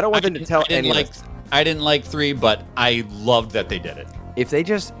 I don't want them to tell any of us. I didn't like 3, but I loved that they did it. If they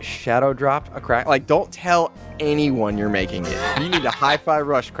just shadow dropped a crack, like don't tell anyone you're making it. You need a hi-fi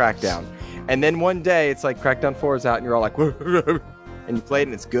rush Crackdown. And then one day it's like Crackdown 4 is out and you're all like, and you play it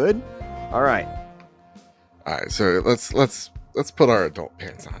and it's good. All right. All right, so let's put our adult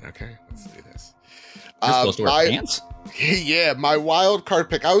pants on, okay? Let's do this. You're supposed to wear pants? Yeah, my wild card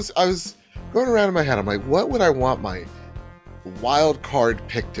pick. I was going around in my head. I'm like, what would I want my wild card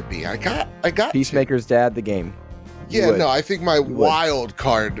pick to be? I got Peacemaker's dad, the game. Yeah, no, I think my wild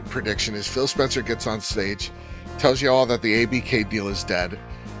card prediction is Phil Spencer gets on stage, tells you all that the ABK deal is dead,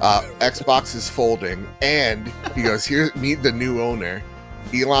 Xbox is folding, and he goes, "Here, meet the new owner."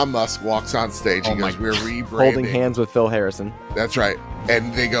 Elon Musk walks on stage. He goes, "We're rebranding." Holding hands with Phil Harrison. That's right.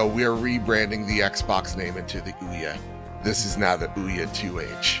 And they go, "We're rebranding the Xbox name into the Ouya. This is now the Ouya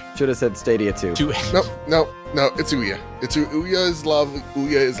 2H." Should have said Stadia 2. No, it's Ouya. It's Ouya is love,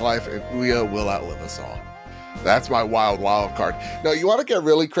 Ouya is life, and Ouya will outlive us all. That's my wild card. Now, you want to get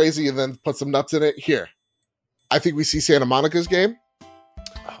really crazy and then put some nuts in it? Here. I think we see Santa Monica's game.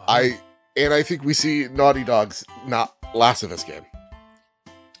 I think we see Naughty Dog's not Last of Us game.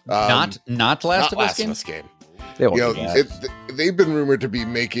 Not Last of Us game? They won't do that. They've been rumored to be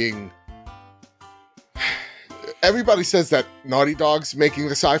making... Everybody says that Naughty Dog's making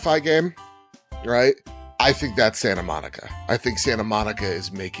the sci-fi game, right? I think that's Santa Monica. I think Santa Monica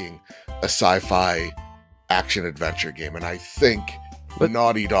is making a sci-fi action-adventure game, and I think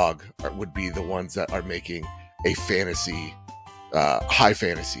Naughty Dog would be the ones that are making a fantasy, high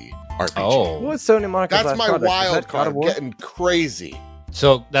fantasy RPG. Oh. What's Sony Monica's That's last my project? wild God of card. War? Getting crazy.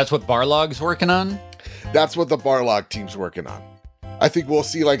 So that's what Barlog's working on? That's what the Barlog team's working on. I think we'll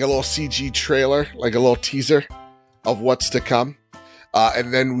see like a little CG trailer, like a little teaser of what's to come.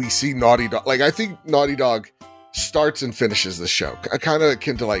 And then we see Naughty Dog. Like, I think Naughty Dog starts and finishes the show. Kind of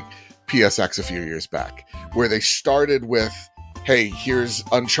akin to like PSX a few years back, where they started with, hey, here's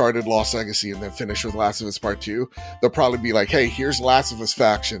Uncharted Lost Legacy, and then finish with Last of Us Part 2. They'll probably be like, hey, here's Last of Us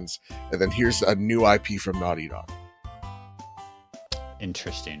Factions, and then here's a new IP from Naughty Dog.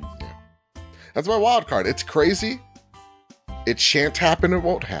 Interesting. Yeah. That's my wild card. It's crazy. It shan't happen. It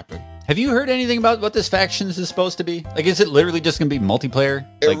won't happen. Have you heard anything about what this Factions is supposed to be? Like, is it literally just going to be multiplayer?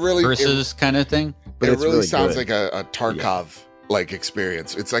 Versus kind of thing? But it really sounds like a Tarkov-like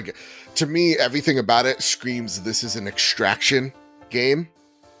experience. It's like, to me, everything about it screams this is an extraction game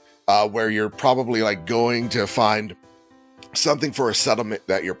where you're probably like going to find something for a settlement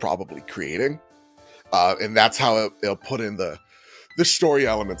that you're probably creating. And that's how it'll put in the story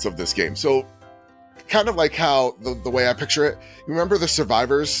elements of this game. So kind of like how the way I picture it, you remember the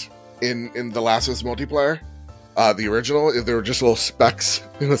survivors in the Last of Us multiplayer? The original, if they were just little specks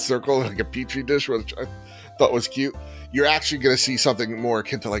in a circle, like a petri dish, which I thought was cute. You're actually going to see something more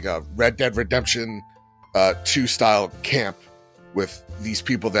akin to like a Red Dead Redemption 2 style camp with these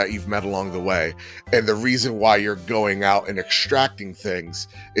people that you've met along the way. And the reason why you're going out and extracting things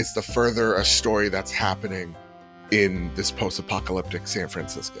is to further a story that's happening in this post-apocalyptic San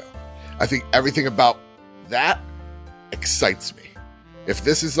Francisco. I think everything about that excites me. If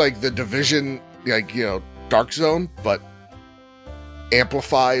this is like the Division, like, you know, Dark Zone, but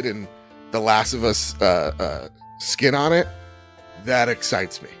amplified and the Last of Us skin on it, that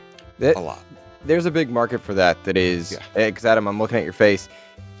excites me a lot. There's a big market for that is, because Adam, I'm looking at your face.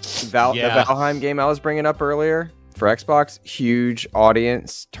 The Valheim game I was bringing up earlier for Xbox, huge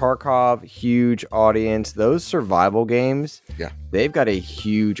audience. Tarkov, huge audience. Those survival games, they've got a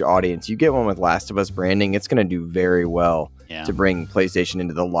huge audience. You get one with Last of Us branding, it's going to do very well to bring PlayStation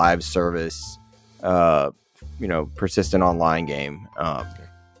into the live service, persistent online game.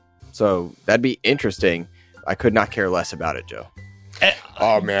 So that'd be interesting. I could not care less about it, Joe.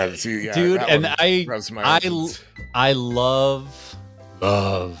 Oh man, see, yeah, dude, and I I love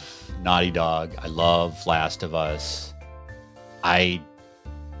Naughty Dog. I love Last of Us. I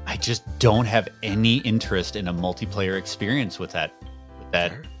just don't have any interest in a multiplayer experience with that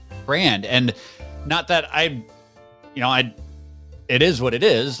brand. And not that it is what it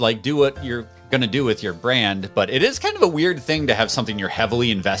is. Like, do what you're gonna do with your brand, but it is kind of a weird thing to have something you're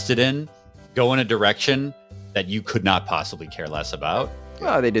heavily invested in go in a direction that you could not possibly care less about.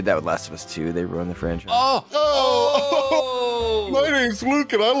 Well, they did that with Last of Us 2. They ruined the franchise. Oh! My name's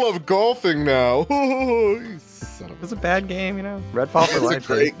Luke, and I love golfing now. You son of It was a bad game, you know. Redfall for It's a life.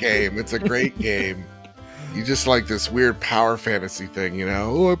 great game. It's a great game. You just like this weird power fantasy thing, you know.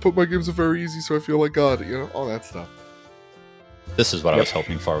 Oh, I put my games in very easy, so I feel like God. You know, all that stuff. This is what I was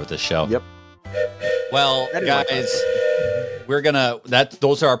hoping for with this show. Yep. Well, guys,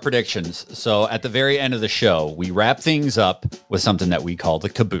 those are our predictions. So at the very end of the show, we wrap things up with something that we call the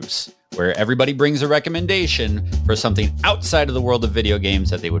caboose, where everybody brings a recommendation for something outside of the world of video games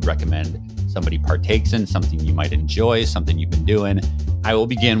that they would recommend somebody partakes in, something you might enjoy, something you've been doing. I will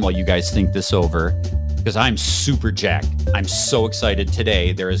begin while you guys think this over, because I'm super jacked. I'm so excited.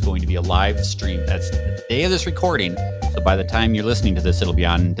 Today, there is going to be a live stream. That's the day of this recording. So by the time you're listening to this, it'll be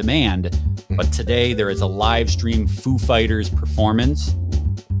on demand. But today, there is a live stream Foo Fighters performance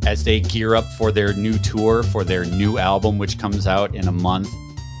as they gear up for their new tour, for their new album, which comes out in a month.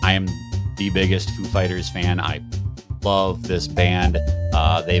 I am the biggest Foo Fighters fan. I love this band.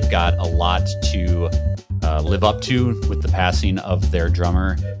 They've got a lot to live up to with the passing of their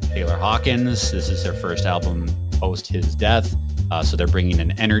drummer, Taylor Hawkins. This is their first album post his death. So they're bringing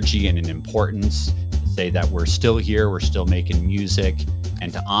an energy and an importance to say that we're still here, we're still making music,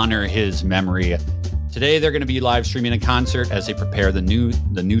 and to honor his memory. Today they're going to be live streaming a concert as they prepare the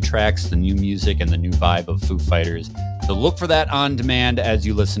new tracks, the new music, and the new vibe of Foo Fighters. So look for that on demand as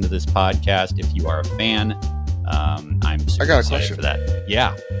you listen to this podcast. If you are a fan, I'm super I got a excited question for that.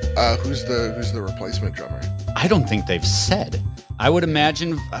 Yeah. Who's the replacement drummer? I don't think they've said. I would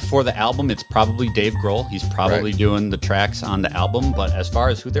imagine for the album, it's probably Dave Grohl. He's probably doing the tracks on the album. But as far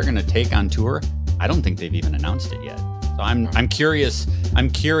as who they're going to take on tour, I don't think they've even announced it yet. So I'm curious. I'm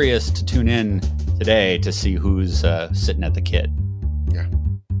curious to tune in today to see who's sitting at the kit. Yeah.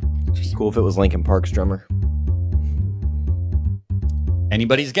 Cool if it was Linkin Park's drummer.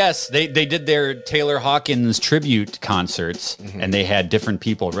 Anybody's guess. They did their Taylor Hawkins tribute concerts, and they had different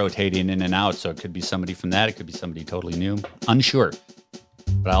people rotating in and out. So it could be somebody from that. It could be somebody totally new. Unsure.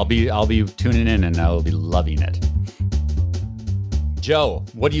 But I'll be tuning in, and I'll be loving it. Joe,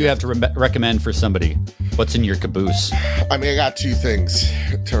 what do you have to recommend for somebody? What's in your caboose? I mean, I got two things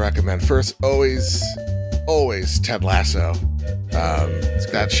to recommend. First, always Ted Lasso.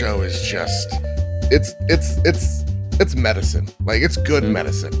 That show is just it's medicine. Like, it's good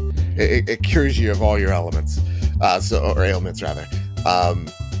medicine. It cures you of all your elements, or ailments rather.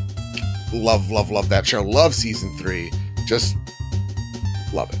 Love that show. Love season 3. Just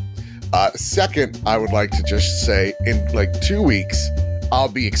love it. Second, I would like to just say, in like 2 weeks, I'll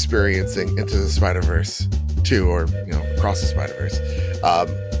be experiencing Into the Spider-Verse 2, or Across the Spider-Verse.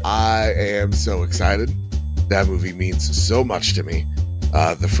 I am so excited. That movie means so much to me.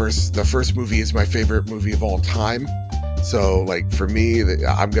 The first movie is my favorite movie of all time. So, like, for me,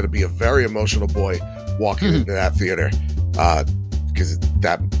 I'm going to be a very emotional boy walking into that theater, because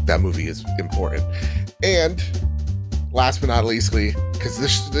that movie is important. And last but not leastly, because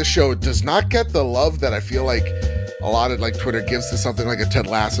this show does not get the love that I feel like a lot of like Twitter gives to something like a Ted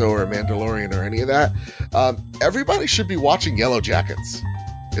Lasso or a Mandalorian or any of that, everybody should be watching Yellow Jackets.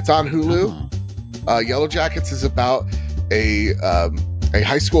 It's on Hulu. Yellow Jackets is about a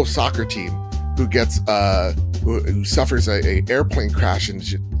high school soccer team who gets who suffers a airplane crash in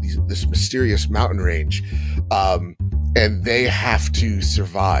this mysterious mountain range, and they have to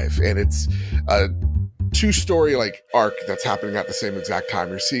survive. And it's a 2-story like arc that's happening at the same exact time.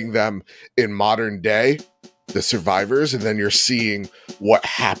 You're seeing them in modern day, the survivors, and then you're seeing what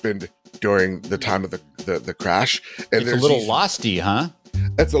happened during the time of the crash. And it's a little losty, huh?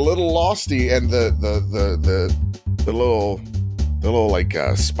 It's a little losty, and the little like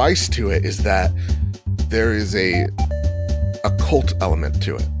spice to it is that there is a cult element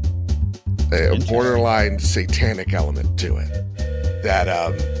to it, a borderline satanic element to it. That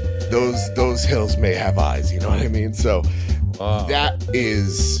those hills may have eyes. You know what I mean? So that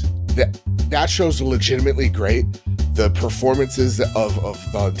show's legitimately great. The performances of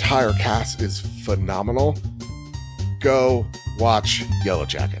the entire cast is phenomenal. Go watch Yellow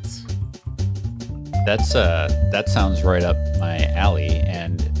Jackets. That sounds right up my alley.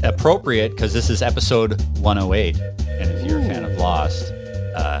 And appropriate because this is episode 108. And if you're a fan of Lost,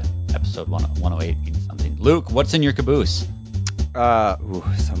 episode 108 means something. Luke, what's in your caboose?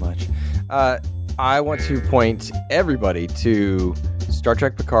 So much. I want to point everybody to Star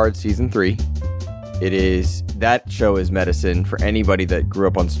Trek Picard Season 3. That show is medicine for anybody that grew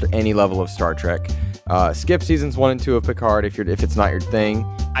up on any level of Star Trek. Skip seasons 1 and 2 of Picard if it's not your thing.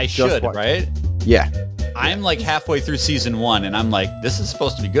 I should, right? Yeah. I'm like halfway through season 1, and I'm like, this is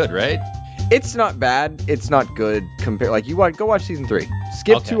supposed to be good, right? It's not bad. It's not good. Go watch season 3.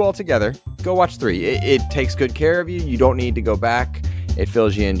 Skip 2 altogether. Go watch 3. It takes good care of you. You don't need to go back. It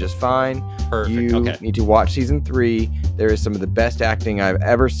fills you in just fine. Perfect. You need to watch season 3. There is some of the best acting I've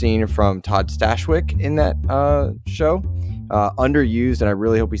ever seen from Todd Stashwick in that show. Underused, and I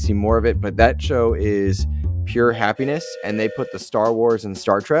really hope we see more of it. But that show is pure happiness, and they put the Star Wars and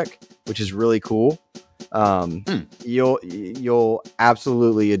Star Trek, which is really cool. You'll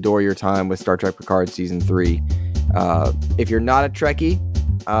absolutely adore your time with Star Trek Picard Season 3. If you're not a Trekkie,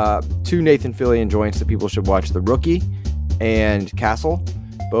 2 Nathan Fillion joints that people should watch: The Rookie and Castle.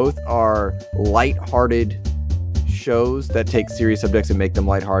 Both are lighthearted shows that take serious subjects and make them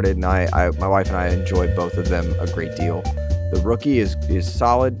lighthearted, and my wife and I enjoy both of them a great deal. The Rookie is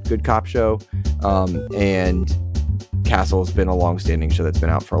solid, good cop show, and Castle has been a long-standing show that's been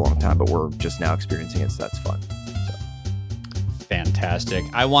out for a long time, but we're just now experiencing it, so that's fun. Fantastic.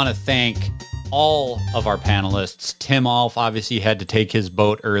 I want to thank all of our panelists. Tim Aulph obviously had to take his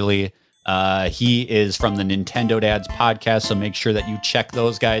boat early. He is from the Nintendo Dads podcast, so make sure that you check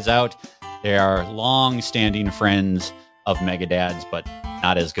those guys out. They are long-standing friends of Mega Dads, but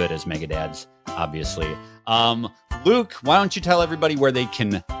not as good as Mega Dads, obviously. Luke, why don't you tell everybody where they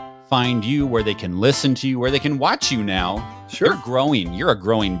can find you, where they can listen to you, where they can watch you now? Sure. You're growing. You're a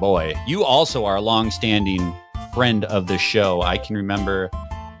growing boy. You also are a long-standing friend of the show. I can remember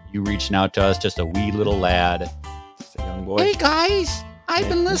you reaching out to us, just a wee little lad. Just a young boy. Hey, guys. I've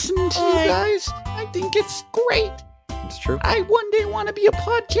been listening to you guys. I think it's great. It's true. I one day want to be a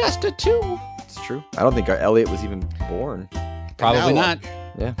podcaster, too. It's true. I don't think Elliot was even born. Probably not.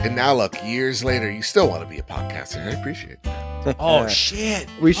 Yeah. And now look, years later, you still want to be a podcaster. I appreciate that. Oh, shit.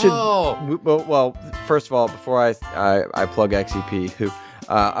 We should. Oh. Well, first of all, before I plug XEP,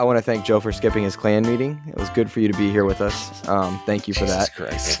 I want to thank Joe for skipping his clan meeting. It was good for you to be here with us. Thank you for Jesus that.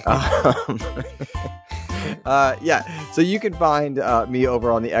 Christ. Yeah. So you can find me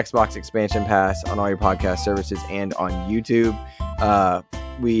over on the Xbox Expansion Pass on all your podcast services and on YouTube.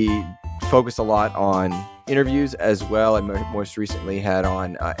 We focus a lot on interviews as well. I most recently had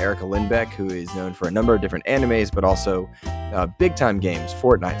on Erica Lindbeck, who is known for a number of different animes, but also big time games,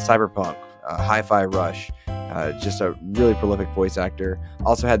 Fortnite, Cyberpunk, Hi-Fi Rush. Just a really prolific voice actor.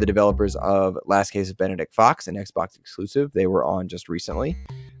 Also had the developers of Last Case of Benedict Fox, an Xbox exclusive. They were on just recently.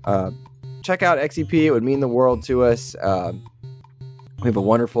 Check out XEP. It would mean the world to us. We have a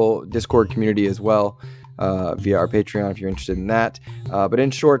wonderful Discord community as well via our Patreon if you're interested in that. But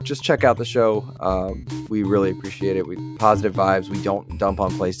in short, just check out the show. We really appreciate it. Positive vibes. We don't dump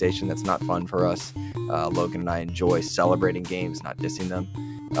on PlayStation. That's not fun for us. Logan and I enjoy celebrating games, not dissing them.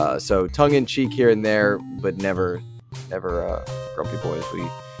 So tongue-in-cheek here and there, but never grumpy boys.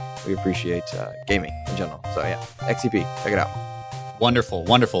 We appreciate gaming in general. So yeah, XCP, check it out. Wonderful,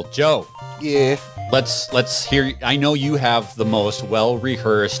 wonderful. Joe. Yeah. Let's hear. I know you have the most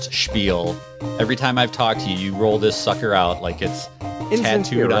well-rehearsed spiel. Every time I've talked to you, you roll this sucker out like it's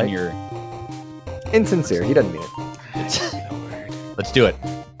tattooed on your. Insincere. He doesn't mean it. Let's do it.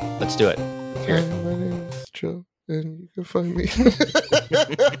 Let's do it. My name is Joe, and you can find me.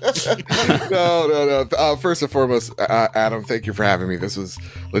 No. First and foremost, Adam, thank you for having me. This was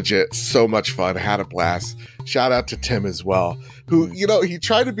legit so much fun. I had a blast. Shout out to Tim as well, who, he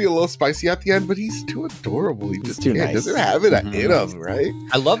tried to be a little spicy at the end, but he's too adorable. He just too nice. Doesn't have it in him, right?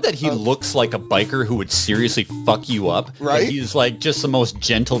 I love that he looks like a biker who would seriously fuck you up. Right? He's like just the most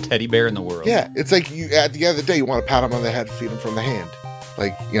gentle teddy bear in the world. Yeah, it's like you at the end of the day, you want to pat him on the head, feed him from the hand.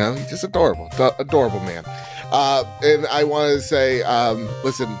 Like, he's just adorable. Adorable man. And I wanted to say,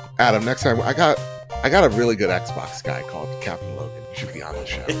 listen, Adam, next time I got a really good Xbox guy called Captain Logan. You should be on the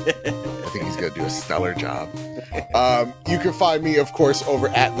show. I think he's going to do a stellar job. You can find me, of course, over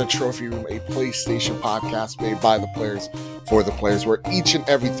at The Trophy Room, a PlayStation podcast made by the players for the players, where each and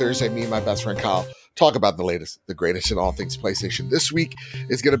every Thursday, me and my best friend Kyle talk about the latest, the greatest in all things PlayStation. This week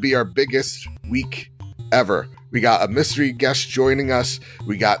is going to be our biggest week ever. We got a mystery guest joining us.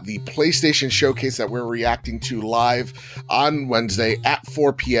 We got the PlayStation Showcase that we're reacting to live on Wednesday at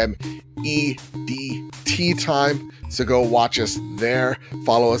 4 p.m. EDT time. So go watch us there.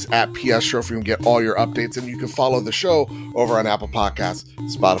 Follow us at PS Trophy and get all your updates. And you can follow the show over on Apple Podcasts,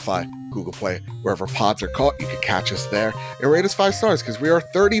 Spotify, Google Play, wherever pods are caught. You can catch us there and rate us 5 stars because we are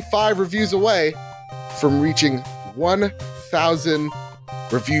 35 reviews away from reaching 1,000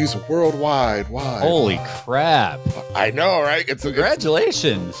 reviews worldwide. Holy crap. I know, right?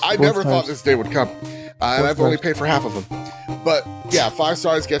 Congratulations. I never thought this day would come. And I've only paid for half of them. But yeah, 5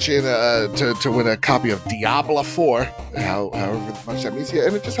 stars get you in to win a copy of Diablo 4, however much that means. Yeah,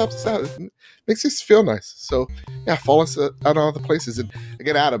 and it just helps us out. It makes us feel nice. So yeah, follow us on all the places. And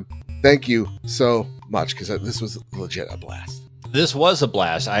again, Adam, thank you so much because this was legit a blast. This was a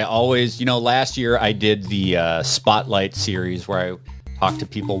blast. I always, last year I did the Spotlight series where I talk to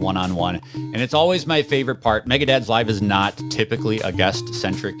people one-on-one, and it's always my favorite part. Megadad's Live is not typically a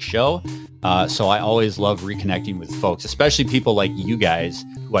guest-centric show, so I always love reconnecting with folks, especially people like you guys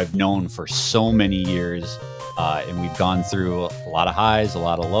who I've known for so many years, and we've gone through a lot of highs, a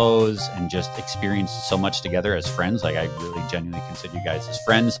lot of lows, and just experienced so much together as friends. Like, I really genuinely consider you guys as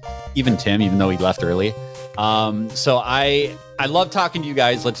friends, even Tim, even though he left early. So I love talking to you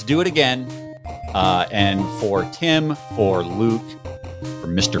guys. Let's do it again. And for Tim, for Luke, for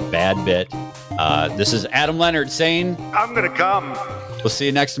Mr. Badbit, this is Adam Leonard saying, I'm gonna come. We'll see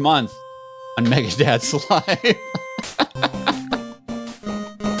you next month on Megadad's Live.